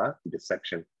getting a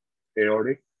dissection,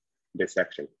 aortic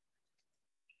dissection.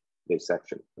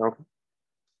 Okay.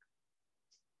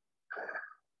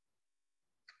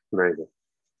 Very good.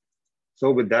 So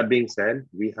with that being said,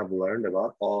 we have learned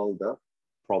about all the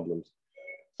problems.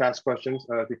 Fast questions,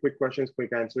 quick questions,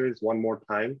 quick answers, one more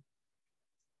time.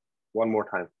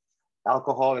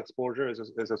 Alcohol exposure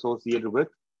is associated with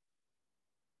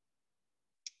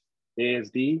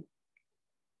ASD,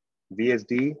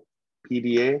 VSD,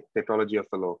 PDA, pathology of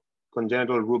Fallot.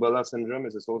 Congenital rubella syndrome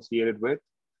is associated with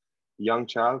young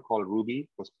child called Ruby,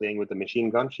 was playing with a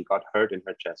machine gun. She got hurt in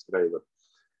her chest. Very good.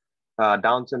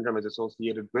 Down syndrome is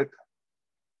associated with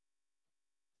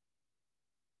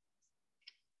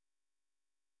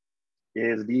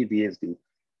ASD, VSD.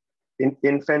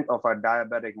 Infant of a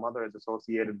diabetic mother is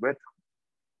associated with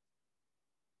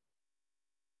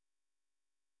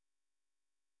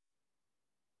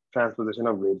transposition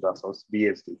of blood vessels,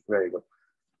 VSD. Very good.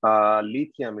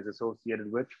 Lithium is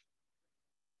associated with.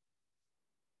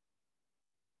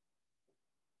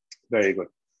 Very good.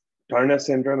 Turner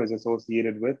syndrome is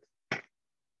associated with.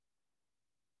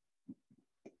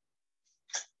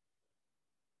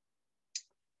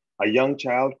 A young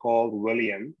child called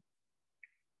William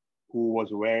who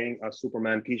was wearing a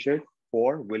Superman t-shirt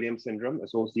for Williams syndrome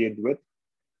associated with.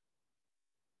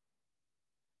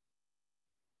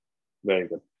 Very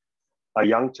good. A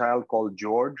young child called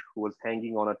George who was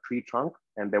hanging on a tree trunk,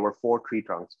 and there were 4 tree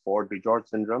trunks for DeGeorge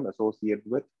syndrome associated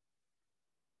with.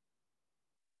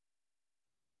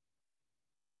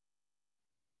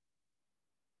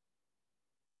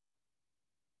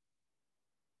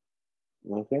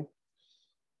 Okay.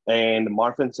 And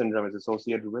Marfan syndrome is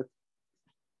associated with.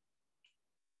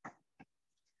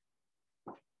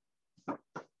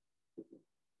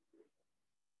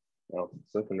 Oh,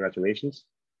 so congratulations.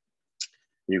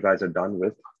 You guys are done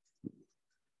with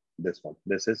this one.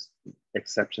 This is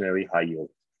exceptionally high yield.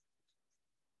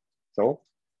 So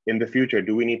in the future,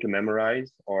 do we need to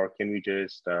memorize or can we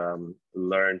just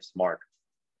learn smart?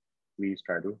 Please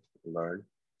try to learn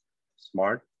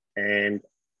smart and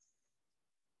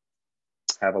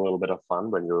have a little bit of fun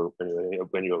when you're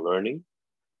learning,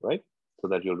 right? So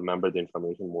that you'll remember the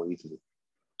information more easily.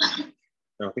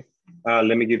 Okay.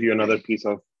 Let me give you another piece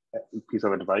of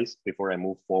advice before I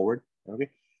move forward. Okay.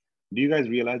 Do you guys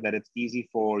realize that it's easy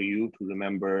for you to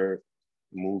remember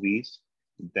movies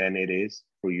than it is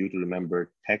for you to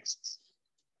remember texts?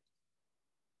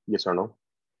 Yes or no?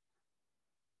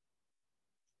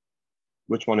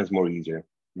 Which one is more easier,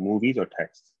 movies or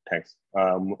texts?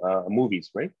 Movies,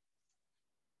 right?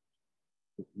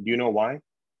 Do you know why?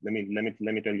 Let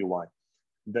me tell you why.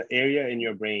 The area in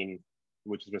your brain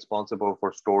which is responsible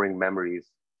for storing memories,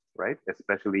 right?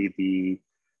 Especially the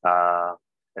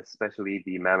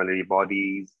mammillary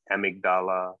bodies,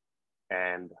 amygdala,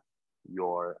 and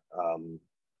your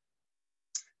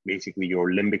basically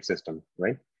your limbic system,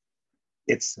 right?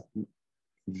 It's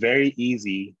very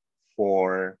easy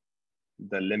for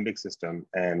the limbic system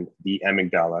and the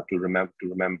amygdala to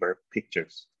remember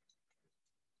pictures.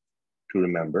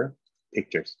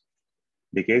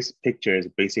 Because pictures,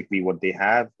 basically what they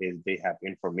have is they have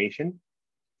information.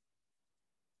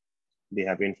 They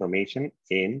have information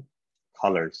in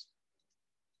colors.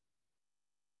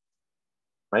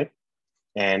 right?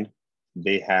 And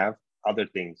they have other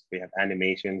things. They have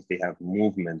animations, they have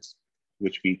movements,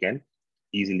 which we can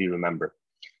easily remember.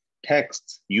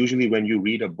 Texts, usually when you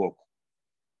read a book,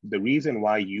 the reason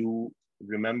why you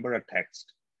remember a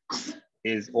text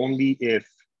is only if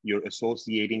you're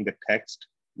associating the text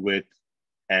with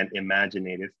an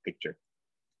imaginative picture.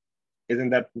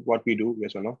 Isn't that what we do?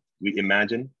 Yes or no? We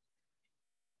imagine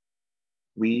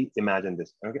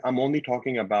this. Okay, I'm only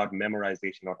talking about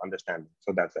memorization or understanding.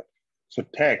 So that's it. So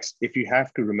text, if you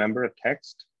have to remember a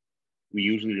text, we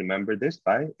usually remember this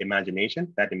by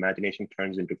imagination. That imagination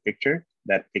turns into picture.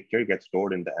 That picture gets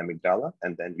stored in the amygdala,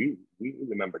 and then we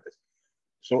remember this.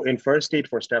 So in first state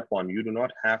for step one, you do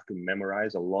not have to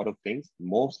memorize a lot of things.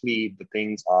 Mostly the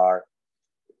things are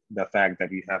the fact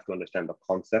that you have to understand the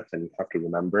concepts and you have to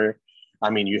remember. I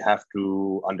mean, you have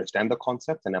to understand the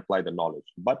concepts and apply the knowledge.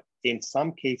 But in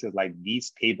some cases, like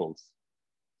these tables,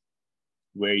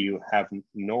 where you have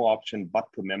no option but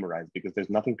to memorize because there's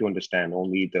nothing to understand,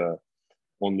 only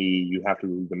you have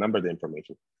to remember the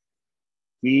information.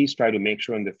 Please try to make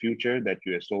sure in the future that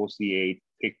you associate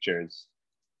pictures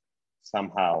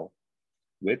somehow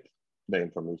with the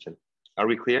information. Are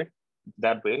we clear?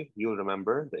 That way, you'll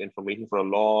remember the information for a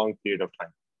long period of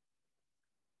time.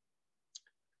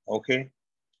 Okay,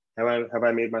 have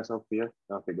I made myself clear?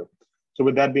 Okay, good. So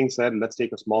with that being said, let's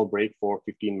take a small break for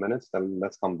 15 minutes, then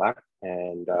let's come back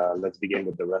and let's begin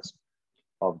with the rest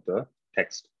of the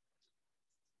text.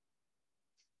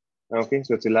 Okay,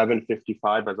 so it's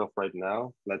 11:55 as of right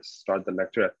now. Let's start the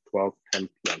lecture at 12:10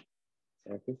 p.m.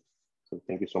 Okay, so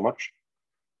thank you so much.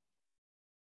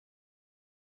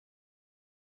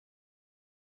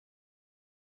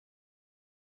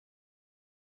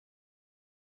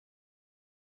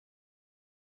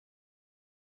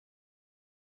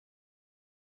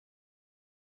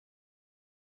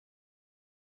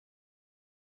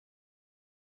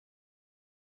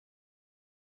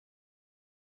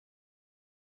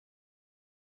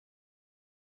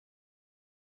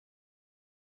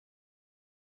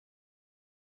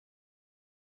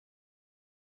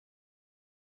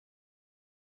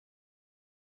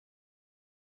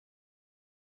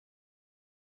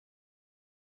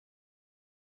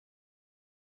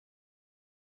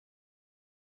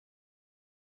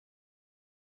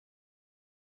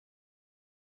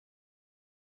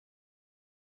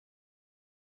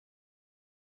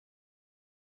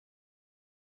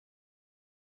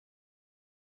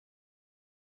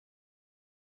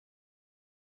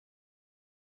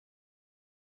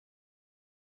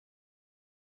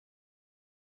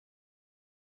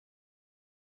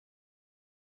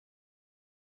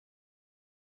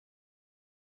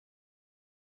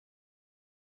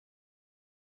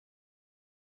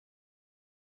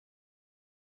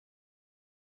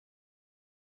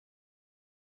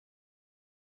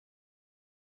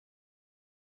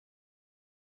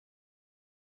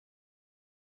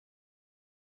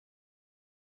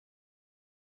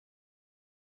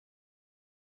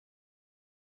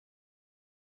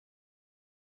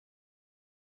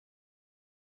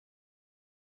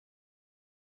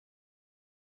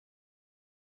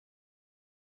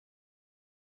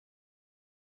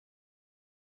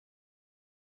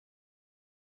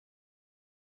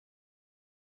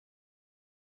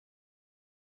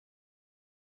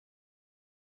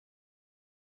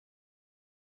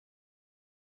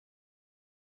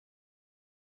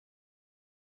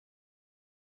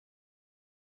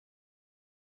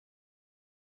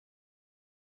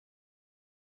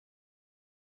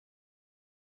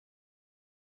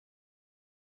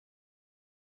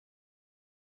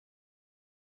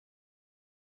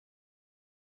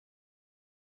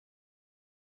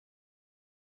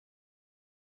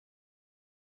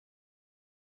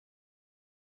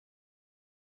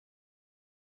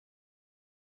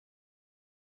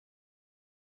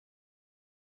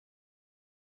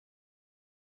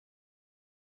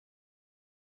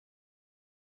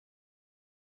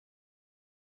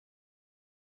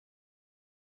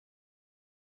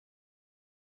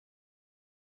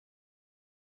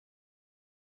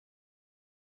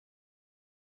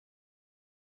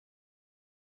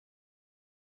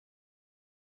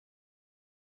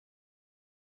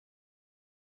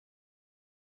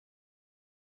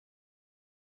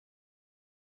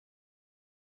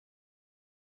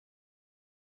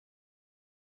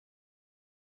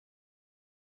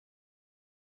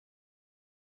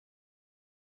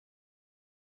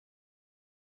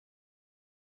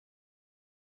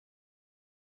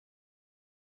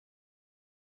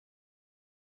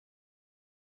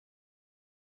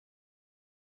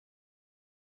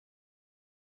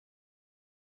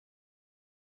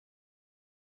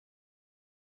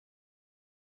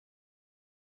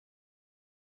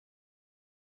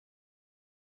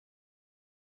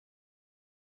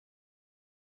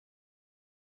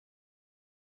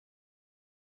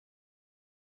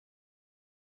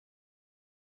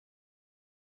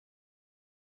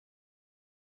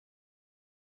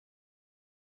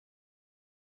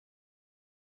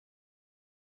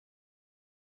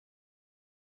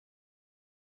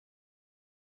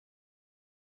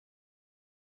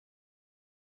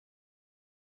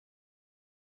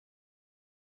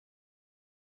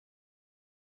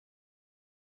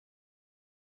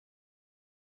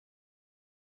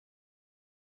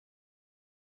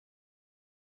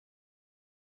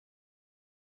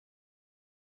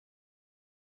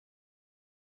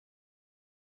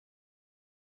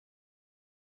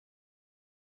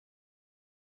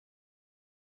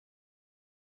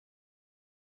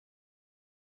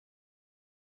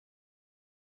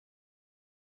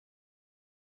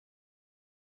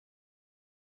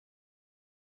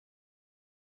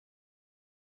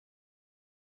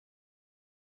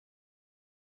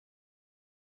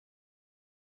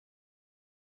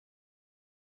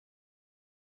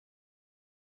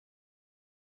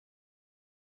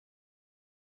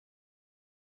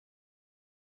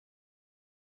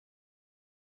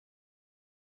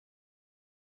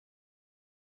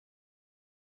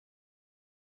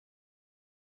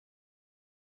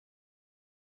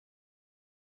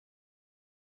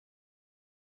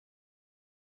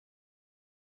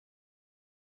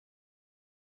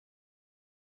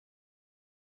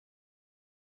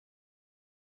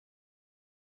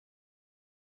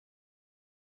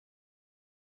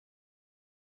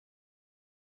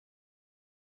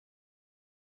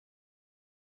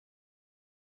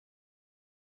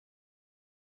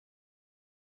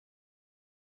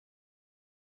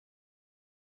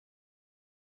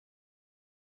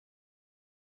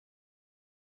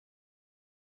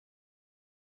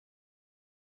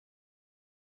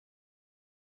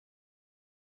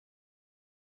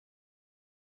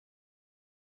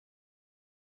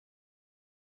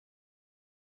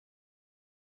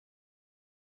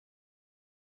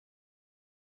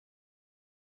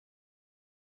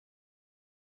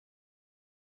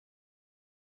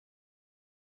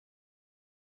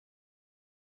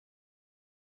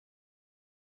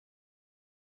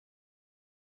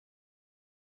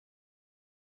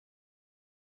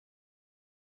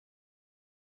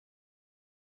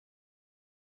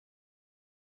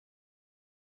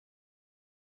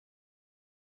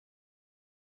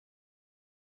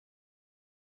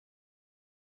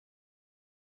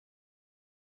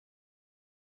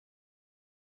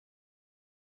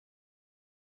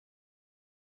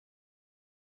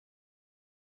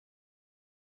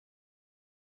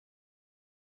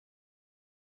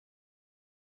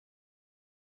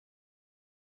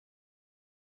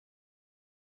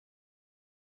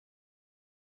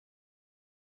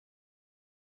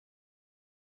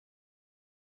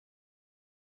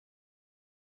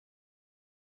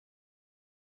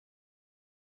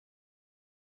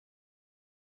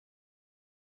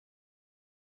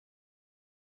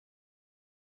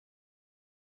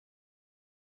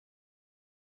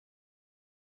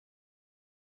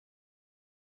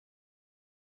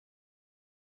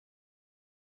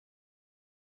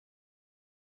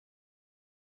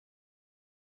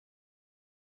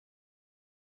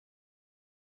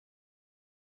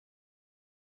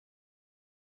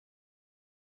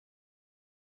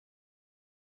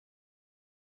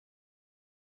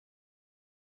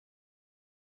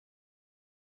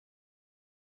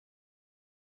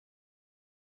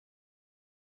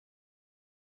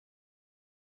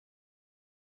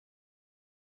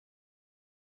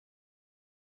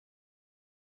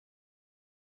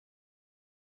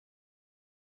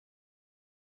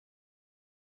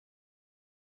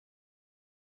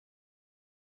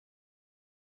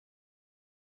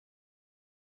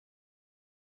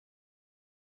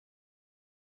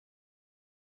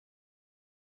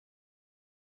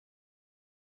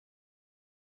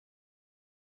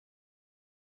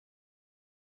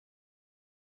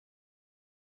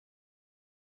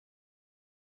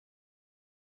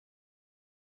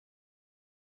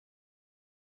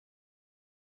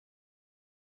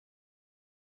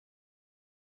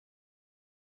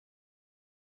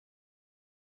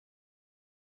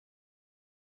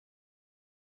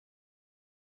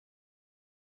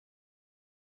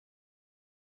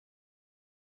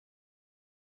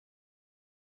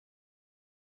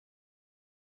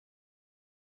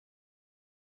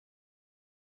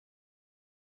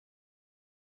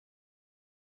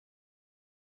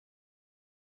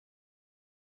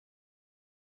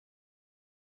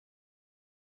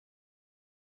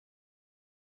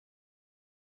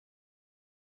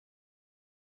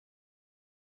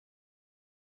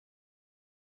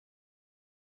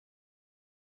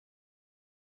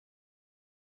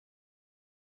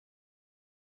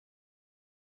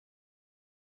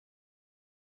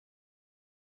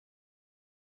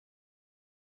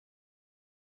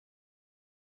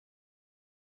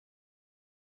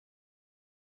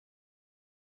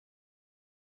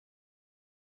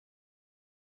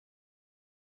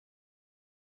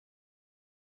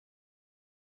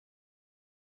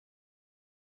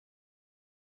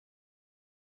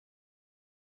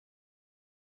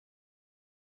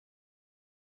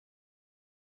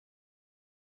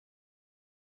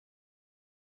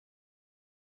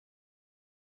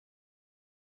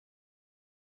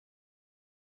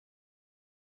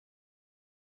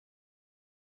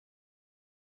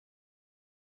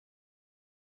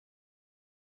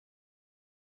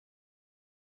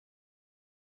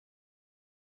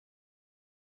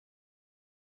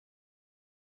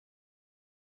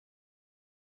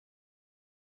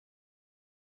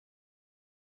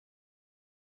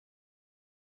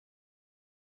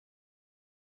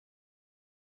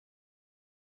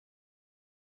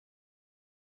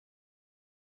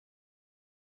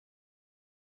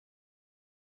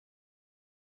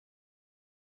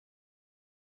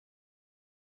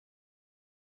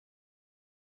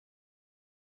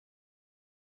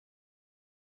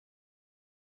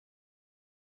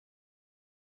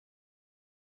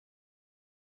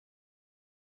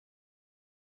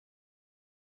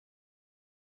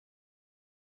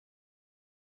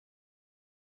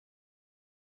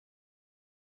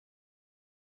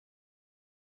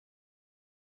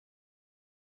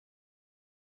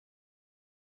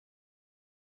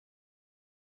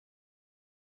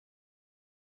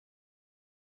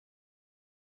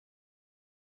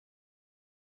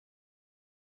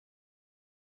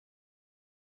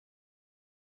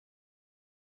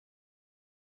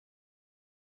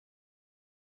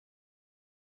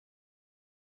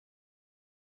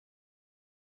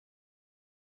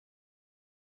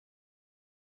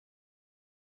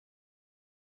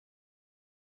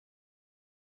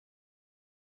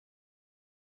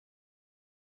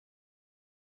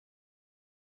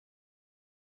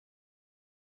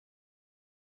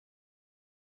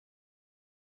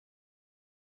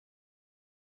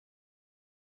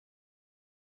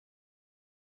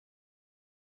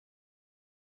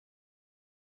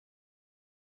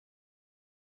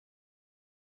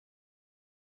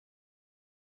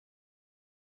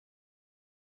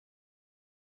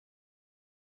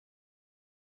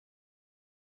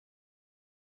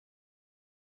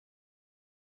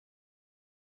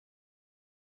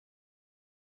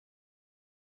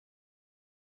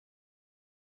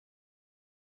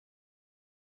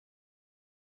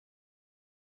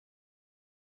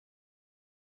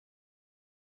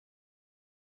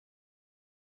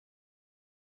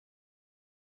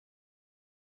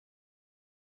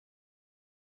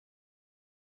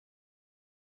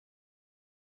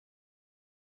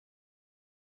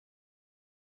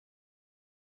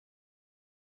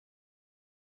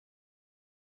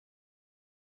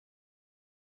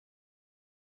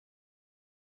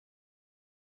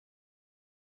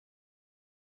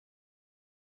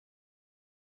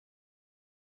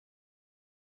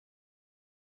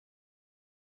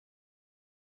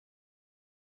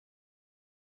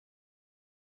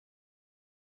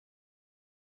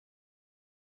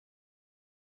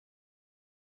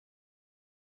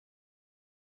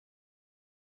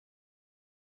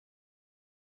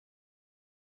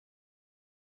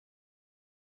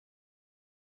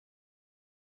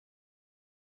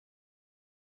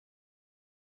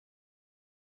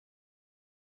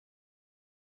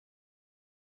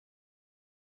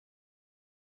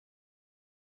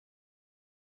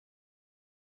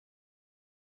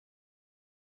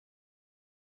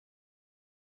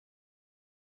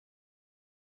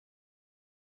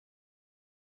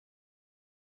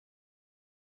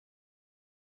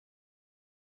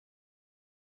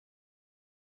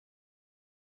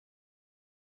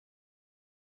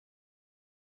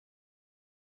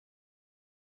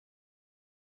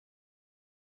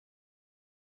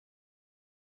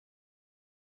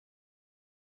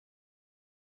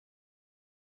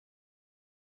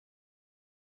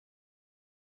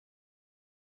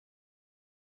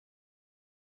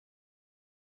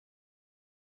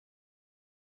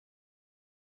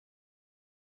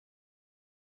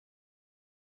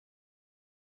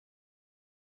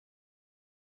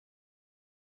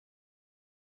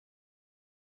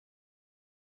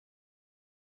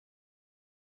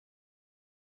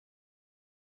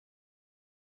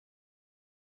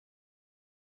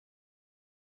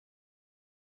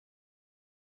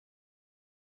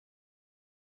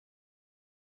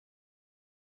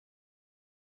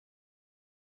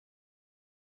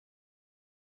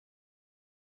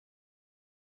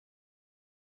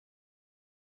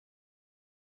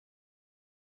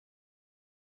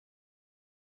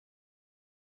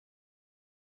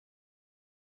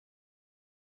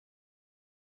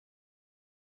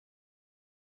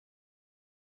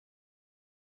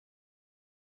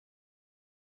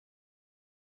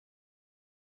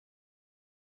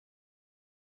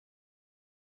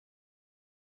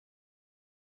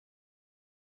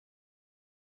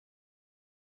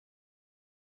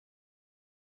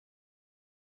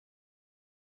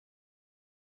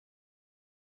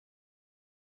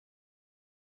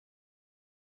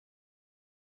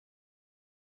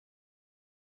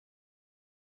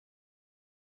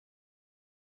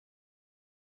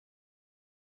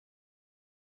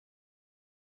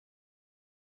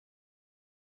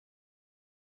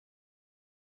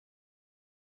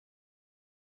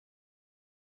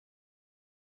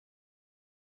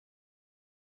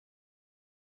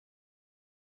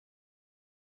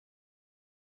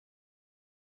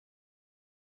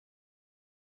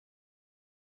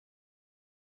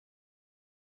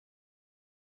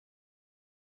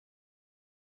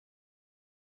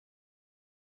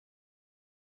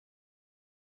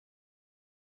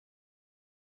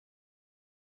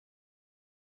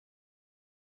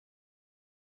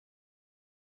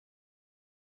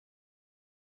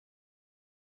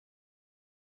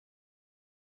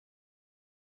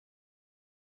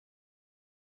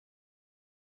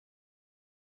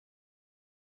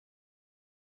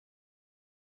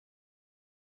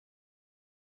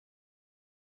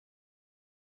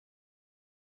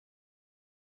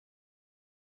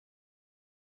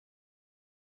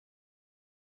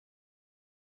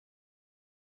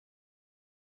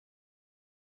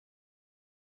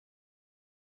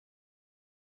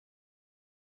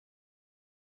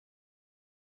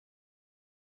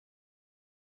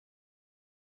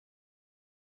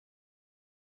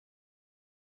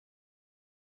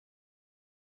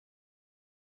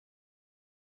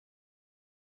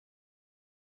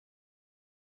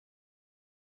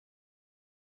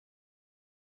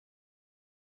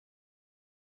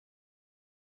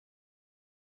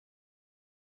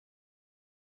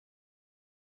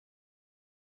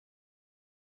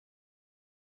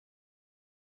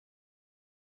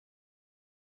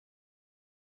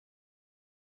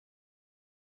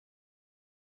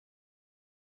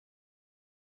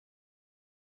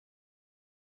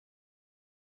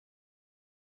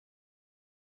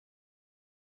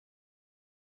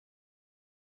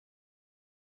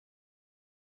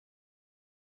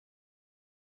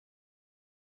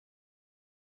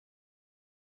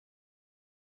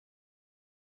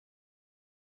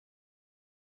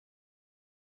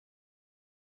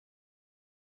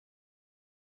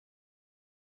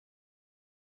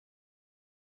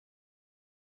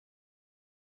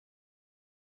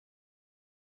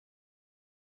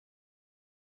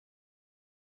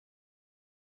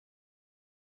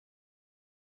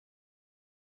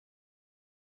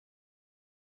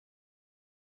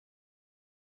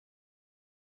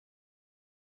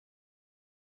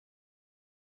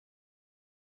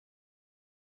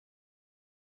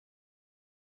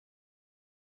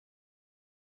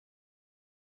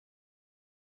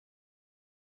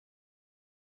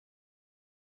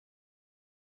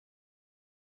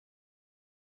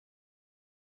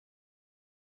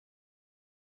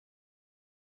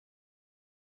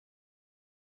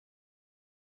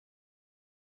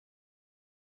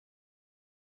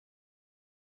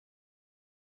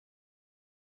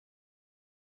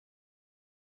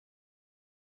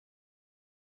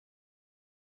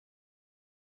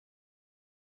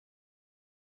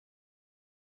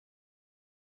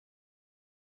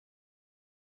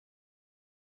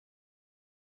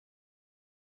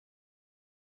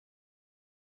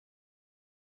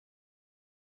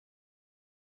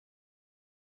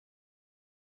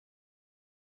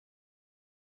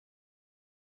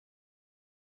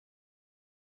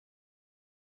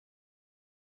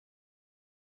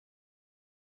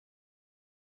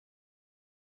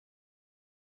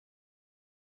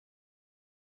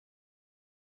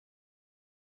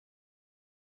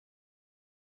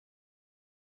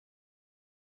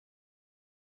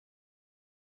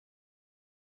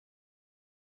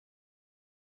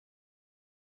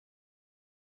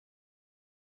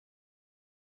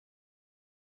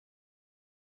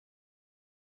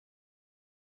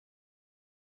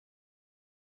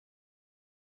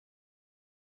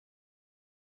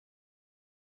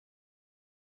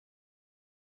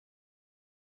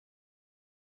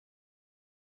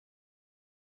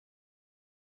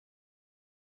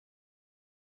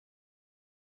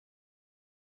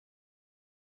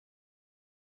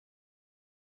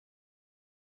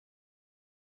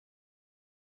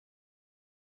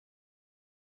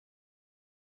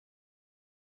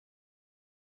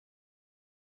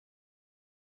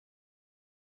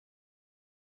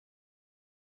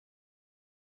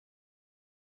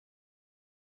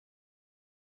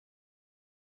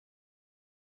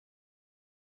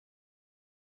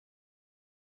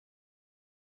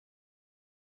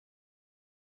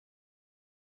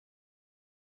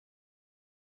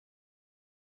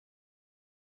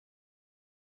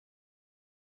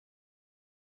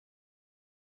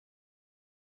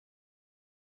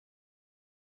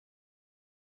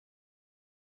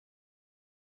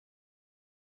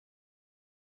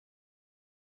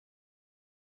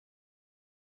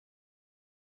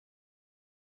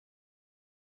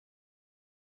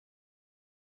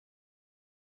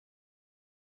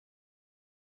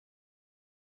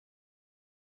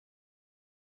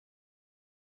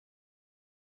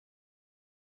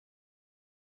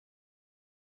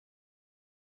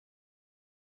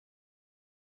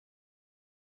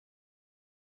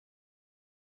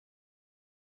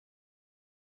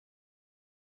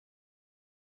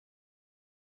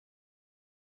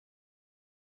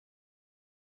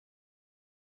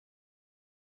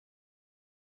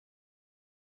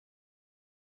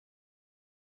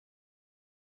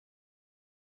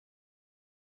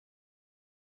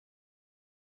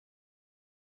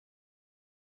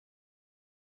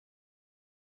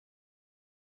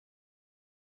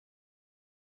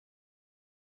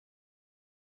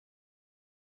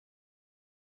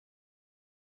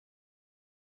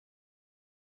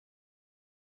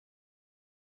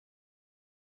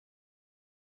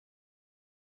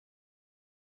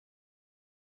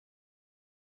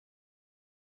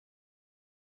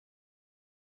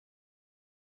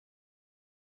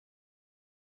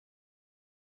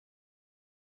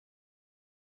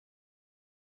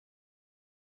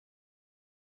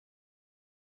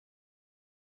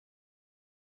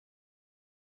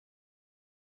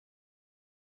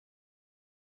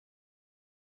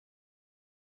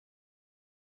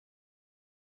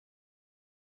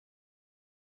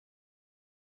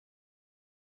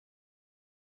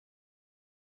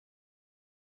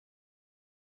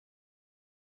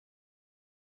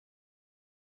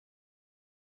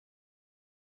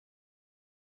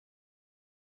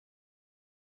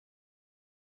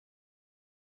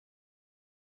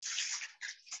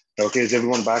 Okay, is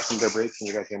everyone back from their break? Can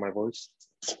you guys hear my voice?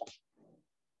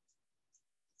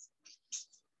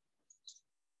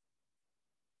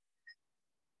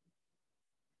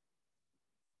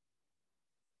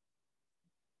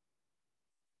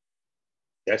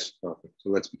 Yes? Okay, so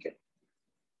let's begin.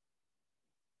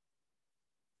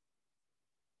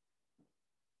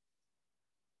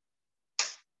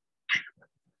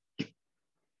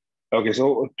 Okay,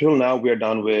 so till now we are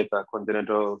done with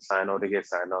congenital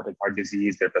cyanotic heart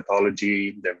disease, their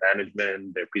pathology, their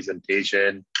management, their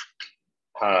presentation,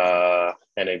 and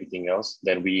everything else.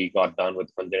 Then we got done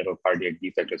with congenital cardiac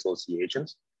defect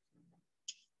associations.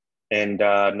 And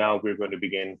now we're going to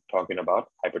begin talking about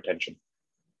hypertension.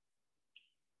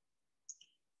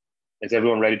 Is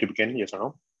everyone ready to begin? Yes or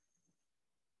no?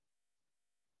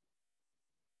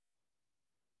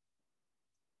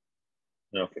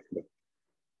 Okay, good.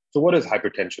 So what is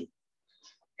hypertension?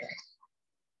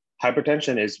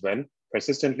 Hypertension is when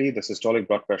persistently the systolic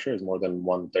blood pressure is more than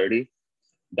 130,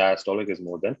 diastolic is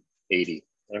more than 80.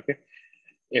 Okay.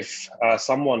 If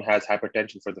someone has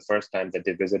hypertension for the first time that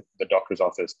they visit the doctor's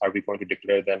office, are we going to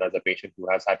declare them as a patient who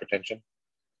has hypertension?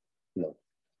 No.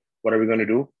 What are we going to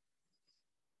do?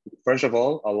 First of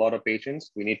all, a lot of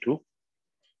patients, we need to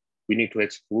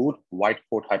exclude white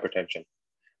coat hypertension.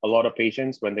 A lot of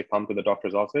patients, when they come to the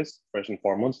doctor's office, first and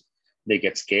foremost, they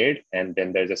get scared, and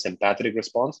then there's a sympathetic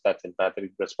response. That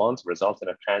sympathetic response results in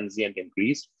a transient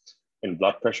increase in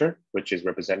blood pressure, which is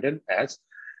represented as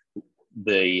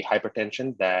the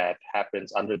hypertension that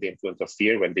happens under the influence of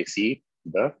fear when they see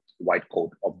the white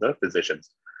coat of the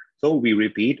physicians. So we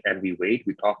repeat and we wait.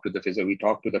 We talk to the physician, we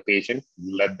talk to the patient,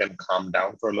 let them calm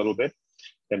down for a little bit.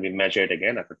 Then we measure it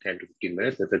again after 10 to 15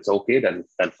 minutes. If it's okay, then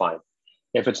fine.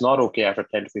 If it's not okay after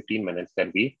 10 to 15 minutes,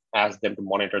 then we ask them to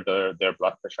monitor their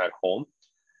blood pressure at home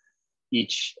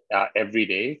every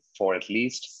day for at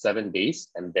least 7 days,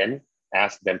 and then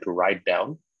ask them to write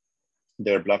down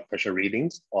their blood pressure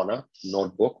readings on a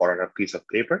notebook or on a piece of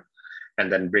paper,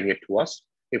 and then bring it to us.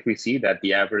 If we see that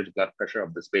the average blood pressure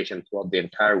of this patient throughout the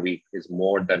entire week is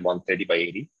more than 130 by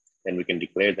 80, then we can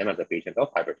declare them as a patient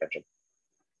of hypertension.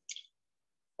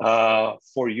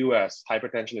 For US,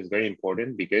 hypertension is very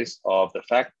important because of the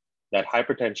fact that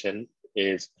hypertension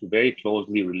is very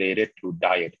closely related to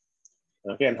diet.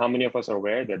 Okay, and how many of us are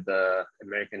aware that the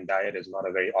American diet is not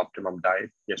a very optimum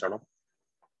diet? Yes or no?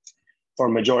 For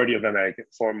majority of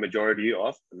Americans,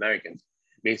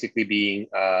 basically being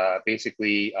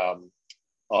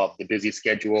of the busy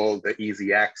schedule, the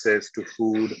easy access to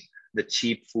food, the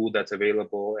cheap food that's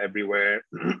available everywhere,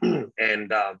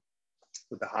 and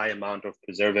with the high amount of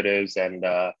preservatives, and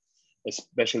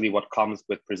especially what comes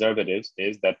with preservatives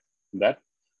is that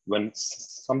when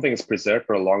something is preserved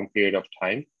for a long period of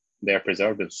time, they're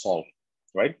preserved in salt,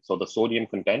 right? So the sodium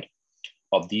content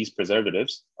of these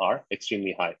preservatives are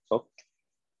extremely high. So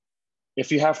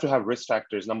if you have to have risk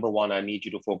factors, number one, I need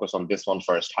you to focus on this one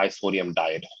first, high sodium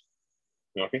diet,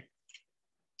 okay?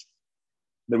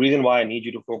 The reason why I need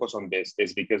you to focus on this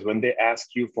is because when they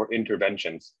ask you for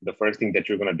interventions, the first thing that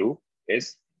you're gonna do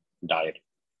is diet,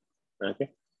 okay?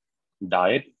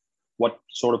 Diet, what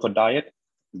sort of a diet?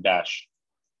 DASH,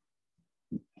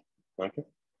 okay?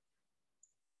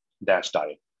 DASH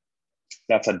diet.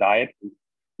 That's a diet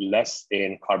less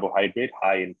in carbohydrate,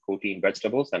 high in protein,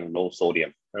 vegetables, and low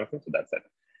sodium, okay? So that's it.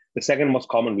 The second most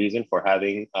common reason for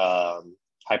having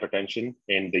hypertension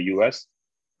in the US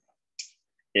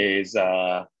is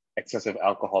excessive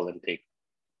alcohol intake.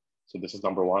 So this is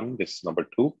number one. This is number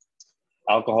two.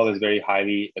 Alcohol is very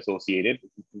highly associated,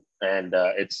 and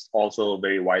it's also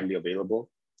very widely available.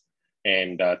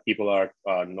 And people are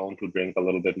known to drink a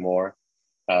little bit more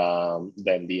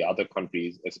than the other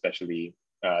countries, especially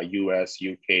US,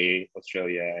 UK,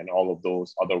 Australia, and all of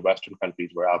those other Western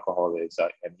countries where alcohol is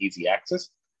an easy access.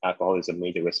 Alcohol is a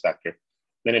major risk factor.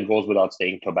 Then it goes without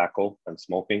saying, tobacco and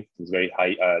smoking is very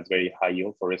high. It's very high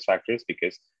yield for risk factors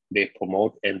because they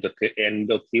promote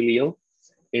endothelial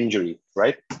injury,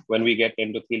 right? When we get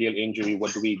endothelial injury,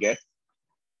 what do we get?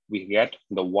 We get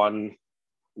the one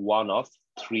of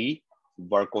three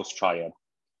Burko's triad.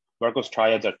 Burko's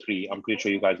triads are three. I'm pretty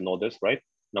sure you guys know this, right?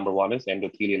 Number one is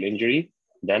endothelial injury,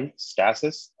 then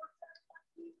stasis.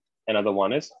 Another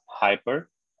one is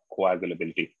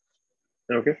hypercoagulability.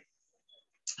 Okay.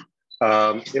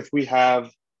 If we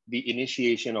have the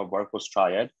initiation of Burko's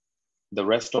triad, the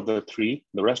rest of the three,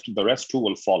 the rest two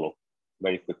will follow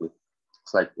very quickly.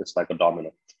 It's like a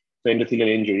domino. So endothelial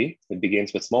injury, it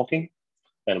begins with smoking,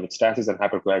 and with stasis and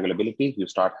hypercoagulability, you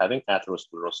start having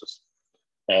atherosclerosis.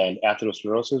 And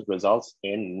atherosclerosis results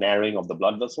in narrowing of the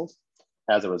blood vessels.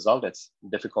 As a result, it's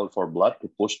difficult for blood to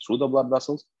push through the blood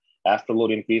vessels.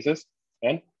 Afterload increases,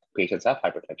 and patients have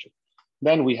hypertension.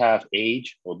 Then we have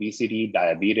age, obesity,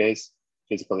 diabetes,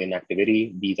 physical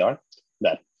inactivity. These are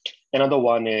that. Another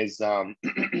one is,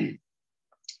 okay.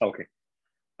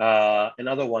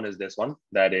 Another one is this one,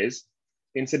 that is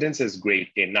incidence is grade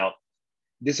 10. Now,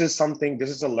 this is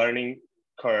a learning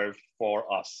curve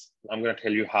for us. I'm going to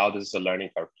tell you how this is a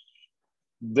learning curve.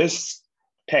 This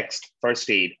text, first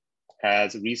aid,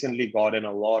 has recently gotten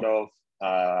a lot of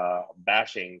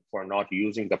bashing for not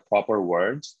using the proper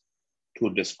words to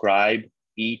describe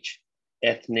each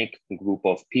ethnic group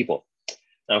of people.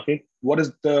 Okay, what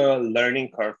is the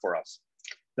learning curve for us?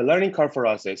 The learning curve for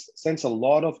us is, since a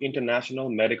lot of international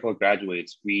medical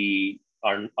graduates, we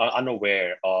are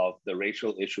unaware of the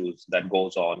racial issues that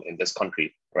goes on in this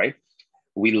country, right?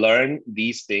 We learn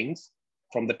these things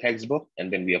from the textbook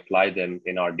and then we apply them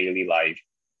in our daily life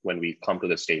when we come to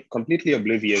the state, completely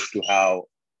oblivious to how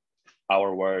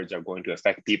our words are going to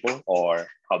affect people or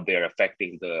how they're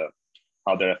affecting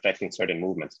certain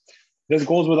movements. This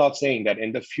goes without saying that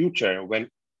in the future,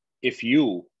 if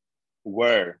you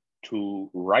were to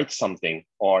write something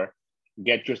or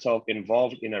get yourself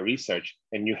involved in a research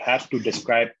and you have to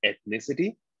describe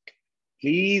ethnicity,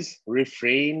 please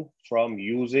refrain from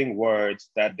using words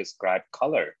that describe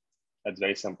color. That's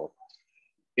very simple.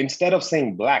 Instead of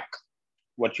saying black,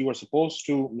 what you are supposed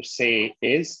to say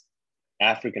is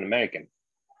African American.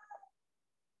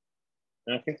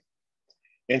 Okay.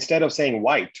 Instead of saying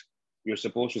white, you're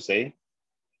supposed to say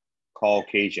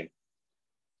Caucasian.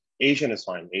 Asian is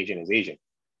fine. Asian is Asian.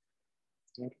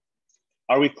 Okay.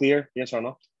 Are we clear? Yes or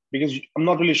no? Because I'm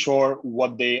not really sure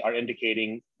what they are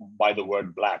indicating by the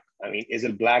word black. I mean, is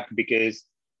it black because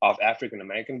of African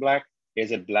American black?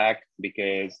 Is it black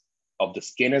because of the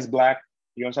skin is black?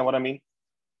 You understand what I mean?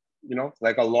 You know,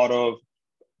 like a lot of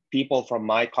people from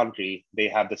my country, they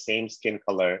have the same skin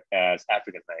color as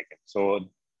African American. So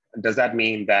does that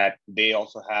mean that they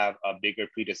also have a bigger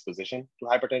predisposition to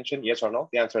hypertension? Yes or no?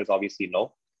 The answer is obviously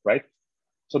no, right?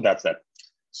 So that's that.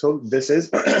 So this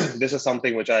is this is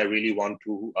something which I really want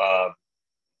to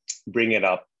bring it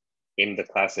up in the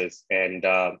classes. And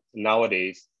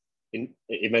nowadays,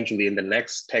 eventually in the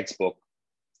next textbook,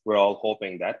 we're all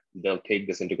hoping that they'll take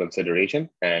this into consideration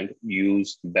and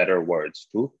use better words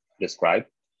to describe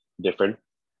different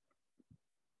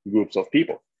groups of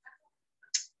people.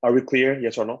 Are we clear?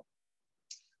 Yes or no?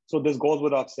 So this goes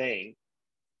without saying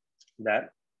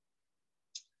that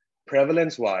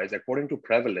prevalence-wise, according to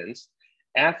prevalence,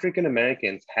 African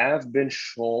Americans have been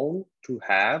shown to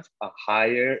have a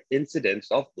higher incidence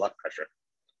of blood pressure.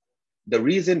 The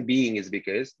reason being is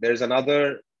because there's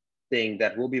another thing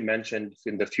that will be mentioned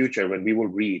in the future when we will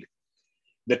read.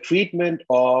 The treatment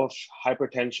of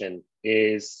hypertension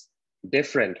is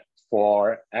different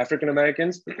for African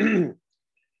Americans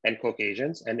and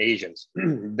Caucasians and Asians.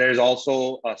 There's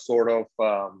also a sort of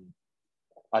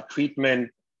a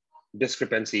treatment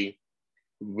discrepancy,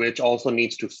 which also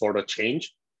needs to sort of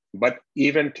change. But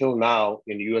even till now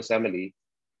in Usmle,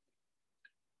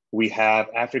 we have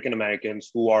African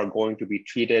Americans who are going to be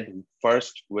treated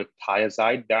first with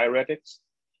thiazide diuretics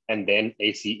and then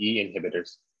ACE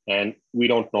inhibitors. And we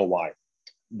don't know why.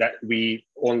 That we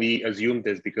only assume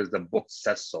this because the book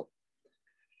says so.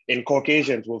 In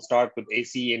Caucasians, we'll start with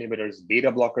ACE inhibitors,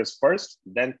 beta blockers first,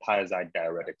 then thiazide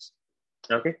diuretics.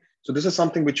 Okay, so this is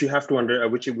something which you have to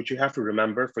which you have to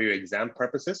remember for your exam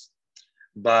purposes.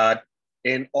 But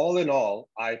in all,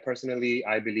 I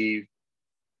believe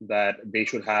that they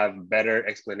should have better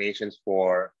explanations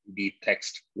for the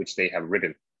text which they have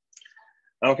written.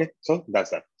 Okay, so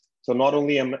that's that. So not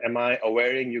only am I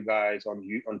awareing you guys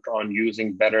on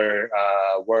using better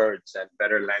words and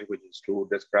better languages to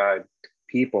describe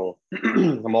people,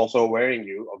 I'm also awareing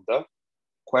you of the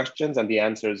questions and the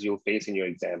answers you'll face in your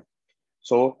exam.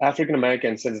 So African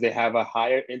Americans, since they have a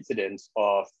higher incidence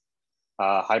of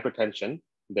hypertension,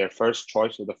 their first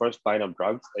choice or the first line of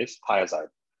drugs is thiazide.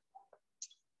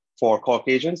 For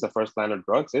Caucasians, the first line of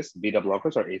drugs is beta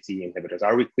blockers or ACE inhibitors.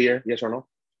 Are we clear? Yes or no?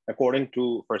 According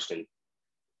to first aid.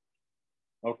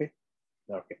 Okay,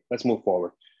 let's move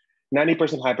forward.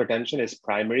 90% hypertension is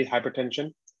primary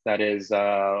hypertension. That is,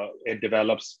 it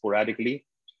develops sporadically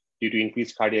due to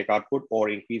increased cardiac output or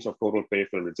increase of total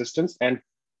peripheral resistance. And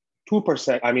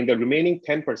 2%, I mean, the remaining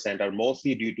 10% are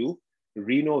mostly due to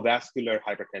renovascular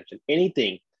hypertension.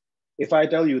 Anything, if I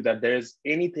tell you that there's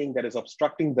anything that is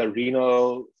obstructing the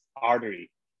renal artery,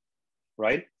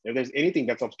 right? If there's anything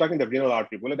that's obstructing the renal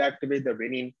artery, will it activate the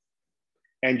renin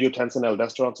angiotensin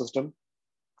aldosterone system?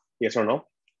 Yes or no?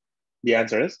 The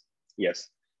answer is yes.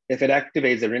 If it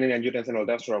activates the renin angiotensin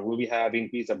aldosterone, will we have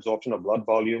increased absorption of blood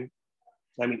volume?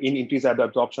 I mean, increased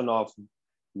absorption of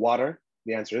water?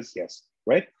 The answer is yes,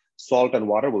 right? salt and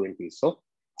water will increase. So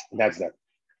that's that.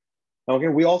 Okay,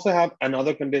 we also have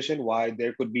another condition why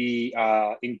there could be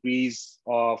increase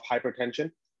of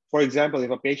hypertension. For example,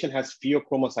 if a patient has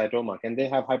pheochromocytoma, can they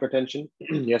have hypertension?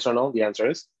 Yes or no? The answer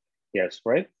is yes,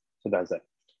 right? So that's it.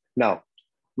 Now,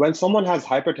 when someone has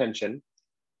hypertension,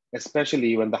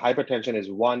 especially when the hypertension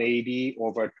is 180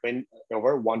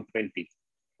 over 120,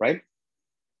 right?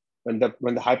 When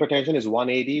the hypertension is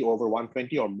 180 over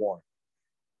 120 or more.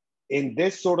 In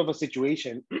this sort of a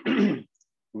situation,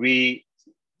 we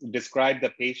describe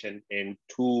the patient in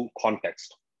two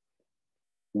contexts.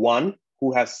 One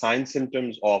who has signs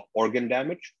symptoms of organ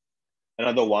damage,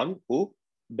 another one who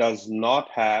does not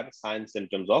have signs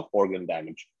symptoms of organ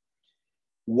damage.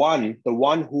 The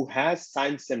one who has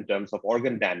signs symptoms of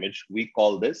organ damage, we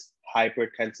call this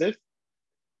hypertensive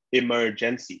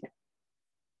emergency.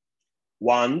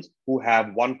 Ones who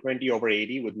have 120 over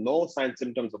 80 with no signs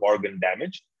symptoms of organ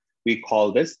damage, we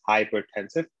call this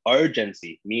hypertensive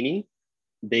urgency, meaning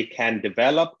they can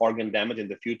develop organ damage in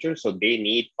the future, so they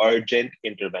need urgent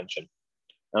intervention.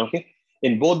 Okay.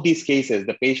 In both these cases,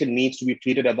 the patient needs to be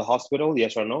treated at the hospital,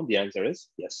 yes or no? The answer is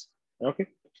yes. Okay.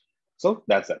 So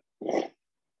that's it.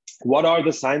 What are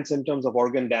the signs symptoms of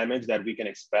organ damage that we can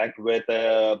expect with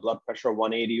blood pressure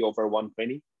 180 over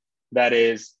 120? That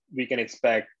is, we can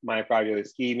expect myocardial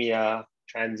ischemia,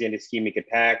 transient ischemic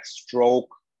attack,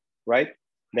 stroke, right?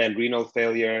 Then renal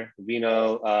failure,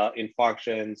 renal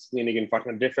infarctions, splenic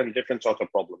infarction, different sorts of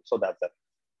problems. So that's it.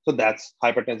 So that's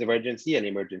hypertensive urgency and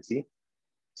emergency.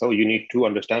 So you need to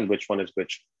understand which one is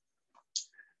which.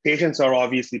 Patients are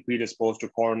obviously predisposed to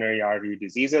coronary artery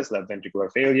diseases, left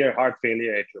ventricular failure, heart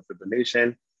failure, atrial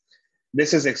fibrillation.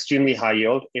 This is extremely high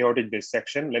yield aortic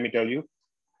dissection. Let me tell you,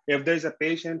 if there's a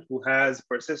patient who has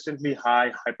persistently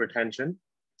high hypertension,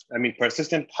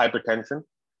 persistent hypertension,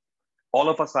 all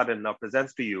of a sudden now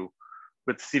presents to you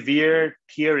with severe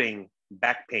tearing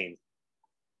back pain,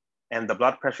 and the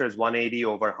blood pressure is 180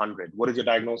 over 100. What is your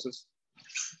diagnosis?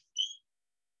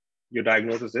 Your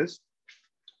diagnosis is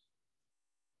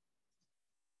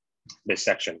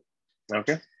dissection,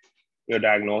 okay? Your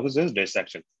diagnosis is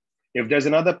dissection. If there's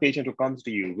another patient who comes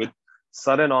to you with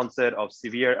sudden onset of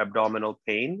severe abdominal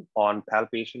pain, on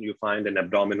palpation, you find an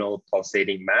abdominal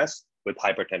pulsating mass with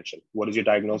hypertension. What is your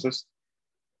diagnosis?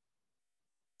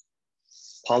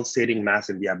 Pulsating mass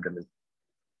in the abdomen.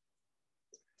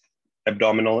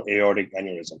 Abdominal aortic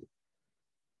aneurysm.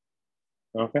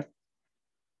 Okay.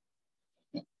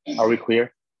 Are we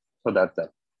clear? So that's that.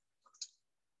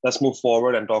 Let's move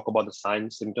forward and talk about the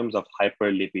signs, symptoms of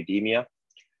hyperlipidemia.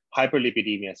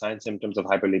 Hyperlipidemia, signs, symptoms of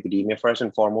hyperlipidemia. First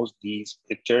and foremost, these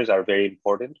pictures are very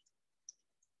important.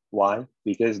 Why?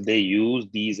 Because they use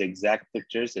these exact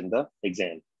pictures in the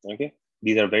exam, okay?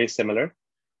 These are very similar,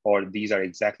 or these are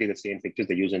exactly the same pictures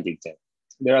they use in the exam.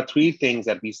 There are three things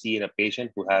that we see in a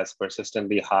patient who has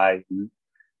persistently high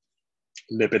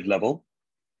lipid level.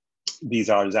 These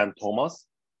are xanthomas,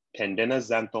 tendinous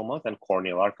xanthomas, and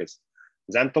corneal arcus.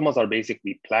 Xanthomas are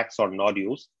basically plaques or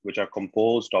nodules, which are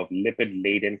composed of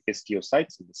lipid-laden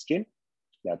histiocytes in the skin.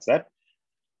 That's it.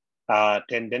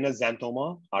 Tendinous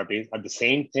xanthoma are the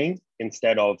same thing.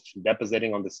 Instead of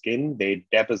depositing on the skin, they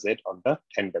deposit on the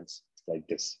tendons like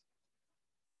this.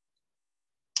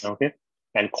 Okay.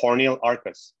 And corneal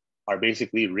arcus are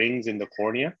basically rings in the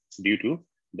cornea due to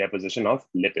deposition of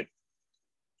lipid,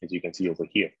 as you can see over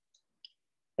here.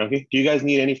 Okay. Do you guys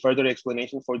need any further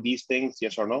explanation for these things?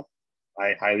 Yes or no?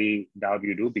 I highly doubt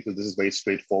you do, because this is very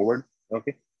straightforward.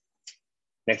 Okay.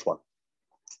 Next one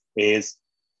is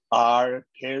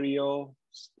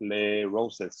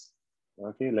arteriosclerosis.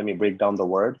 Okay, let me break down the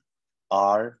word.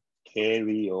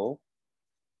 Arteriosclerosis.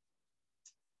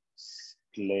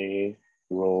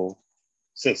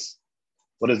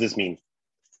 What does this mean?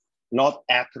 Not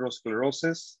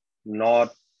atherosclerosis,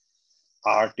 not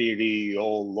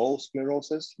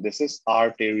arteriolosclerosis. This is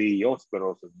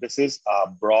arteriosclerosis. This is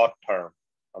a broad term,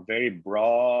 a very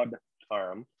broad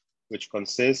term, which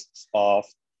consists of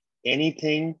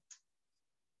anything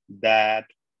that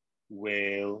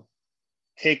will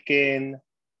thicken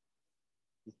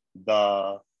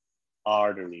the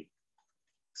artery.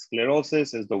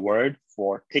 Sclerosis is the word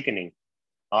for thickening.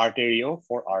 Arterio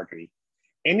for artery.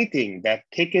 Anything that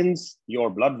thickens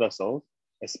your blood vessels,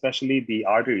 especially the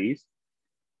arteries,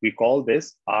 we call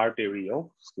this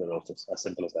arteriosclerosis, as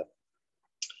simple as that.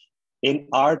 In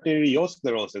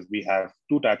arteriosclerosis, we have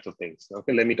two types of things.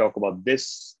 Okay, let me talk about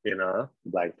this in a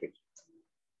blank page.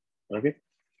 Okay,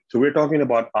 so we're talking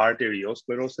about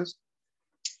arteriosclerosis.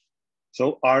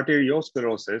 So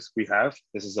arteriosclerosis, we have,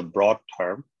 this is a broad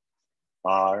term,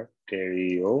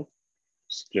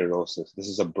 arteriosclerosis. This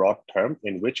is a broad term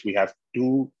in which we have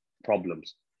two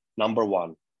problems. Number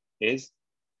one is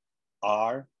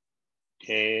low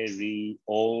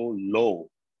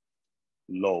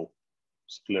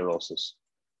sclerosis.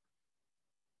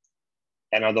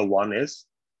 Another one is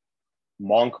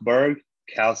Monkberg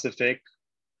calcific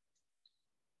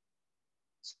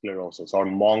sclerosis or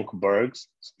Monkberg's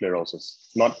sclerosis.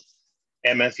 Not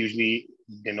MS usually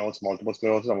denotes multiple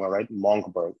sclerosis. I'm gonna write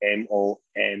Monkberg,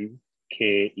 M-O-N-K-E,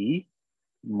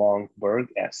 Monkberg,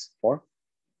 S for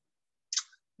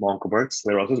Monkberg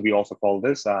sclerosis. We also call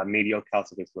this medial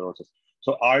calcific sclerosis.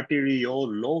 So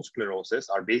arteriolosclerosis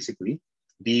are basically,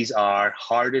 these are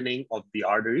hardening of the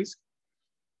arteries,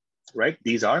 right?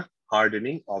 These are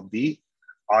hardening of the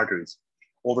arteries.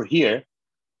 Over here,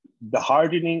 the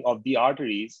hardening of the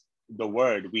arteries, the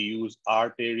word we use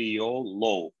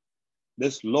arteriolo.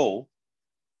 This low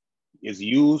is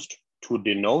used to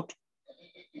denote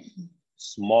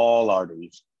small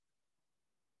arteries.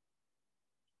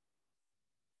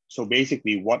 So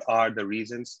basically, what are the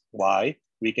reasons why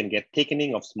we can get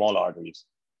thickening of small arteries?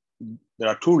 There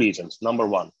are two reasons. Number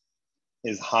one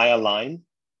is hyaline.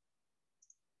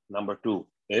 Number two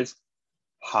is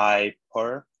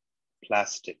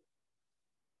hyperplastic.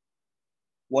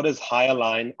 What is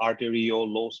hyaline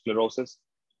arteriolosclerosis?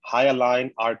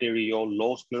 Hyaline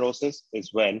arteriolosclerosis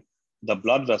is when the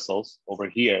blood vessels over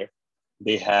here,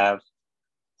 they have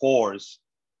pores,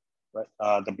 right?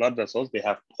 The blood vessels, they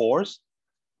have pores,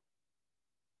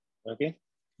 okay?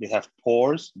 They have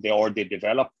pores, they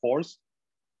develop pores,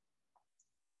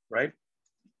 right?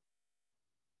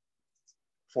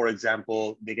 For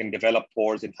example, they can develop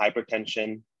pores in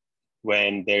hypertension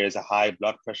when there is a high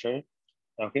blood pressure,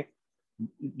 okay?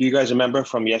 Do you guys remember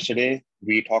from yesterday,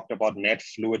 we talked about net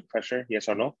fluid pressure, yes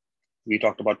or no? We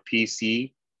talked about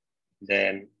PC,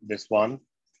 then this one,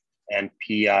 and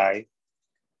PI,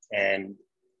 and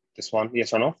this one,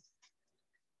 yes or no?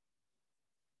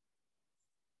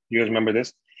 You guys remember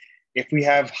this? If we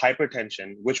have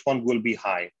hypertension, which one will be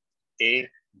high? A,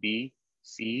 B,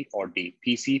 C, or D?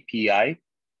 PC, PI,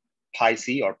 pi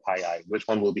C, or pi I? Which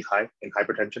one will be high in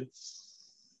hypertension?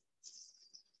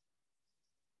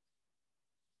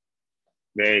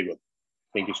 Very good.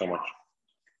 Thank you so much.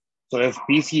 So if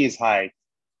PC is high,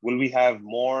 will we have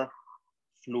more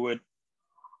fluid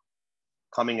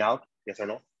coming out? Yes or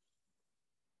no?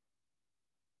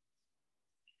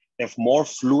 If more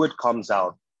fluid comes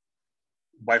out,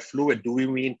 by fluid, do we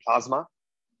mean plasma?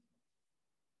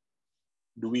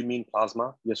 Do we mean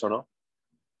plasma? Yes or no?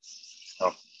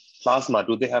 No. Plasma,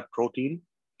 do they have protein?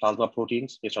 Plasma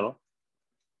proteins? Yes or no?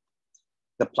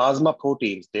 The plasma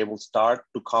proteins, they will start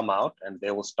to come out and they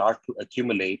will start to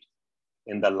accumulate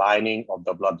in the lining of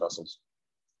the blood vessels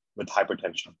with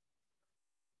hypertension.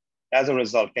 As a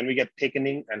result, can we get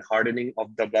thickening and hardening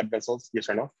of the blood vessels? Yes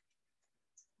or no?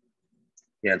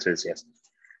 The answer is yes.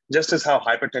 Just as how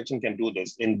hypertension can do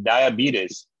this, in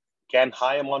diabetes, can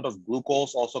high amount of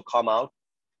glucose also come out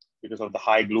because of the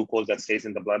high glucose that stays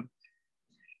in the blood?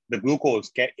 The glucose,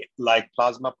 can, like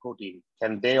plasma protein,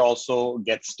 can they also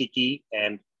get sticky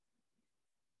and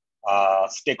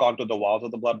stick onto the walls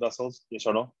of the blood vessels? Yes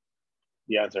or no?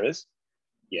 The answer is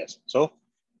yes. So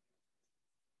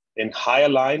in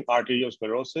hyaline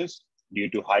arteriosclerosis, due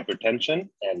to hypertension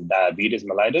and diabetes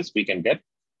mellitus, we can get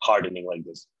hardening like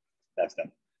this. That's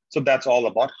that. So that's all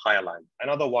about hyaline.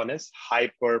 Another one is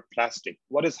hyperplastic.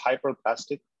 What is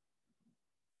hyperplastic?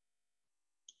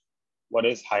 What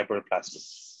is hyperplastic?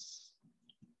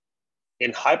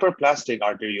 In hyperplastic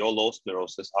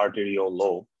arteriolosclerosis,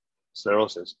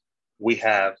 we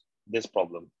have this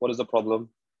problem. What is the problem?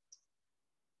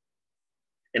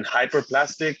 In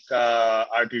hyperplastic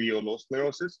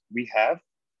arteriolosclerosis, we have,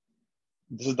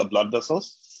 this is the blood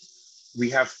vessels. We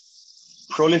have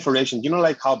proliferation. You know,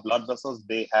 like how blood vessels,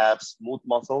 they have smooth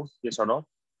muscles, yes or no?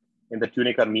 In the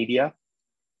tunica media,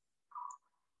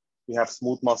 we have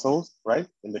smooth muscles, right?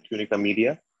 In the tunica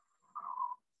media.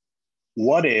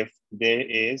 What if there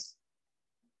is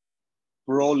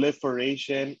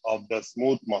proliferation of the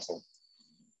smooth muscle?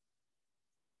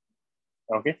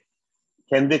 Okay.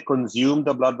 Can they consume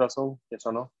the blood vessel? Yes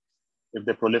or no? If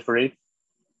they proliferate?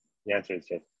 The answer is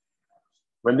yes.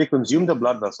 When they consume the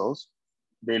blood vessels,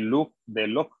 they look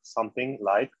something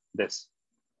like this.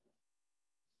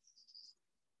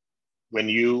 When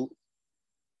you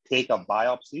take a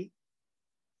biopsy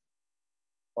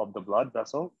of the blood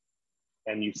vessel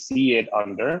and you see it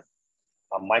under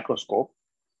a microscope,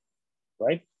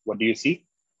 right? What do you see?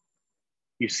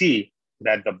 You see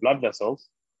that the blood vessels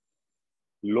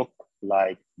look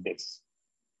like this.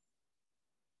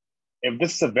 If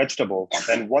this is a vegetable,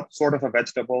 then what sort of a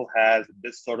vegetable has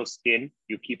this sort of skin?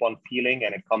 You keep on peeling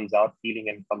and it comes out, peeling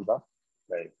and it comes out.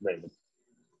 Very good.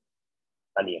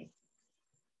 Onion.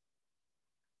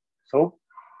 So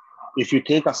if you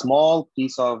take a small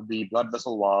piece of the blood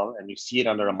vessel wall and you see it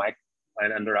under a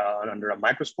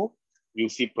microscope, you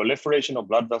see proliferation of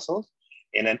blood vessels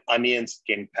in an onion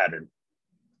skin pattern.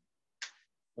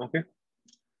 Okay.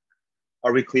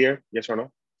 Are we clear? Yes or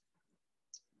no?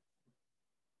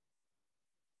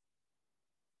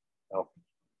 No.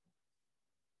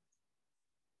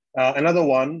 Another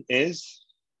one is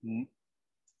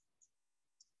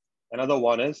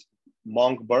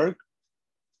Monkberg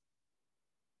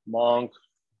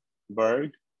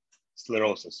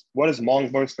sclerosis. What is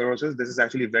Monkberg sclerosis? This is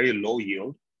actually very low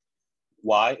yield.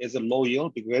 Why is it low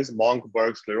yield? Because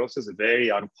Monkberg sclerosis is very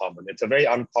uncommon. It's a very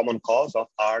uncommon cause of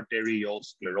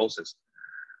arteriosclerosis.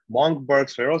 Monkberg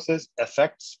sclerosis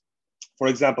affects, for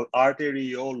example,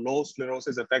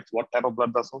 arteriolosclerosis affects what type of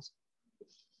blood vessels?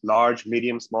 Large,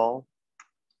 medium, small?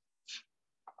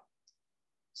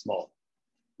 Small.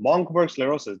 Monkberg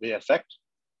sclerosis, they affect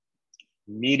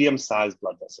medium-sized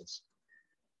blood vessels.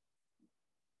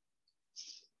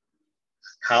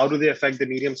 How do they affect the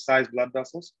medium-sized blood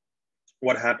vessels?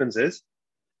 What happens is,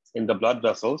 in the blood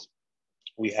vessels,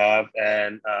 we have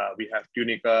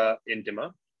tunica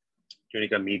intima,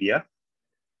 tunica media,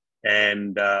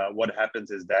 and what happens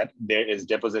is that there is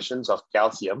depositions of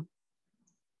calcium.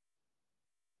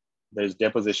 There's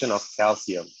deposition of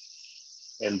calcium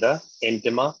in the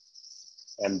intima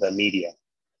and the media.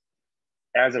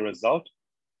 As a result,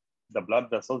 the blood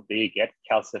vessels, they get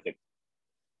calcific.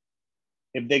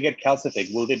 If they get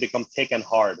calcific, will they become thick and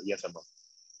hard? Yes or no?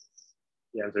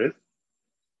 The answer is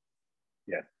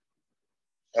yes.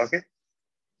 Okay.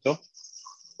 So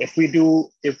if we do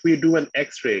an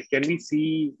X-ray, can we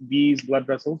see these blood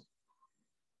vessels?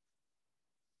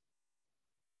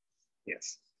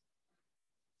 Yes.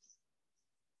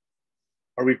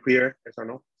 Are we clear? Yes or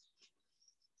no?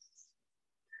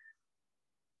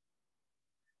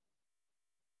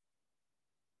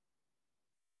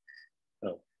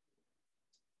 No.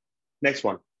 Next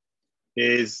one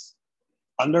is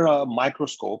under a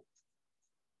microscope.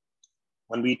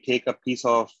 When we take a piece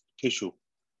of tissue,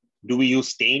 do we use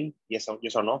stain? Yes or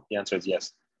no? The answer is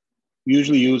yes. We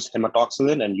usually use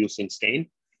hematoxylin and using stain.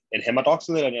 In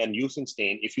hematoxylin and using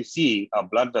stain, if you see a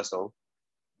blood vessel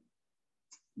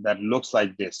that looks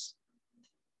like this,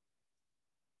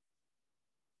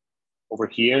 over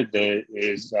here there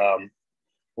is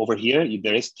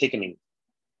thickening.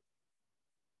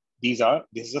 This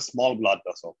is a small blood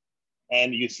vessel,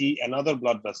 and you see another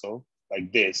blood vessel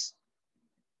like this,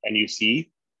 and you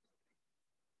see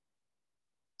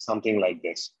something like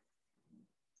this.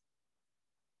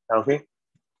 Okay.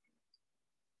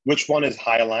 Which one is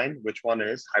hyaline? Which one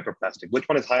is hyperplastic? Which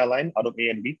one is hyaline out of A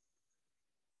and B?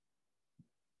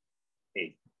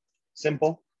 A.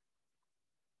 Simple.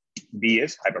 B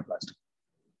is hyperplastic.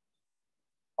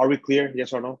 Are we clear?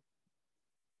 Yes or no?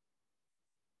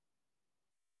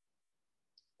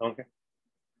 Okay.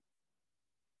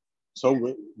 So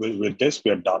with this,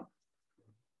 we are done.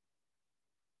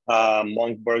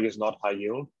 Monkberg is not high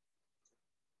yield.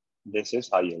 This is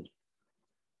high yield.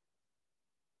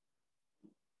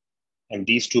 And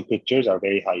these two pictures are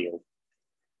very high yield.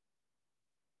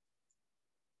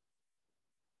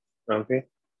 Okay.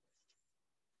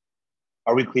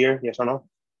 Are we clear? Yes or no?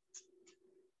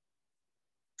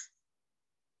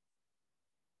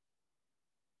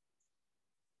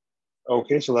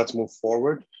 Okay, so let's move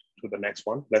forward to the next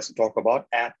one. Let's talk about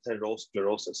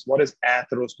atherosclerosis. What is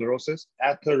atherosclerosis?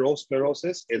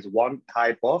 Atherosclerosis is one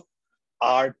type of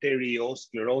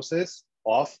arteriosclerosis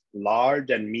of large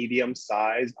and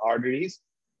medium-sized arteries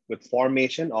with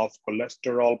formation of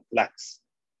cholesterol plaques.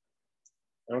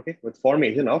 Okay, with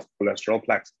formation of cholesterol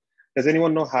plaques. Does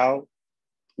anyone know how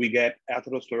we get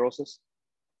atherosclerosis?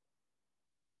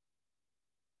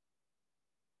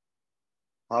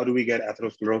 How do we get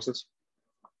atherosclerosis?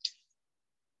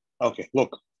 Okay,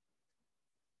 look.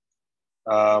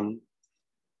 One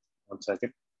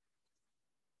second.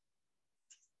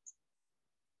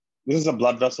 This is a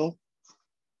blood vessel.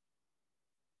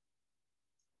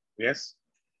 Yes.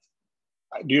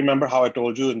 Do you remember how I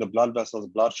told you in the blood vessels,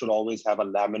 blood should always have a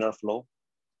laminar flow?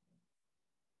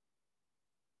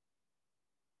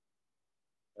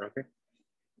 Okay.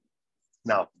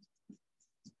 Now,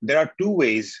 there are two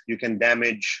ways you can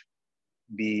damage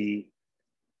the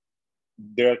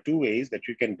blood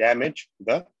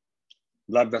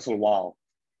vessel wall.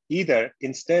 Either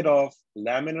instead of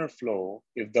laminar flow,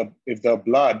 if the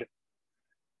blood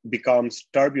becomes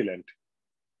turbulent,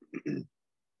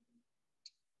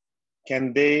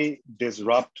 can they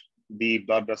disrupt the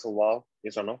blood vessel wall?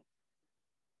 Yes or no?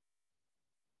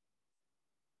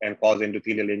 and cause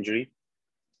endothelial injury?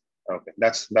 Okay,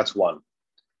 that's one.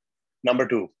 Number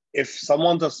two, if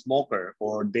someone's a smoker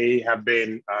or they have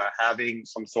been having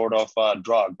some sort of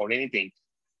drug or anything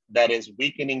that is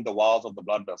weakening the walls of the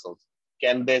blood vessels,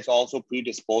 can this also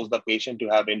predispose the patient to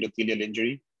have endothelial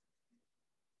injury?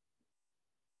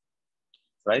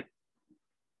 Right?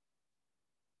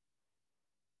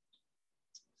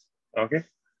 Okay,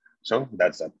 so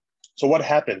that's it. So what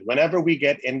happens whenever we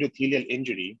get endothelial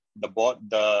injury, the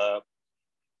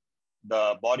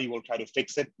body will try to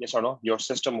fix it. Yes or no? Your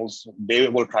system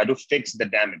will try to fix the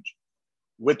damage.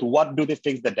 With what do they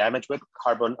fix the damage with?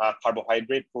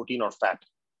 Carbohydrate, protein, or fat?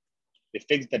 They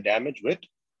fix the damage with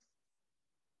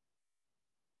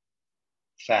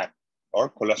fat or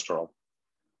cholesterol.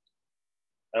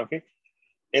 Okay.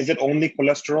 Is it only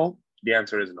cholesterol? The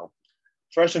answer is no.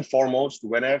 First and foremost,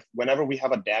 whenever we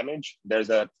have a damage, there's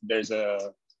a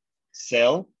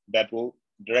cell that will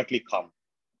directly come,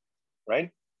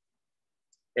 right?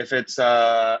 If it's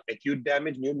acute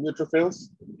damage, neutrophils.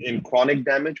 In chronic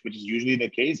damage, which is usually the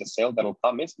case, the cell that will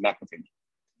come is macrophage.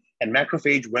 And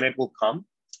macrophage, when it will come,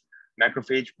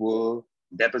 macrophage will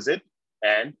deposit,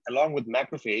 and along with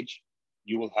macrophage,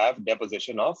 you will have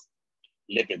deposition of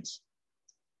lipids,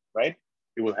 right?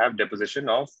 You will have deposition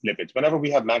of lipids. Whenever we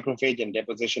have macrophage and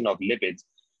deposition of lipids,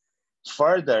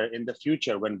 further in the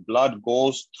future, when blood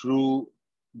goes through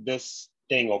this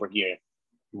thing over here,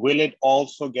 will it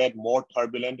also get more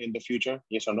turbulent in the future?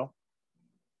 Yes or no?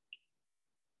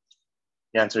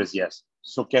 The answer is yes.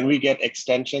 So can we get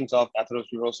extensions of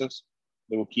atherosclerosis?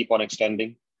 They will keep on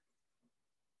extending.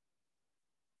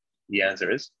 The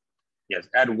answer is yes.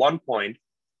 At one point,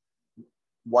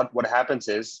 what happens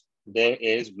is there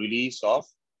is release of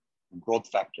growth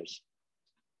factors.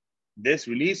 This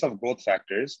release of growth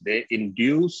factors, they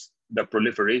induce the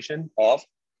proliferation of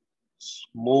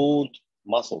smooth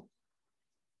muscle.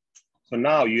 So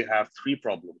now you have three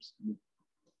problems.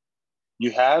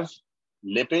 You have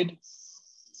lipid,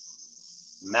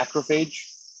 macrophage,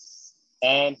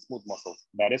 and smooth muscle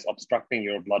that is obstructing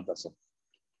your blood vessel.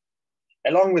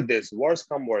 Along with this, worse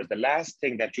come worse, the last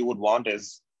thing that you would want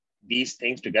is these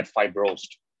things to get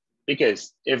fibrosed.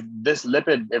 Because if this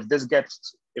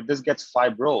gets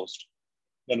fibrosed,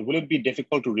 then will it be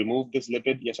difficult to remove this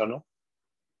lipid? Yes or no?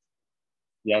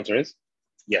 The answer is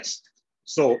yes.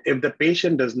 So if the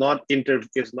patient is not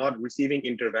receiving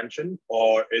intervention,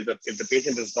 or if the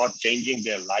patient is not changing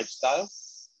their lifestyle,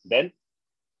 then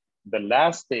the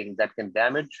last thing that can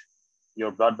damage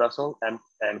your blood vessel and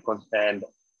cause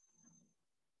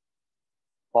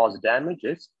damage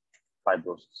is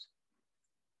fibrosis.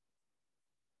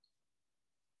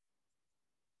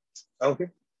 Okay.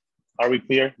 Are we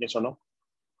clear? Yes or no?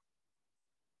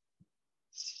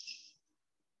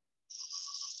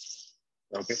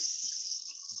 Okay.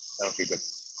 Okay, good.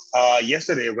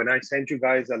 Yesterday, when I sent you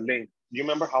guys a link, do you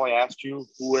remember how I asked you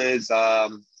who is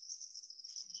Ali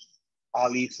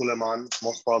Suleiman,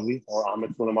 most probably, or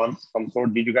Ahmed Suleiman, some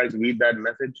sort? Did you guys read that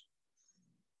message?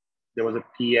 There was a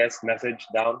PS message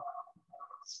down.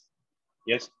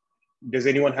 Yes. Does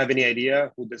anyone have any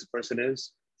idea who this person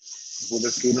is? Who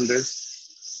the student is?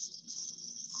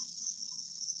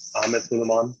 Ahmed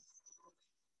Suleiman.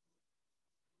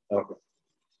 Okay.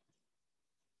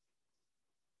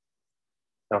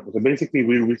 Okay. So basically,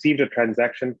 we received a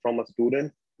transaction from a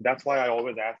student. That's why I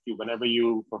always ask you, whenever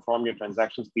you perform your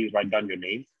transactions, please write down your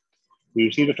name. We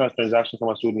received a transaction from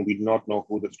a student. We do not know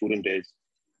who the student is,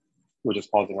 which is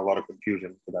causing a lot of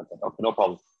confusion. So that's okay, no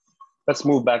problem. Let's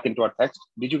move back into our text.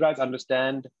 Did you guys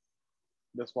understand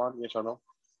this one? Yes or no?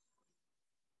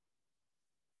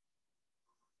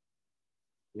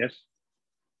 Yes.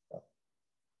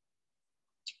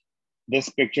 This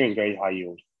picture is very high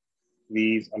yield.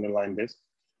 Please underline this.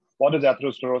 What is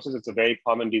atherosclerosis? It's a very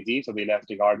common disease of the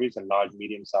elastic arteries and large,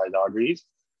 medium-sized arteries.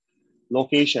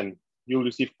 Location, you'll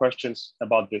receive questions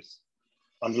about this.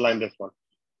 Underline this one.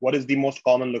 What is the most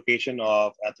common location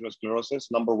of atherosclerosis?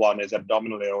 Number one is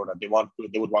abdominal aorta. They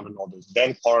would want to know this.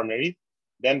 Then coronary,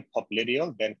 then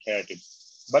popliteal, then carotid.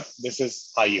 But this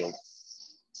is high yield.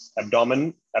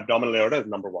 Abdominal aorta is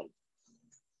number one.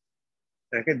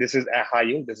 Okay, this is a high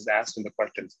yield. This is asked in the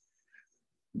questions.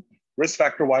 Risk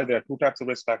factor wise, there are two types of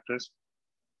risk factors: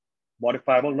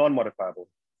 modifiable, non-modifiable.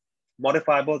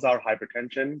 Modifiables are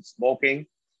hypertension, smoking,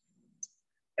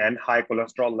 and high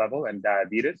cholesterol level, and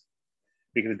diabetes,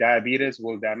 because diabetes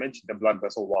will damage the blood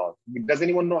vessel wall. Does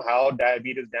anyone know how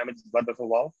diabetes damages blood vessel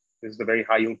wall? This is a very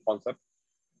high yield concept.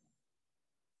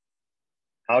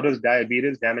 How does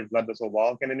diabetes damage blood vessel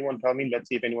wall? Can anyone tell me? Let's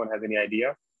see if anyone has any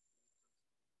idea.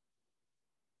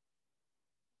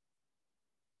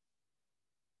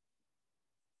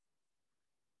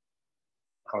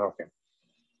 Okay.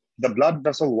 The blood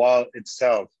vessel wall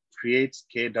itself creates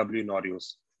KW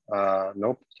nodules.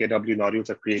 Nope, KW nodules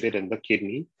are created in the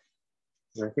kidney.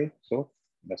 Okay, so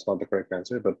that's not the correct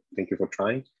answer, but thank you for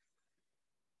trying.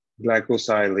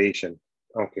 Glycosylation.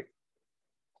 Okay,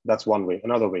 that's one way.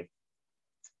 Another way.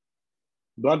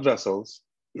 Blood vessels.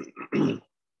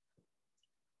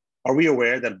 Are we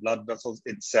aware that blood vessels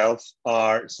itself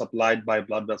are supplied by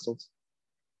blood vessels?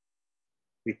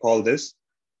 We call this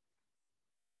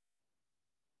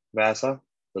vasa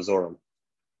vasorum.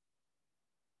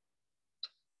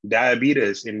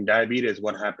 Diabetes, in diabetes,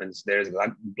 what happens? There's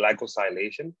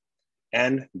glycosylation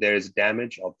and there's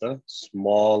damage of the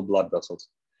small blood vessels.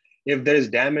 If there's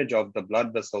damage of the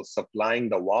blood vessels supplying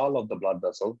the wall of the blood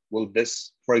vessel, will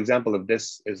this, for example, if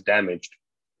this is damaged,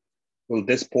 will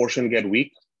this portion get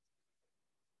weak?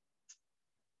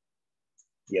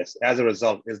 Yes. As a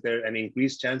result, is there an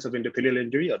increased chance of endothelial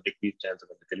injury or decreased chance of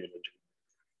endothelial injury?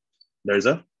 There's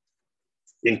a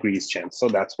increased chance. So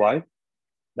that's why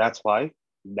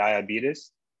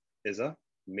diabetes is a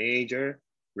major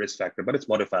risk factor, but it's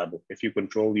modifiable. If you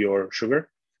control your sugar,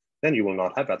 then you will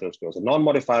not have atherosclerosis.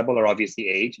 Non-modifiable are obviously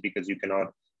age, because you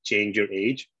cannot change your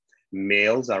age.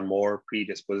 Males are more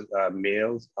predisposed,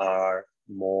 males are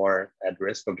more at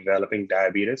risk of developing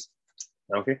diabetes.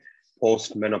 Okay,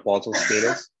 post-menopausal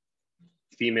status,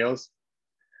 females.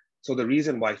 So the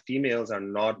reason why females are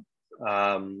not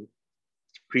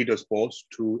predisposed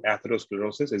to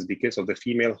atherosclerosis is because of the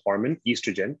female hormone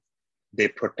estrogen. They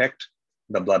protect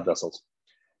the blood vessels.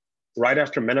 Right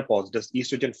after menopause, does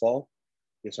estrogen fall?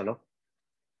 Yes or no?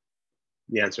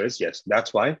 The answer is yes.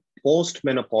 That's why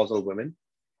post-menopausal women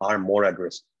are more at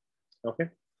risk. Okay.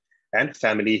 And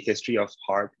family history of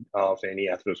heart, of any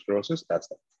atherosclerosis, that's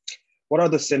it. What are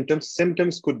the symptoms?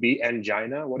 Symptoms could be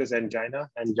angina. What is angina?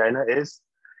 Angina is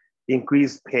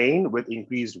increased pain with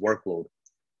increased workload.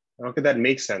 Okay, that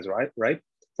makes sense, right?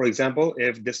 For example,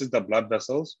 if this is the blood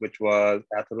vessels, which was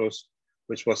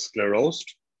sclerosed,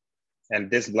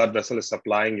 and this blood vessel is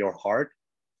supplying your heart,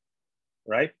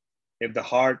 right? If the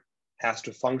heart has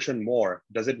to function more,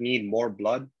 does it need more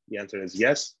blood? The answer is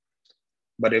yes.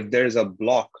 But if there's a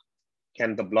block,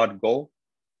 can the blood go?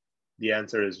 The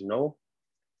answer is no.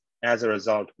 As a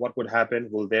result, what would happen?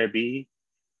 Will there be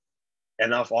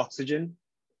enough oxygen?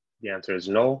 The answer is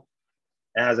no.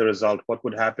 As a result, what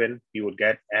would happen? We would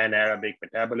get anaerobic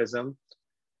metabolism.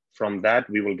 From that,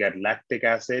 we will get lactic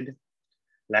acid.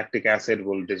 Lactic acid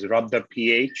will disrupt the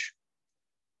pH.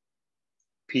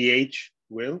 pH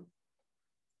will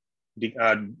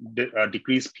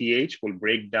decrease pH, will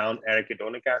break down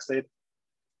arachidonic acid.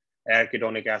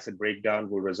 Arachidonic acid breakdown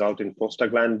will result in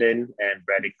prostaglandin and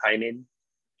bradykinin.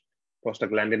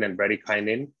 Prostaglandin and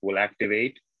bradykinin will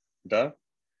activate the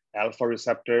alpha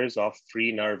receptors of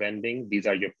free nerve ending. These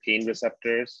are your pain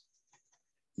receptors.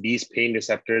 These pain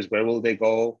receptors, where will they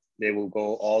go? They will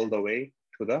go all the way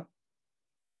to the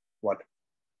what?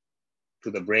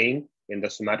 To the brain in the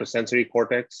somatosensory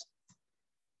cortex.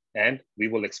 And we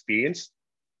will experience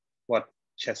what?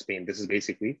 Chest pain. This is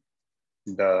basically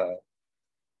the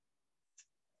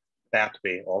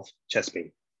pathway of chest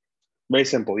pain. Very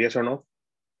simple, yes or no?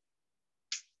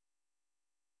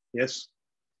 Yes?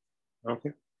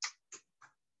 Okay.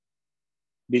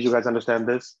 Did you guys understand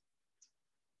this?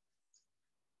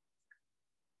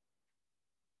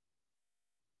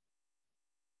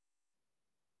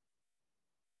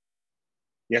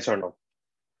 Yes or no?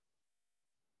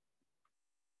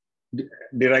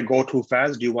 Did I go too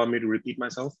fast? Do you want me to repeat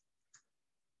myself?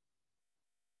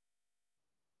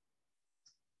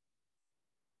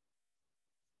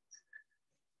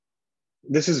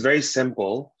 This is very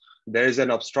simple. There is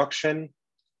an obstruction.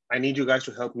 I need you guys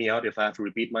to help me out. If I have to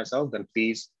repeat myself, then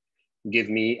please give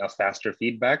me a faster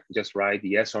feedback. Just write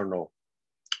yes or no.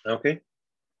 Okay?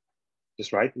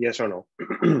 Just write yes or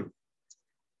no.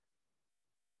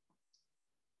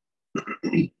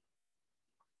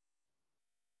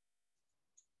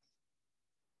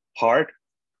 Heart,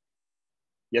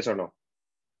 yes or no?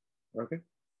 Okay.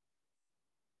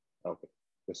 Okay.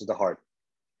 This is the heart.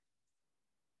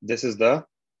 This is the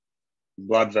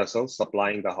blood vessel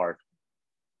supplying the heart.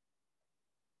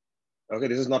 Okay,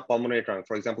 this is not pulmonary trunk.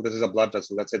 For example, this is a blood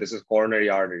vessel. Let's say this is coronary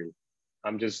artery.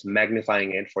 I'm just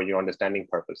magnifying it for your understanding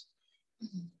purpose.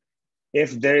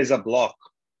 If there is a block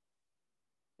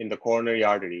in the coronary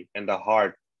artery and the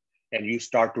heart, and you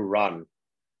start to run,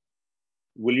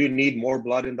 will you need more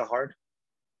blood in the heart?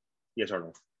 Yes or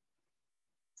no?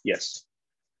 Yes.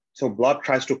 So blood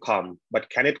tries to come, but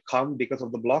can it come because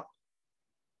of the block?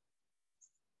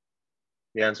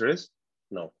 The answer is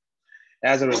no.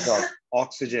 As a result,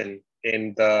 oxygen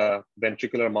in the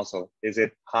ventricular muscle? Is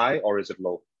it high or is it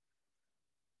low?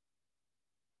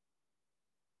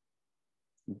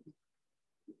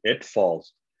 It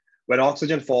falls. When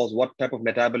oxygen falls, what type of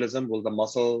metabolism will the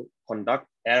muscle conduct?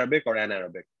 Aerobic or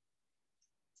anaerobic?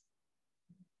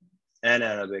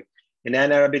 Anaerobic. In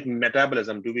anaerobic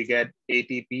metabolism, do we get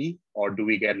ATP or do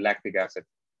we get lactic acid?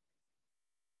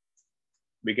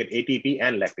 We get ATP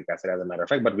and lactic acid, as a matter of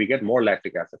fact, but we get more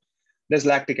lactic acid. This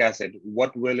lactic acid,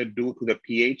 what will it do to the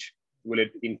pH? Will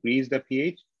it increase the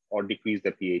pH or decrease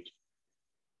the pH?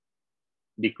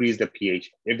 Decrease the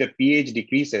pH. If the pH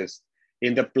decreases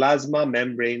in the plasma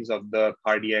membranes of the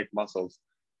cardiac muscles,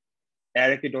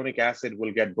 arachidonic acid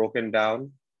will get broken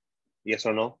down, yes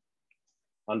or no?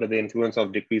 Under the influence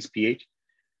of decreased pH,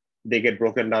 they get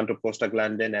broken down to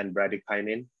prostaglandin and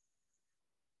bradykinin,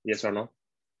 yes or no?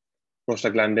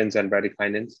 Prostaglandins and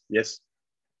bradykinins, yes?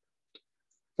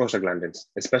 Prostaglandins,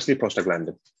 especially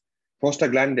prostaglandins.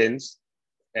 Prostaglandins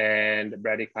and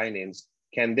bradykinins,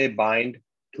 can they bind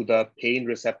to the pain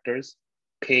receptors?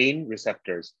 Pain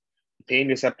receptors. Pain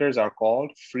receptors are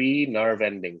called free nerve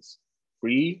endings.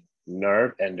 Free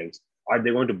nerve endings. Are they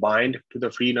going to bind to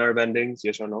the free nerve endings?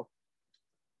 Yes or no?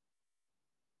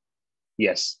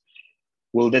 Yes.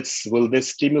 Will this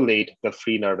stimulate the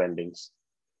free nerve endings?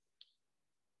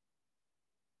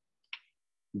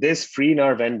 This free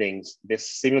nerve endings, this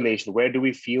stimulation, where do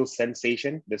we feel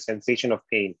sensation? The sensation of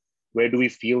pain. Where do we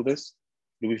feel this?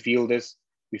 Do we feel this?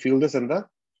 We feel this in the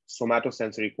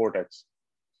somatosensory cortex.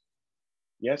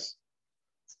 Yes.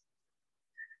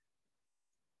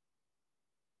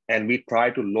 And we try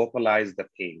to localize the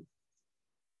pain.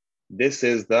 This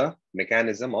is the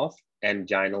mechanism of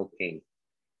anginal pain.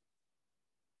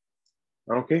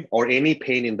 Okay, or any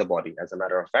pain in the body, as a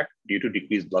matter of fact, due to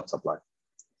decreased blood supply.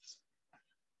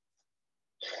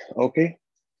 Okay,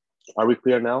 are we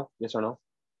clear now? Yes or no?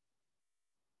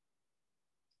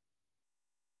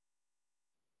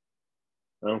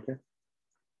 Okay.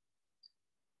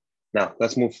 Now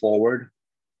let's move forward.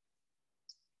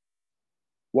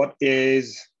 What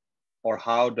is or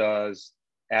how does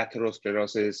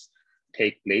atherosclerosis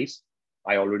take place?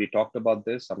 I already talked about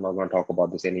this. I'm not going to talk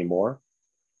about this anymore.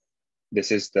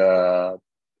 This is the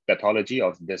pathology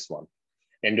of this one.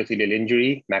 Endothelial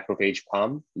injury, macrophage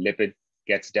pump, lipid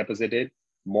gets deposited.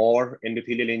 More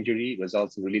endothelial injury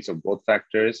results in release of growth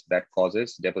factors that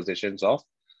causes depositions of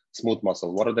smooth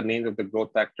muscle. What are the names of the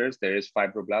growth factors? There is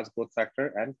fibroblast growth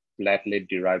factor and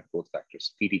platelet-derived growth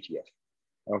factors, PDGF.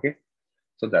 Okay,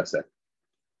 so that's it.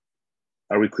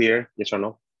 Are we clear? Yes or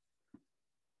no?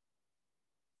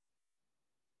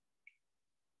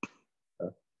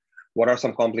 What are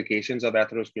some complications of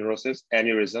atherosclerosis?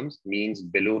 Aneurysms means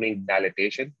ballooning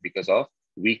dilatation because of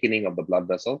weakening of the blood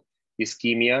vessel.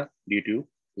 Ischemia due to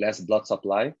less blood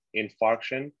supply.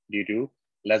 Infarction due to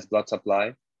less blood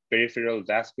supply. Peripheral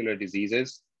vascular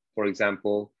diseases, for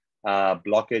example,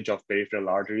 blockage of peripheral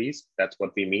arteries. That's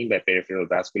what we mean by peripheral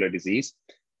vascular disease.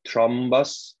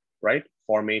 Thrombus, right?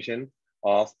 Formation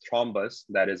of thrombus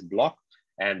that is blocked,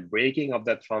 and breaking of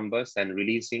that thrombus and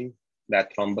releasing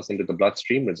that thrombus into the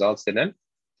bloodstream results in an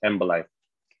emboli.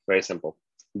 Very simple.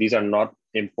 These are not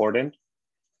important.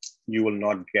 You will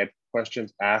not get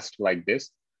questions asked like this.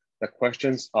 The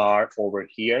questions are over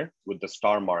here with the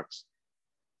star marks.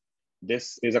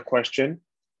 This is a question.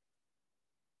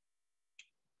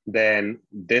 Then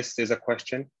this is a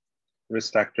question,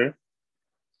 risk factor.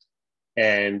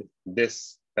 And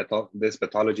this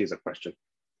pathology is a question.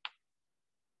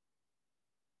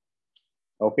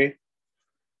 Okay.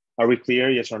 Are we clear?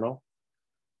 Yes or no?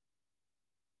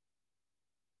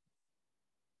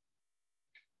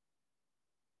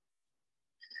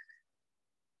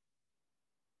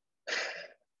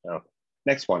 Now,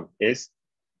 next one is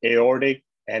aortic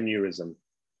aneurysm.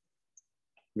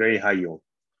 Very high yield.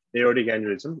 Aortic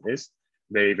aneurysm is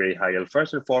very, very high yield.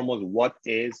 First and foremost, what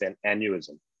is an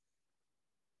aneurysm?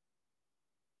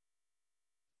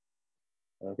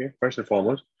 Okay, first and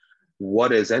foremost,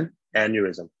 what is an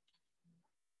aneurysm?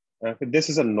 Okay, this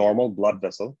is a normal blood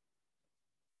vessel.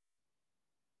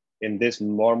 In this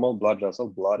normal blood vessel,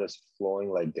 blood is flowing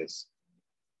like this,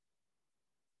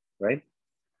 right?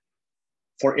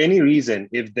 For any reason,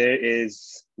 if there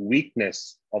is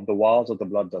weakness of the walls of the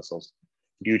blood vessels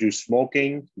due to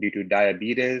smoking, due to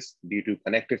diabetes, due to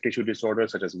connective tissue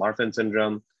disorders such as Marfan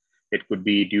syndrome, it could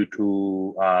be due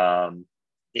to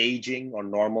aging or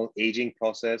normal aging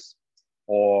process,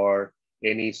 or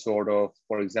any sort of,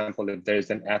 for example, if there's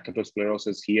an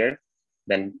atherosclerosis here,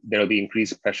 then there'll be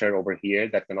increased pressure over here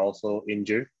that can also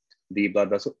injure the blood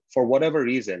vessel. For whatever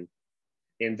reason,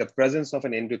 in the presence of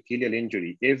an endothelial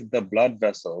injury, if the blood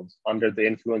vessels under the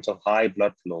influence of high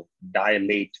blood flow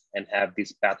dilate and have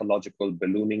this pathological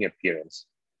ballooning appearance,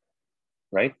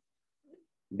 right?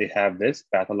 They have this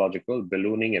pathological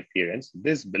ballooning appearance.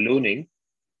 This ballooning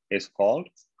is called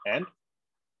an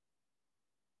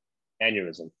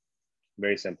aneurysm.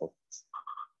 Very simple.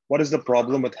 What is the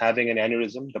problem with having an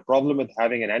aneurysm? The problem with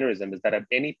having an aneurysm is that at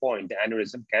any point, the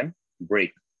aneurysm can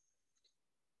break.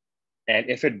 And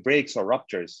if it breaks or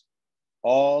ruptures,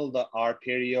 all the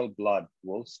arterial blood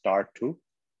will start to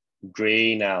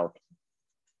drain out.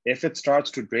 If it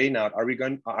starts to drain out, are we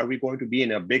going to be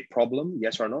in a big problem?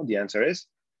 Yes or no? The answer is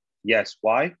yes.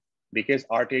 Why? Because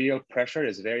arterial pressure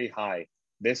is very high.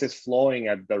 This is flowing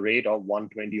at the rate of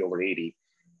 120/80.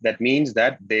 That means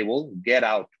that they will get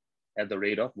out at the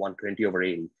rate of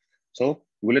 120/80. So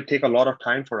will it take a lot of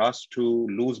time for us to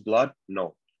lose blood?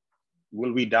 No.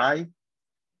 Will we die?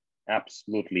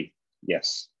 Absolutely,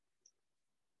 yes.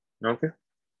 Okay.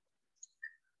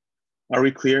 Are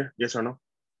we clear? Yes or no?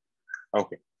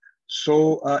 Okay.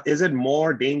 So is it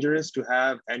more dangerous to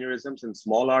have aneurysms in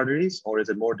small arteries, or is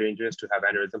it more dangerous to have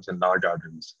aneurysms in large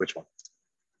arteries? Which one?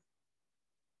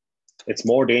 It's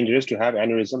more dangerous to have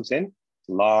aneurysms in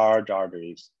large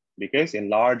arteries, because in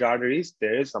large arteries,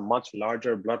 there is a much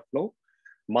larger blood flow.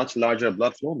 Much larger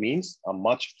blood flow means a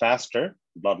much faster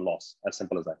blood loss, as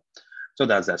simple as that. So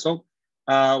that's that. So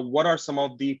what are some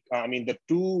of the, the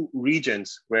two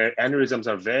regions where aneurysms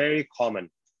are very common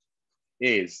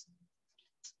is,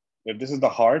 if this is the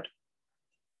heart,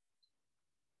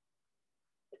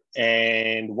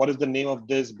 and what is the name of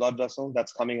this blood vessel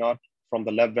that's coming out from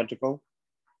the left ventricle?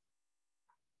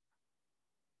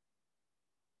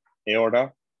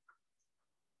 Aorta.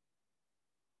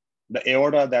 The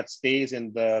aorta that stays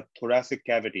in the thoracic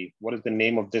cavity, what is the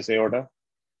name of this aorta?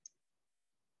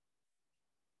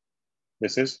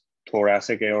 This is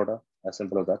thoracic aorta, as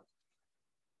simple as that.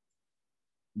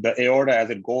 The aorta,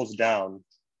 as it goes down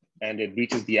and it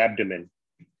reaches the abdomen,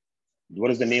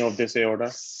 what is the name of this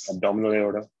aorta? Abdominal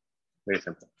aorta. Very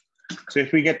simple. So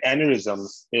if we get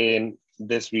aneurysms in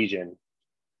this region,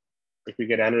 if we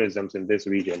get aneurysms in this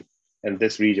region and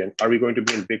this region, are we going to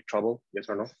be in big trouble? Yes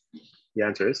or no? The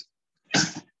answer is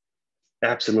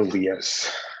absolutely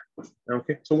yes.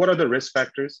 Okay, so what are the risk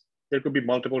factors? There could be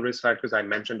multiple risk factors. I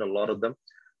mentioned a lot of them.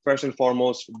 First and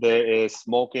foremost, there is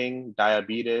smoking,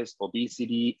 diabetes,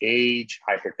 obesity, age,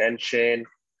 hypertension,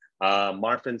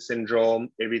 Marfan syndrome,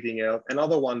 everything else.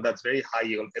 Another one that's very high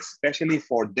yield, especially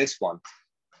for this one,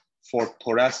 for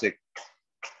thoracic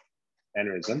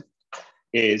aneurysm,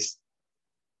 is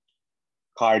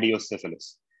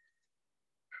cardiosyphilis.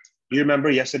 Do you remember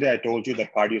yesterday I told you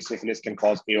that cardiosyphilis can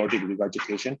cause aortic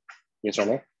regurgitation? Yes or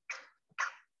no?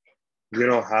 You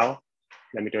know how?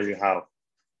 Let me tell you how.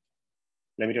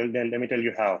 Let me tell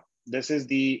you how. This is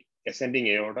the ascending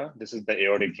aorta. This is the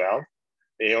aortic valve.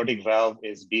 The aortic valve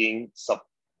is being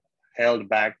held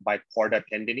back by chorda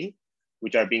tendineae,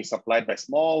 which are being supplied by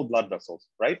small blood vessels,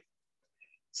 right?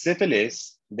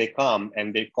 Syphilis, they come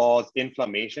and they cause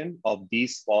inflammation of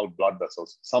these small blood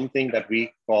vessels, something that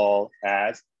we call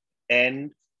as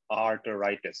end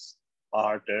arteritis.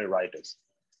 Arteritis.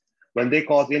 When they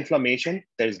cause inflammation,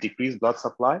 there is decreased blood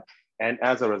supply. And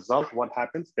as a result, what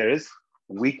happens? There is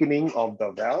weakening of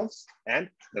the valves, and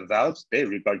the valves, they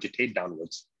regurgitate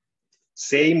downwards.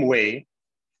 Same way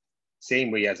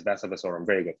as vasa vasorum,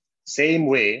 very good. Same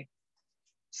way,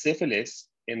 syphilis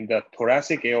in the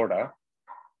thoracic aorta,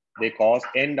 they cause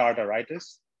end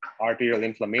arteritis, arterial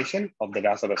inflammation of the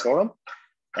vasa vasorum,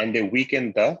 and they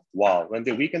weaken the wall. When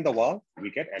they weaken the wall, we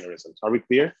get aneurysms. Are we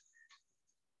clear?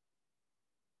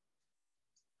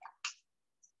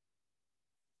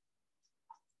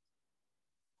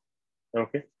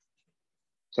 Okay,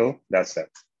 so that's that.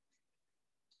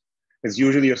 It's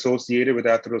usually associated with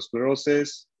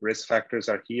atherosclerosis. Risk factors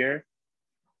are here.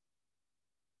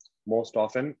 Most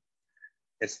often,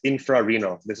 it's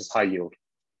infrarenal. This is high yield.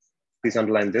 Please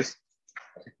underline this.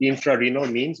 Infrarenal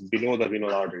means below the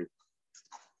renal artery.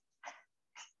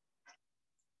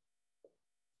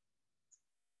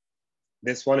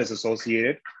 This one is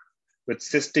associated with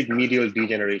cystic medial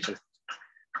degeneration.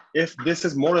 If this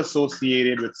is more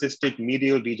associated with cystic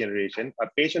medial degeneration, a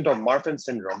patient of Marfan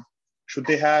syndrome, should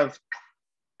they have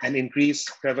an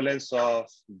increased prevalence of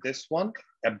this one,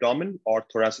 abdomen or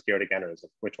thoracic aortic aneurysm?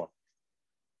 Which one?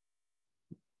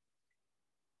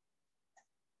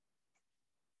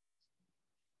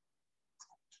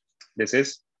 This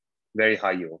is very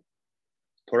high yield.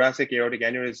 Thoracic aortic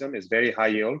aneurysm is very high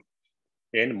yield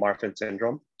in Marfan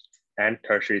syndrome and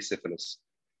tertiary syphilis.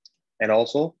 And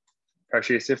also,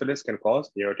 tertiary syphilis can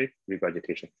cause aortic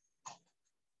regurgitation.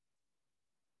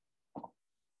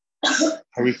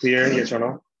 Are we clear? Yes or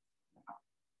no?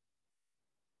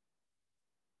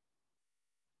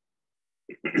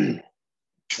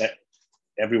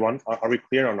 Everyone, are we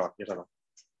clear or not? Yes or no?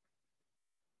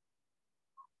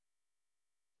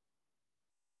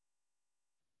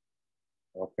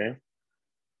 Okay.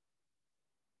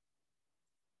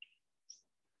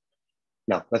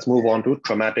 Now let's move on to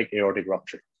traumatic aortic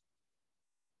rupture.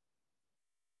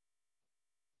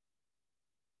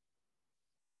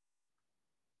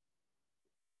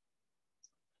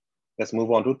 Let's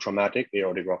move on to traumatic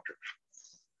aortic rupture.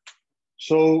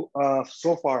 So,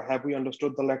 so far, have we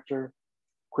understood the lecture?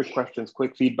 Quick questions,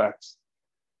 quick feedbacks.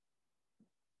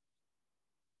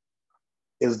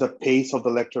 Is the pace of the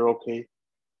lecture okay?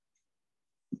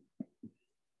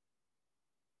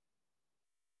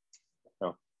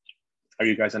 No. Are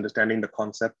you guys understanding the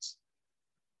concepts?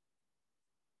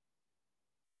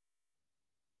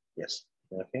 Yes.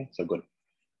 Okay, so good.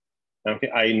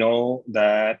 Okay, I know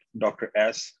that Dr.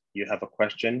 S, you have a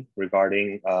question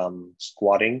regarding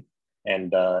squatting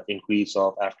and increase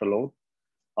of afterload.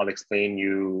 I'll explain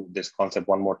you this concept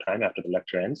one more time after the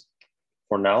lecture ends.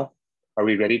 For now, are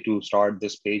we ready to start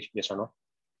this page? Yes or no?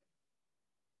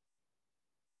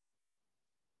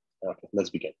 Okay, let's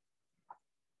begin.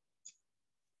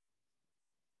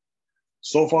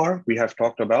 So far, we have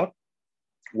talked about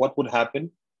what would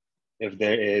happen if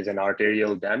there is an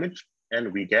arterial damage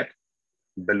and we get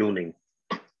ballooning.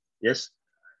 Yes.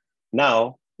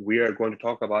 Now we are going to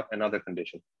talk about another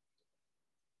condition.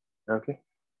 Okay.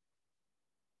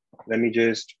 Let me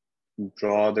just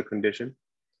draw the condition.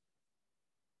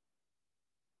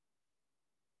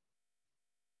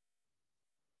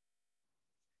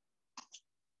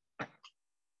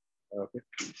 Okay.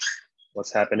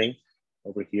 What's happening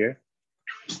over here?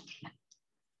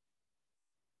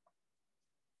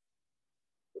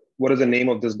 What is the name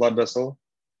of this blood vessel?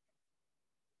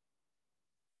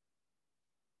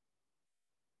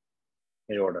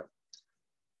 Aorta.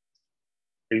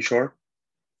 Are you sure?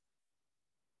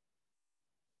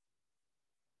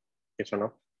 Yes or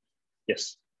no?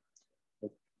 Yes.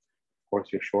 Of course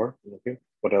you're sure. Okay.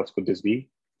 What else could this be?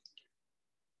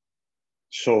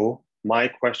 So my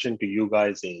question to you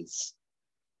guys is,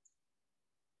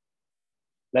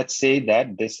 let's say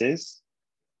that this is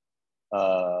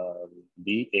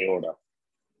the aorta,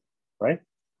 right?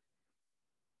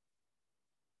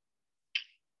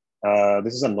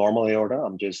 This is a normal aorta.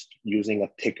 I'm just using a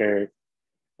thicker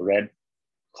red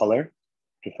color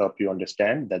to help you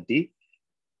understand that the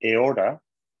aorta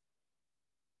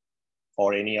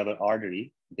or any other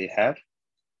artery, they have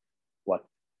what?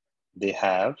 They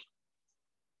have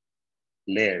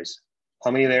layers.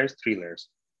 How many layers? 3 layers.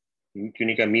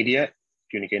 Tunica media,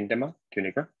 tunica intima,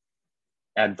 tunica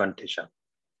adventitia.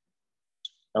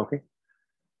 Okay.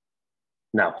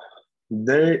 Now,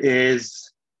 there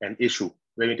is an issue.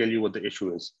 Let me tell you what the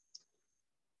issue is.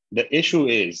 The issue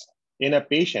is in a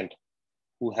patient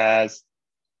who has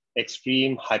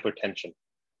extreme hypertension,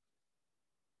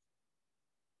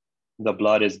 the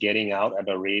blood is getting out at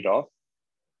a rate of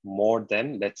more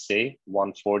than, let's say,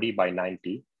 140 by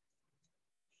 90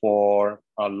 for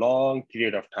a long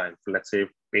period of time. So let's say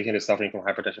patient is suffering from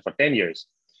hypertension for 10 years.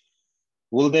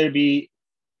 Will there be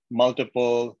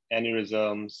multiple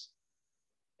aneurysms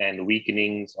and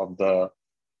weakenings of the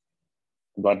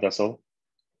blood vessel?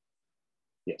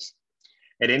 Yes.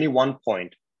 At any one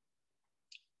point,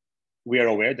 we are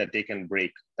aware that they can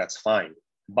break. That's fine.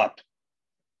 But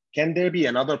can there be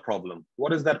another problem?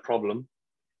 What is that problem?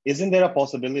 Isn't there a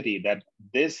possibility that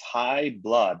this high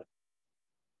blood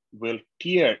will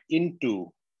tear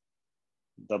into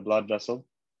the blood vessel?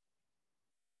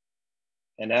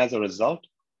 And as a result,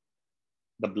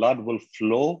 the blood will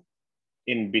flow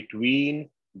in between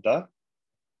the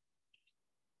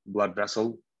blood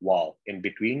vessel wall, in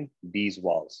between these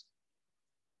walls.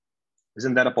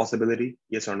 Isn't that a possibility?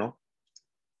 Yes or no?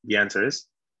 The answer is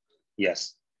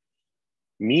yes.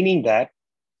 Meaning that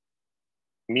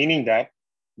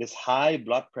this high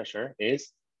blood pressure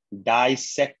is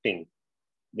dissecting.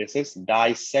 This is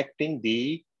dissecting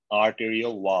the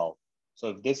arterial wall. So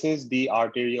if this is the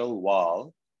arterial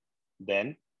wall,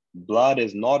 then blood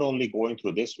is not only going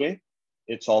through this way,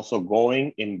 it's also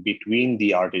going in between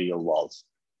the arterial walls.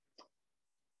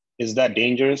 Is that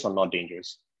dangerous or not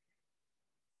dangerous?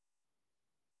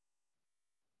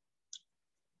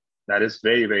 That is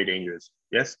very, very dangerous.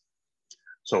 Yes.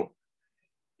 So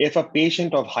if a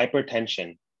patient of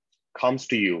hypertension comes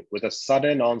to you with a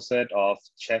sudden onset of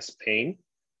chest pain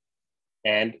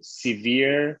and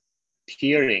severe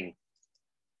tearing,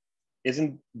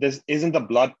 isn't the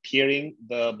blood tearing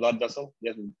the blood vessel?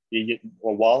 Yes,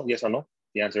 or wall? Yes or no?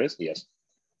 The answer is yes.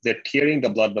 They're tearing the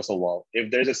blood vessel wall. If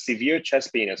there's a severe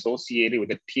chest pain associated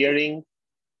with a tearing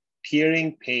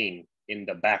pain in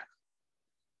the back,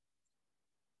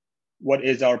 what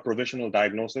is our provisional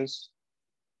diagnosis?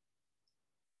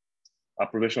 Our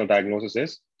provisional diagnosis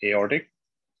is aortic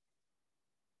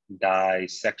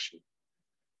dissection.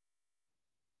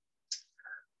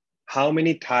 How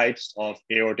many types of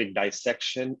aortic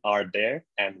dissection are there,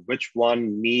 and which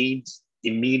one needs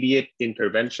immediate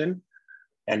intervention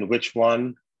and which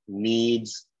one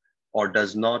needs or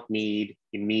does not need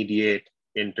immediate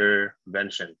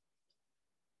intervention?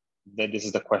 This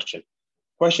is the question.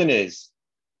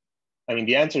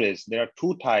 The answer is there are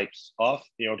two types of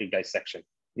aortic dissection.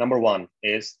 Number one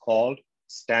is called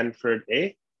Stanford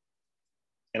A.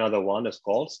 Another one is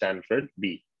called Stanford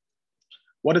B.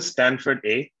 What is Stanford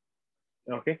A?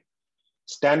 Okay.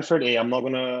 Stanford A, I'm not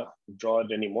gonna draw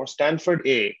it anymore. Stanford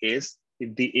A is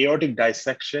if the aortic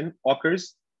dissection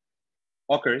occurs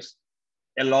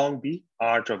along the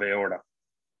arch of aorta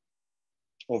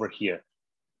over here.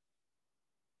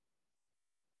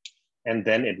 And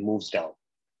then it moves down.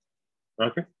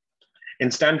 Okay.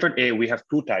 In Stanford A, we have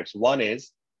two types. One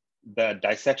is the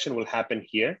dissection will happen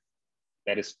here.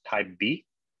 That is type B.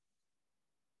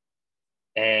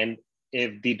 And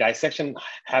if the dissection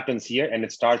happens here and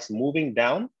it starts moving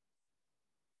down,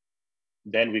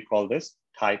 then we call this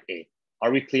type A.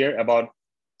 Are we clear about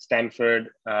Stanford?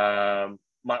 My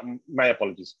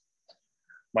apologies.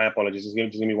 My apologies. Just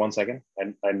give me 1 second.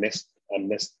 I mixed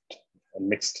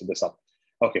this up.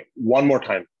 Okay, one more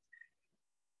time.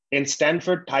 In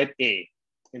Stanford type A,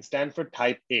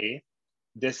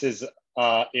 this is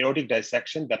aortic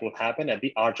dissection that will happen at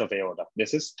the arch of aorta.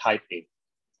 This is type A.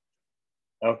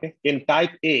 Okay. In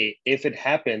type A, if it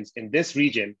happens in this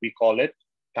region, we call it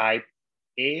type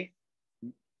A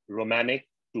Romanik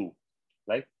 2,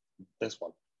 like this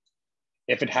one.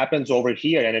 If it happens over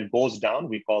here and it goes down,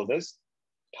 we call this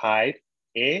type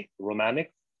A Romanik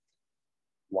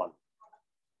 1.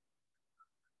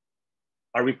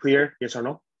 Are we clear? Yes or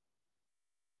no?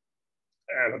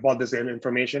 About this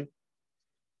information?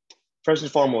 First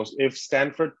and foremost,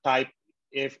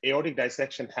 if aortic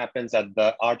dissection happens at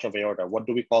the arch of aorta, what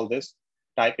do we call this?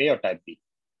 Type A or type B?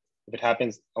 If it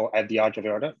happens at the arch of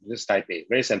aorta, this is type A.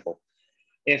 Very simple.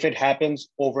 If it happens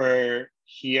over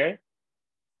here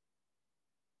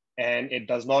and it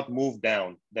does not move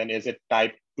down, then is it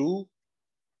type 2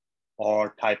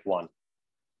 or type 1?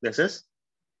 This is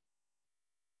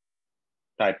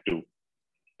type 2.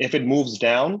 If it moves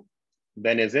down,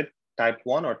 then is it type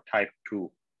 1 or type 2?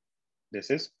 This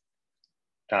is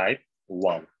type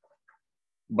 1.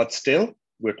 But still,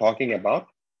 we're talking about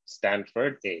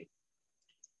Stanford A.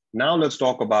 Now let's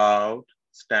talk about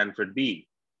Stanford B.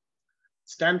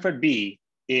 Stanford B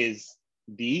is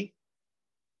the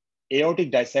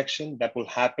aortic dissection that will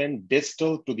happen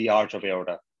distal to the arch of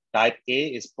aorta. Type A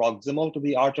is proximal to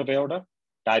the arch of aorta.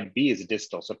 Type B is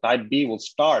distal. So type B will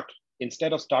start,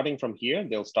 instead of starting from here,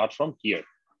 they'll start from here.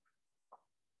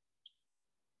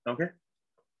 Okay.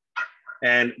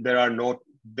 And there are no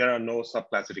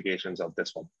subclassifications of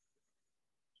this one.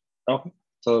 Okay,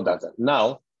 so that's it.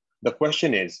 Now, the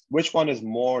question is, which one is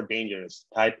more dangerous,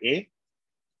 type A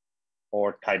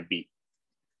or type B?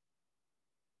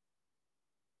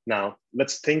 Now,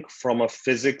 let's think from a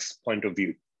physics point of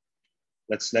view.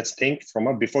 Let's think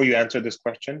from before you answer this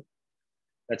question,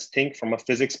 let's think from a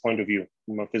physics point of view,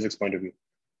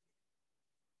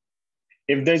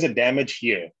 If there's a damage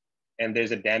here and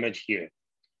there's a damage here,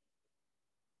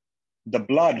 the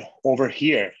blood over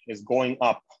here is going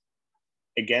up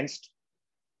against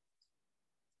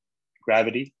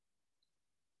gravity,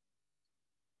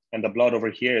 and the blood over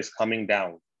here is coming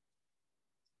down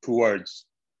towards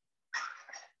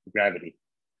gravity.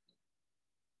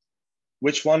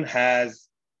 Which one has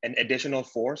an additional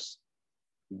force,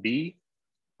 B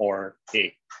or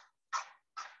A?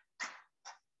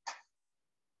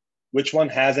 Which one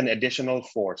has an additional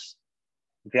force?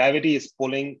 Gravity is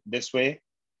pulling this way.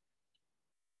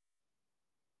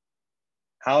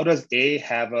 How does A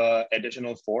have an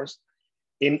additional force?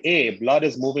 In A, blood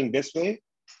is moving this way,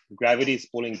 gravity is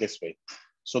pulling this way.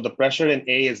 So the pressure in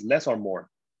A is less or more?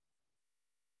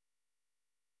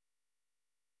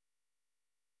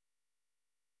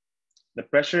 The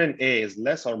pressure in A is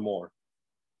less or more?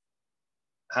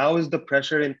 How is the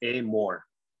pressure in A more?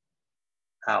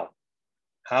 How?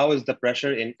 How is the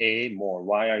pressure in A more?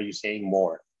 Why are you saying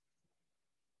more?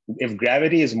 If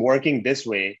gravity is working this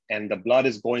way and the blood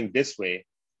is going this way,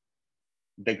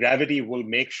 the gravity will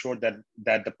make sure that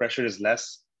the pressure is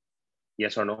less,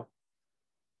 yes or no?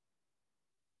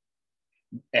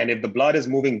 And if the blood is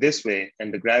moving this way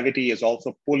and the gravity is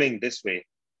also pulling this way,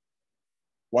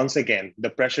 Once again, the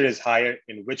pressure is higher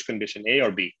in which condition, A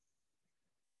or B?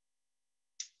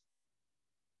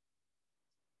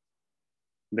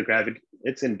 The gravity,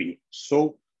 it's in B.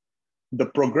 So the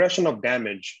progression of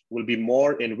damage will be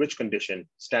more in which condition?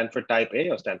 Stanford type A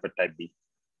or Stanford type B?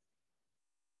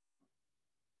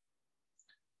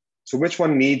 So which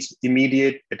one needs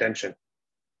immediate attention?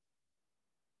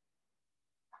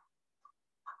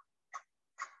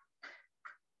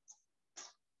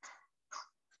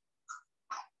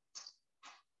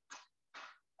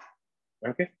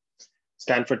 Okay,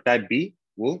 Stanford type B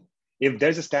will, if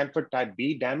there's a Stanford type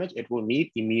B damage, it will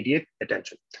need immediate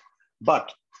attention.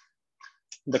 But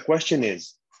the question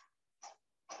is,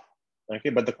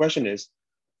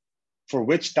 for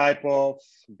which type of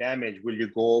damage will you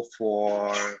go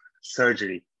for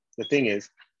surgery? The thing is,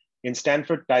 in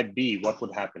Stanford type B, what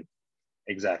would happen?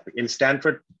 Exactly. In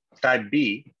Stanford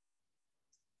B,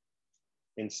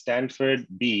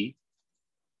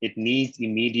 it needs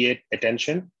immediate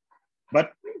attention,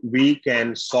 but we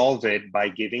can solve it by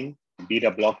giving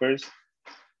beta blockers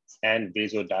and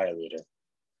vasodilator.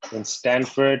 In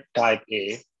Stanford type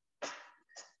A,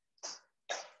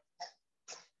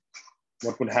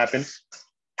 what would happen?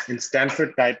 In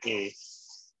Stanford type A,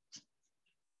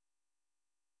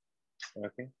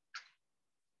 okay,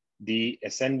 the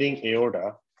ascending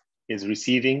aorta is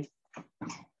receiving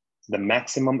the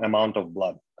maximum amount of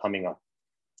blood coming up.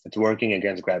 It's working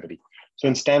against gravity. So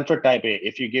in Stanford type A,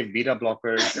 if you give beta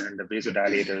blockers and the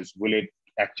vasodilators, will it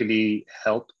actually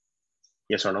help?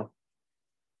 Yes or no?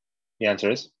 The answer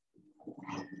is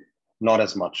not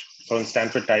as much. So in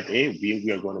Stanford type A,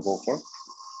 we are going to go for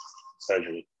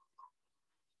surgery.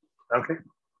 Okay.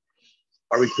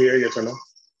 Are we clear? Yes or no?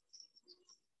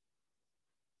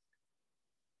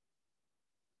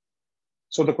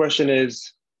 So the question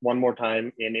is, one more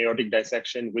time, in aortic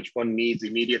dissection, which one needs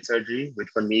immediate surgery? Which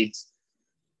one needs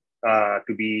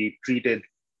to be treated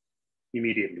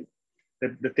immediately?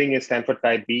 The thing is, Stanford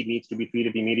type B needs to be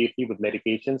treated immediately with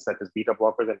medications such as beta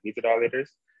blockers and vasodilators.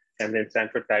 And then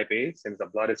Stanford type A, since the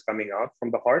blood is coming out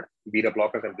from the heart, beta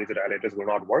blockers and vasodilators will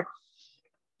not work.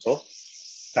 So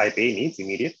type A needs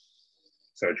immediate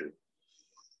surgery.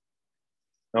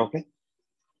 Okay,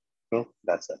 so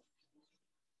that's it.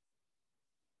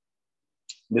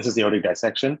 This is the aortic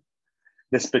dissection.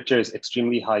 This picture is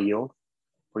extremely high yield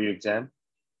for your exam.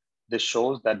 This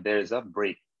shows that there is a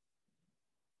break.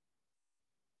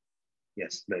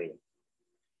 Yes, there you go.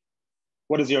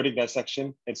 What is the aortic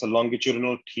dissection? It's a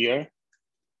longitudinal tear.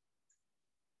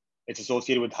 It's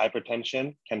associated with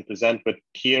hypertension, can present with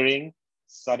tearing,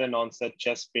 sudden onset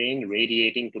chest pain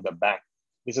radiating to the back.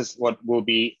 This is what will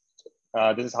be,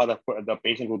 this is how the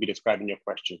patient will be described in your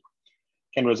question.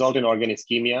 Can result in organ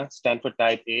ischemia, Stanford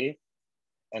type A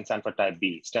and Stanford type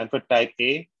B. Stanford type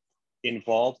A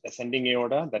involves ascending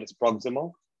aorta, that is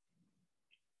proximal.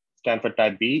 Stanford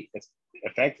type B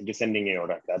affects descending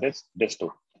aorta, that is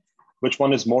distal. Which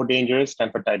one is more dangerous?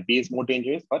 Stanford type B is more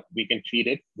dangerous, but we can treat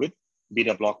it with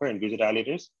beta blocker and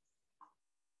vasodilators.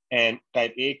 And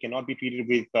type A cannot be treated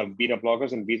with beta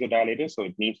blockers and vasodilators, so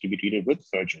it needs to be treated with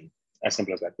surgery. As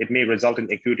simple as that. It may result in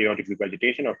acute aortic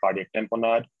regurgitation or cardiac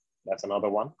tamponade. That's another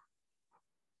one.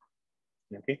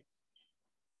 Okay,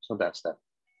 so that's that.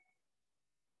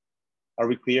 Are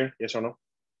we clear? Yes or no?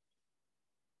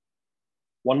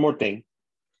 One more thing.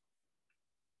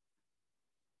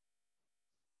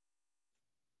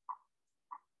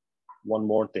 One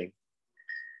more thing.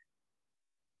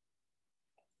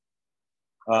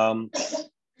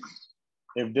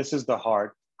 If this is the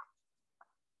heart,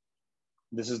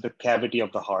 this is the cavity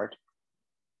of the heart.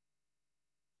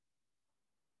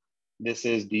 This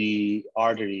is the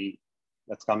artery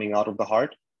that's coming out of the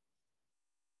heart.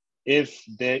 If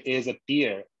there is a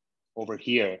tear over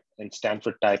here in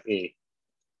Stanford type A,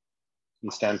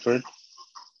 in Stanford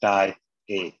type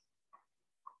A,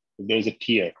 if there's a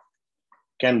tear,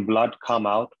 can blood come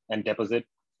out and deposit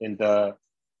in the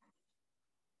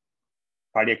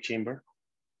cardiac chamber?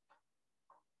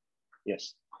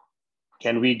 Yes.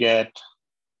 Can we get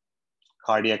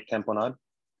cardiac tamponade?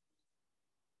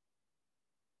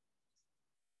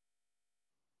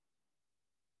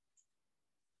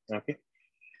 Okay.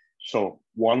 So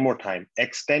one more time,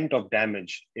 extent of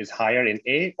damage is higher in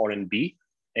A or in B.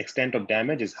 Extent of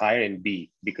damage is higher in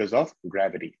B because of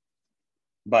gravity.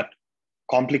 But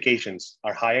complications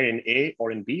are higher in A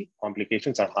or in B.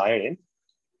 Complications are higher in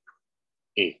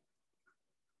A.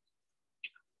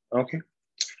 Okay.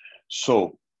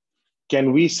 So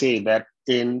can we say that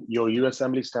in your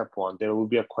Usmle step 1, there will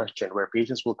be a question where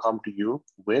patients will come to you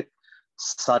with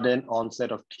sudden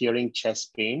onset of tearing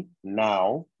chest pain.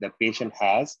 Now the patient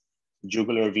has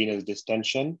jugular venous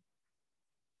distension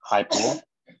hypotension.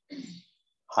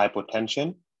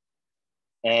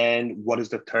 And what is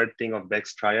the third thing of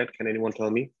Beck's triad? Can anyone tell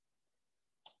me?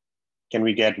 Can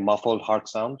we get muffled heart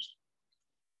sounds?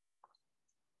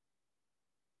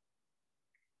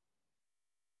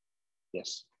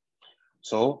 Yes.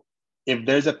 So if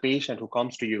there's a patient who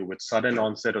comes to you with sudden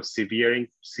onset of severe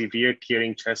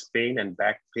tearing chest pain and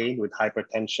back pain with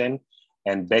hypertension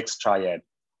and Beck's triad,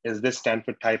 is this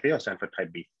Stanford type A or Stanford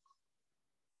type B?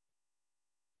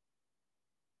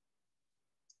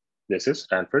 This is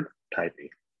Stanford type A.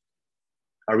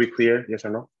 Are we clear? Yes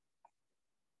or no?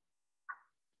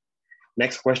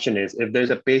 Next question is, if there's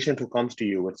a patient who comes to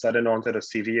you with sudden onset of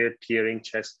severe tearing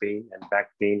chest pain and back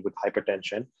pain with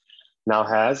hypertension, now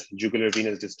has jugular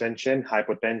venous distension,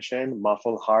 hypotension,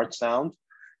 muffled heart sound,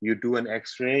 you do an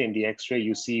X-ray. In the X-ray,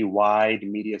 you see wide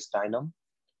mediastinum.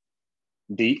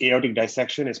 The aortic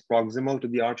dissection is proximal to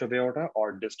the arch of aorta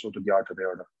or distal to the arch of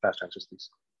aorta? Fast answers, please.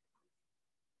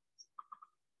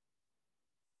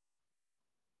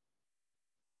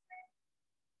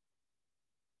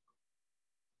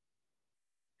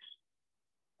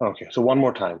 Okay, so one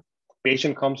more time.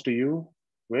 Patient comes to you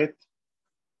with,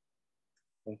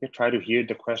 okay, try to hear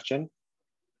the question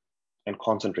and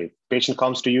concentrate. Patient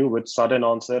comes to you with sudden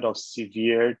onset of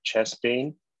severe chest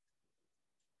pain,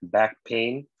 back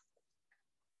pain.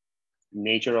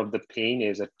 Nature of the pain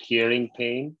is a tearing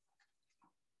pain.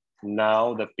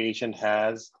 Now the patient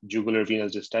has jugular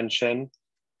venous distension,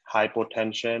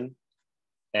 hypotension,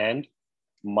 and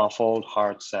muffled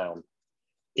heart sound.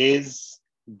 Is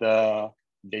the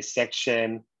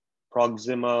dissection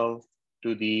proximal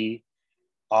to the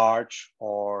arch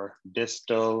or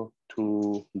distal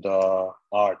to the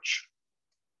arch?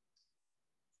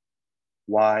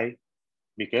 Why?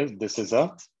 Because this is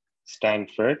a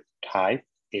Stanford type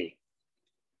A.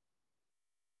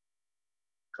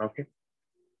 Okay.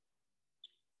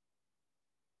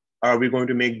 Are we going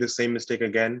to make the same mistake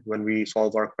again when we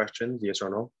solve our questions? Yes or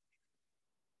no?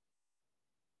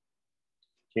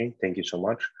 Okay, thank you so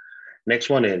much.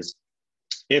 Next one is,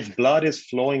 if blood is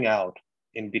flowing out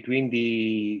in between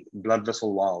the blood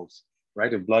vessel walls,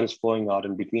 right? If blood is flowing out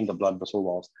in between the blood vessel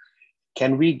walls,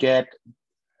 can we get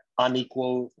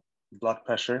unequal blood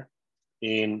pressure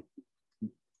in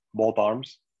both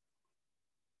arms?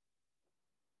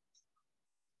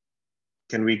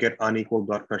 Can we get unequal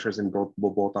blood pressures in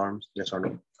both arms? Yes or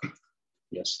no?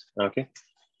 Yes, okay.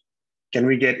 Can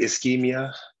we get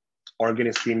ischemia, organ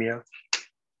ischemia?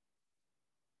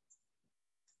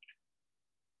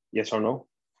 Yes or no?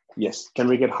 Yes. Can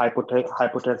we get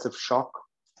hypotensive shock?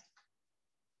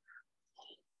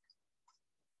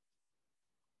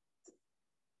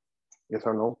 Yes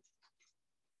or no?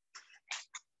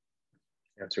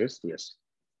 Answer is yes.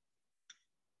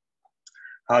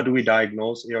 How do we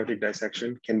diagnose aortic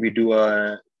dissection? Can we do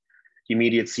a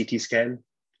immediate CT scan?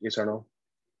 Yes or no?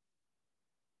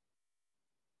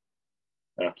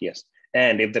 Yes.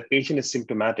 And if the patient is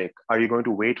symptomatic, are you going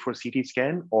to wait for CT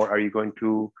scan or are you going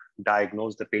to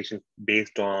diagnose the patient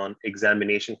based on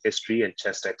examination history and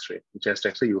chest X-ray? In chest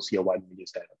X-ray, you'll see a wide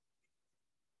mediastinum.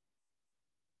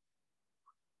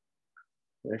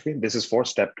 Okay, this is for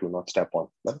step 2, not step 1.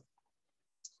 But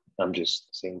I'm just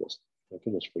saying this.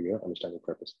 Okay, just for your understanding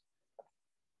purpose.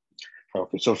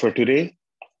 Okay, so for today,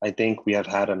 I think we have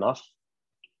had enough.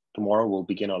 Tomorrow we'll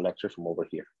begin our lecture from over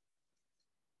here.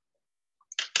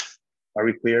 Are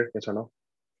we clear? Yes or no?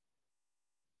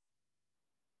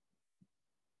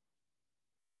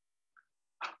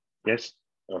 Yes.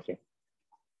 Okay.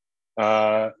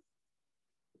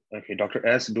 Okay, Dr.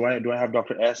 S. Do I have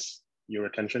Dr. S? Your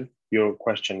attention. Your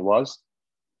question was,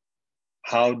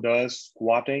 how does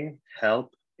squatting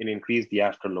help in increase the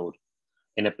afterload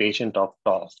in a patient of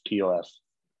TOF?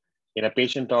 In a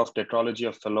patient of tetralogy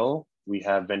of Fallot, we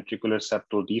have ventricular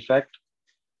septal defect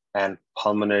and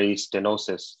pulmonary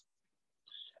stenosis.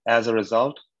 As a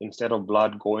result, instead of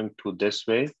blood going to this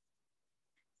way,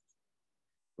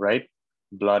 right,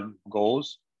 blood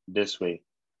goes this way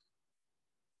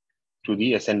to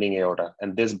the ascending aorta.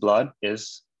 And this blood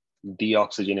is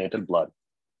deoxygenated blood.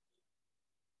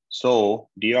 So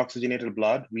deoxygenated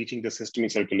blood reaching the systemic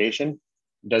circulation,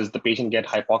 does the patient get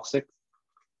hypoxic?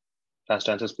 Fast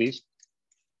answers, please.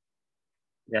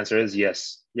 The answer is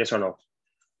yes. Yes or no?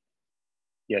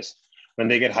 Yes. When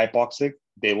they get hypoxic,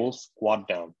 they will squat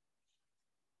down.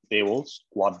 They will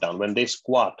squat down. When they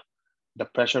squat, the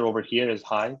pressure over here is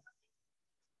high.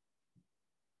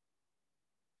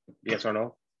 Yes or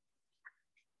no?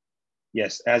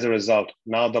 Yes. As a result,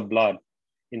 now the blood,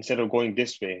 instead of going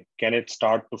this way, can it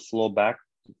start to flow back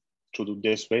to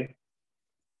this way?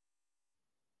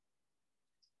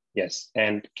 Yes.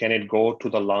 And can it go to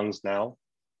the lungs now?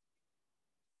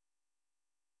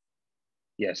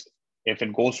 Yes. If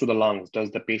it goes to the lungs,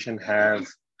 does the patient have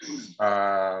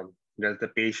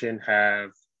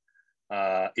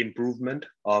improvement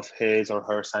of his or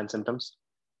her sign symptoms?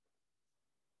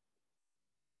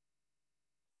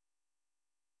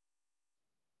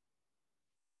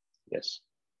 Yes.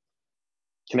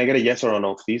 Can I get a yes or a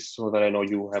no, please, so that I know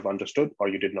you have understood or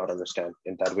you did not understand?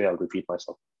 In that way, I'll repeat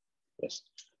myself. Yes.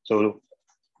 So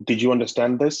did you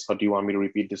understand this, or do you want me to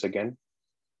repeat this again?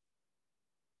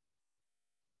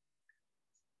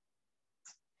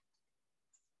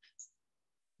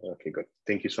 Okay, good.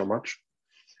 Thank you so much.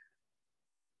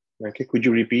 Okay, could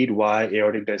you repeat why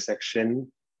aortic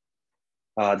dissection,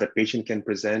 the patient can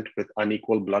present with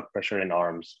unequal blood pressure in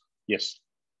arms? Yes,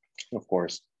 of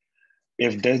course.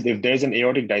 If there's an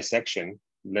aortic dissection,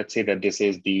 let's say that this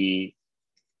is the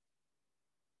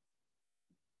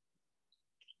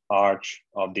arch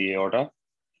of the aorta.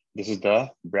 This is the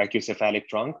brachiocephalic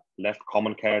trunk, left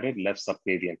common carotid, left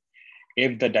subclavian.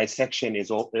 If the dissection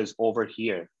is over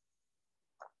here,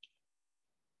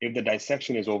 if the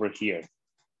dissection is over here,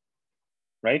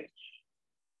 right?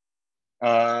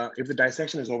 If the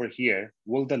dissection is over here,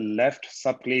 will the left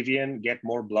subclavian get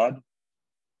more blood,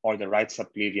 or the right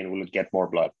subclavian will get more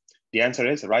blood? The answer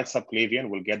is right subclavian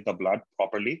will get the blood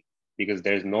properly because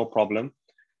there is no problem.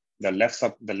 The left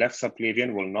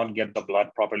subclavian will not get the blood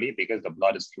properly because the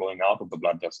blood is flowing out of the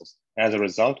blood vessels. As a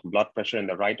result, blood pressure in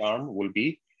the right arm will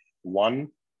be 1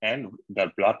 and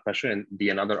the blood pressure in the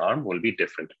another arm will be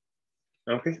different.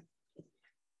 Okay.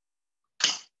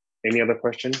 Any other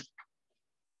questions?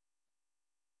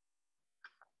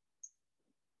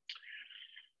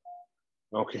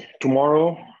 Okay.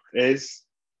 Tomorrow is,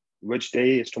 which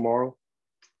day is tomorrow?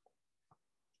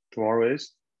 Tomorrow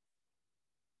is?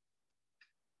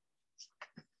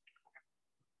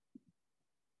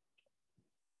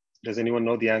 Does anyone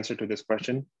know the answer to this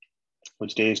question?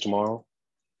 Which day is tomorrow?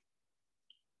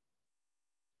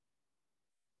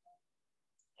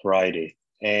 Friday.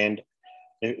 And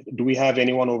do we have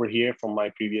anyone over here from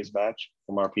our previous batch,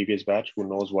 who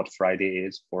knows what Friday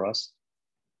is for us?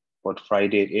 What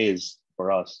Friday is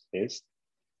for us is,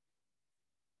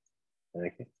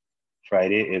 okay,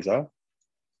 Friday is a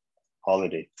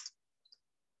holiday.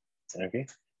 Okay,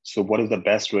 so what is the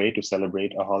best way to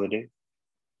celebrate a holiday?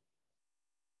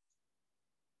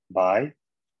 By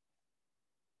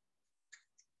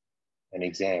an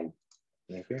exam.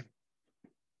 Okay,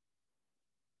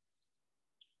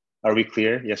 are we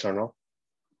clear? Yes or no?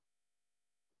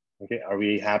 Okay, are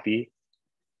we happy?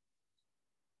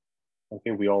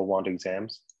 Okay, we all want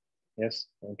exams. Yes,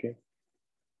 okay.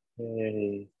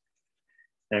 Yay.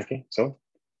 Okay, so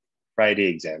Friday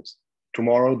exams.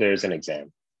 Tomorrow there's an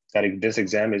exam. This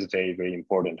exam is very, very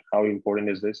important. How important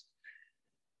is this?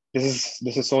 This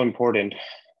is so important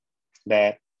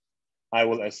that I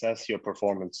will assess your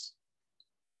performance.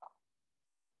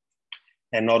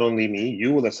 And not only me,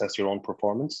 you will assess your own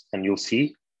performance and you'll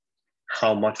see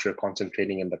how much you're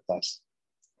concentrating in the class.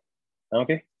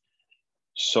 Okay.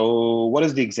 So what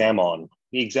is the exam on?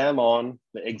 The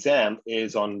exam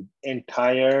is on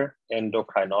entire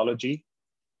endocrinology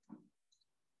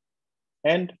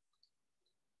and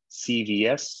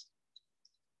CVS,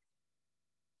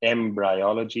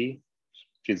 embryology,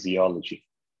 physiology.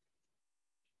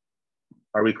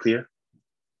 Are we clear?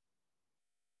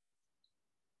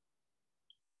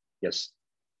 Yes.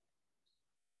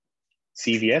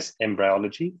 CVS,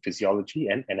 embryology, physiology,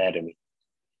 and anatomy.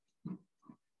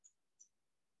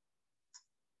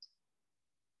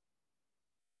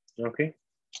 Okay.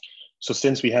 So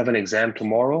since we have an exam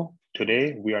tomorrow,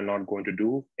 today we are not going to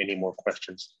do any more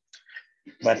questions.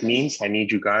 That means I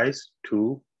need you guys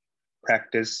to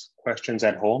practice questions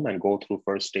at home and go through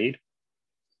first aid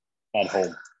at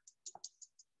home.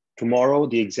 Tomorrow,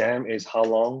 the exam is how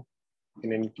long?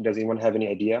 And then, does anyone have any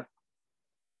idea?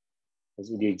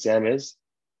 The exam is?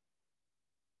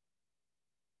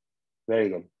 Very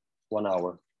good, 1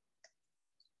 hour.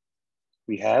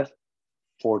 We have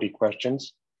 40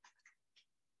 questions,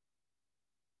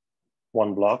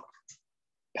 1 block.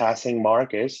 Passing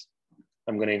mark is,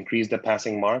 I'm going to increase the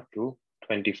passing mark to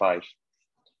 25.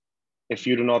 If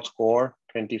you do not score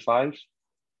 25,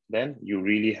 then you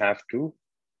really have to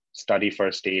study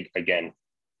first aid again,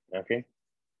 okay?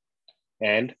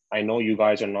 And I know you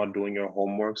guys are not doing your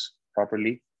homeworks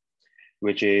properly,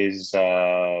 which is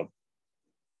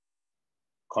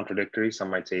contradictory. Some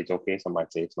might say it's okay, some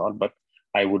might say it's not, but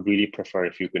I would really prefer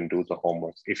if you can do the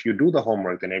homework. If you do the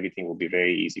homework, then everything will be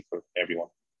very easy for everyone.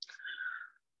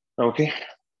 Okay.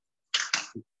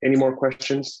 Any more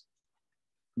questions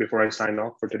before I sign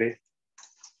off for today?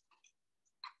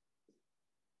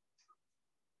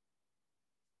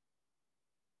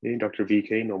 Okay, Dr.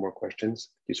 VK, no more questions.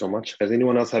 Thank you so much. Does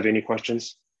anyone else have any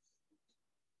questions?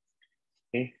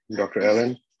 Okay, Dr.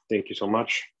 Ellen, thank you so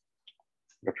much.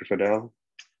 Dr. Fidel,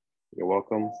 you're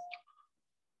welcome.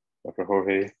 Dr.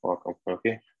 Jorge, welcome.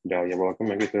 Okay, Del, you're welcome.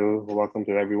 Welcome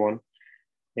to everyone.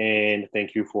 And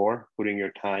thank you for putting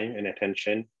your time and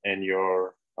attention and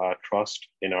your trust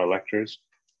in our lectures.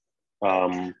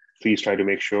 Please try to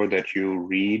make sure that you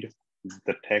read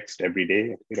the text every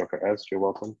day. Okay, Dr. S, you're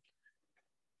welcome.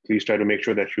 Please try to make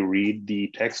sure that you read the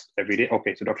text every day.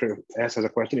 Okay, so Dr. S has a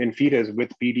question. In fetus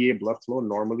with PDA, blood flow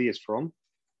normally is from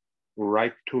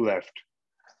right to left.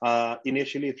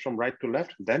 Initially, it's from right to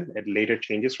left, then it later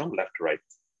changes from left to right.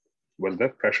 When the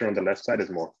pressure on the left side is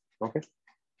more, okay?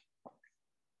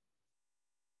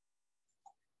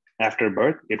 After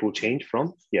birth, it will change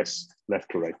from, yes, left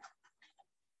to right,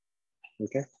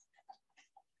 okay?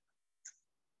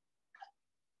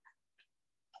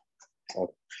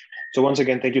 Okay. So once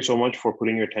again, thank you so much for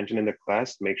putting your attention in the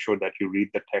class. Make sure that you read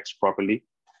the text properly.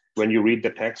 When you read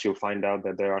the text, you'll find out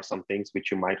that there are some things which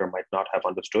you might or might not have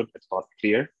understood. It's not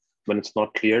clear. When it's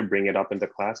not clear, bring it up in the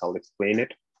class. I'll explain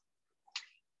it.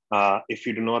 If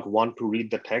you do not want to read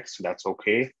the text, that's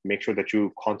okay. Make sure that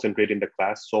you concentrate in the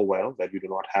class so well that you do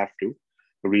not have to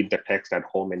read the text at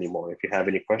home anymore. If you have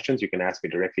any questions, you can ask me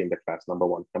directly in the class, number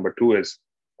one. Number two is,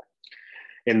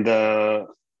 in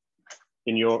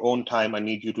your own time, I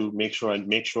need you to make sure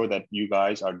that you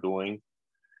guys are doing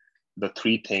the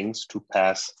 3 things to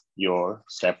pass your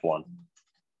step 1.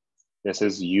 This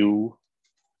is UFAP.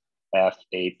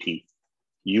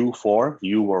 U for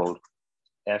U world,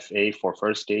 FA for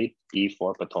first aid, P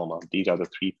for Patoma. These are the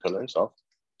 3 pillars of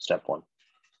step 1.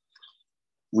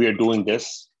 We are doing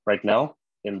this right now.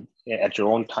 At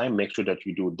your own time, make sure that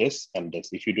you do this and this.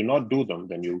 If you do not do them,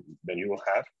 then you will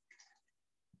have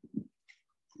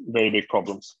very big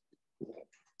problems.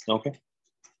 Okay.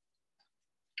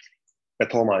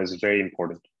 Patoma is very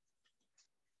important.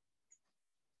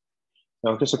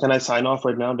 Okay, so can I sign off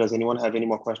right now? Does anyone have any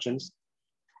more questions?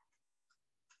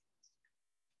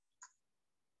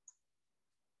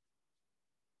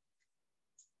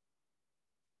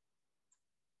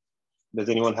 Does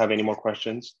anyone have any more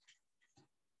questions?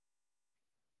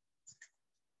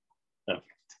 No.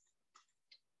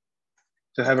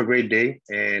 So have a great day,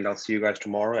 and I'll see you guys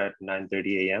tomorrow at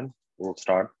 9:30 a.m. We'll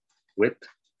start with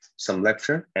some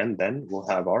lecture, and then we'll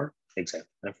have our exam.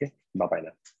 Okay, bye-bye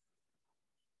now.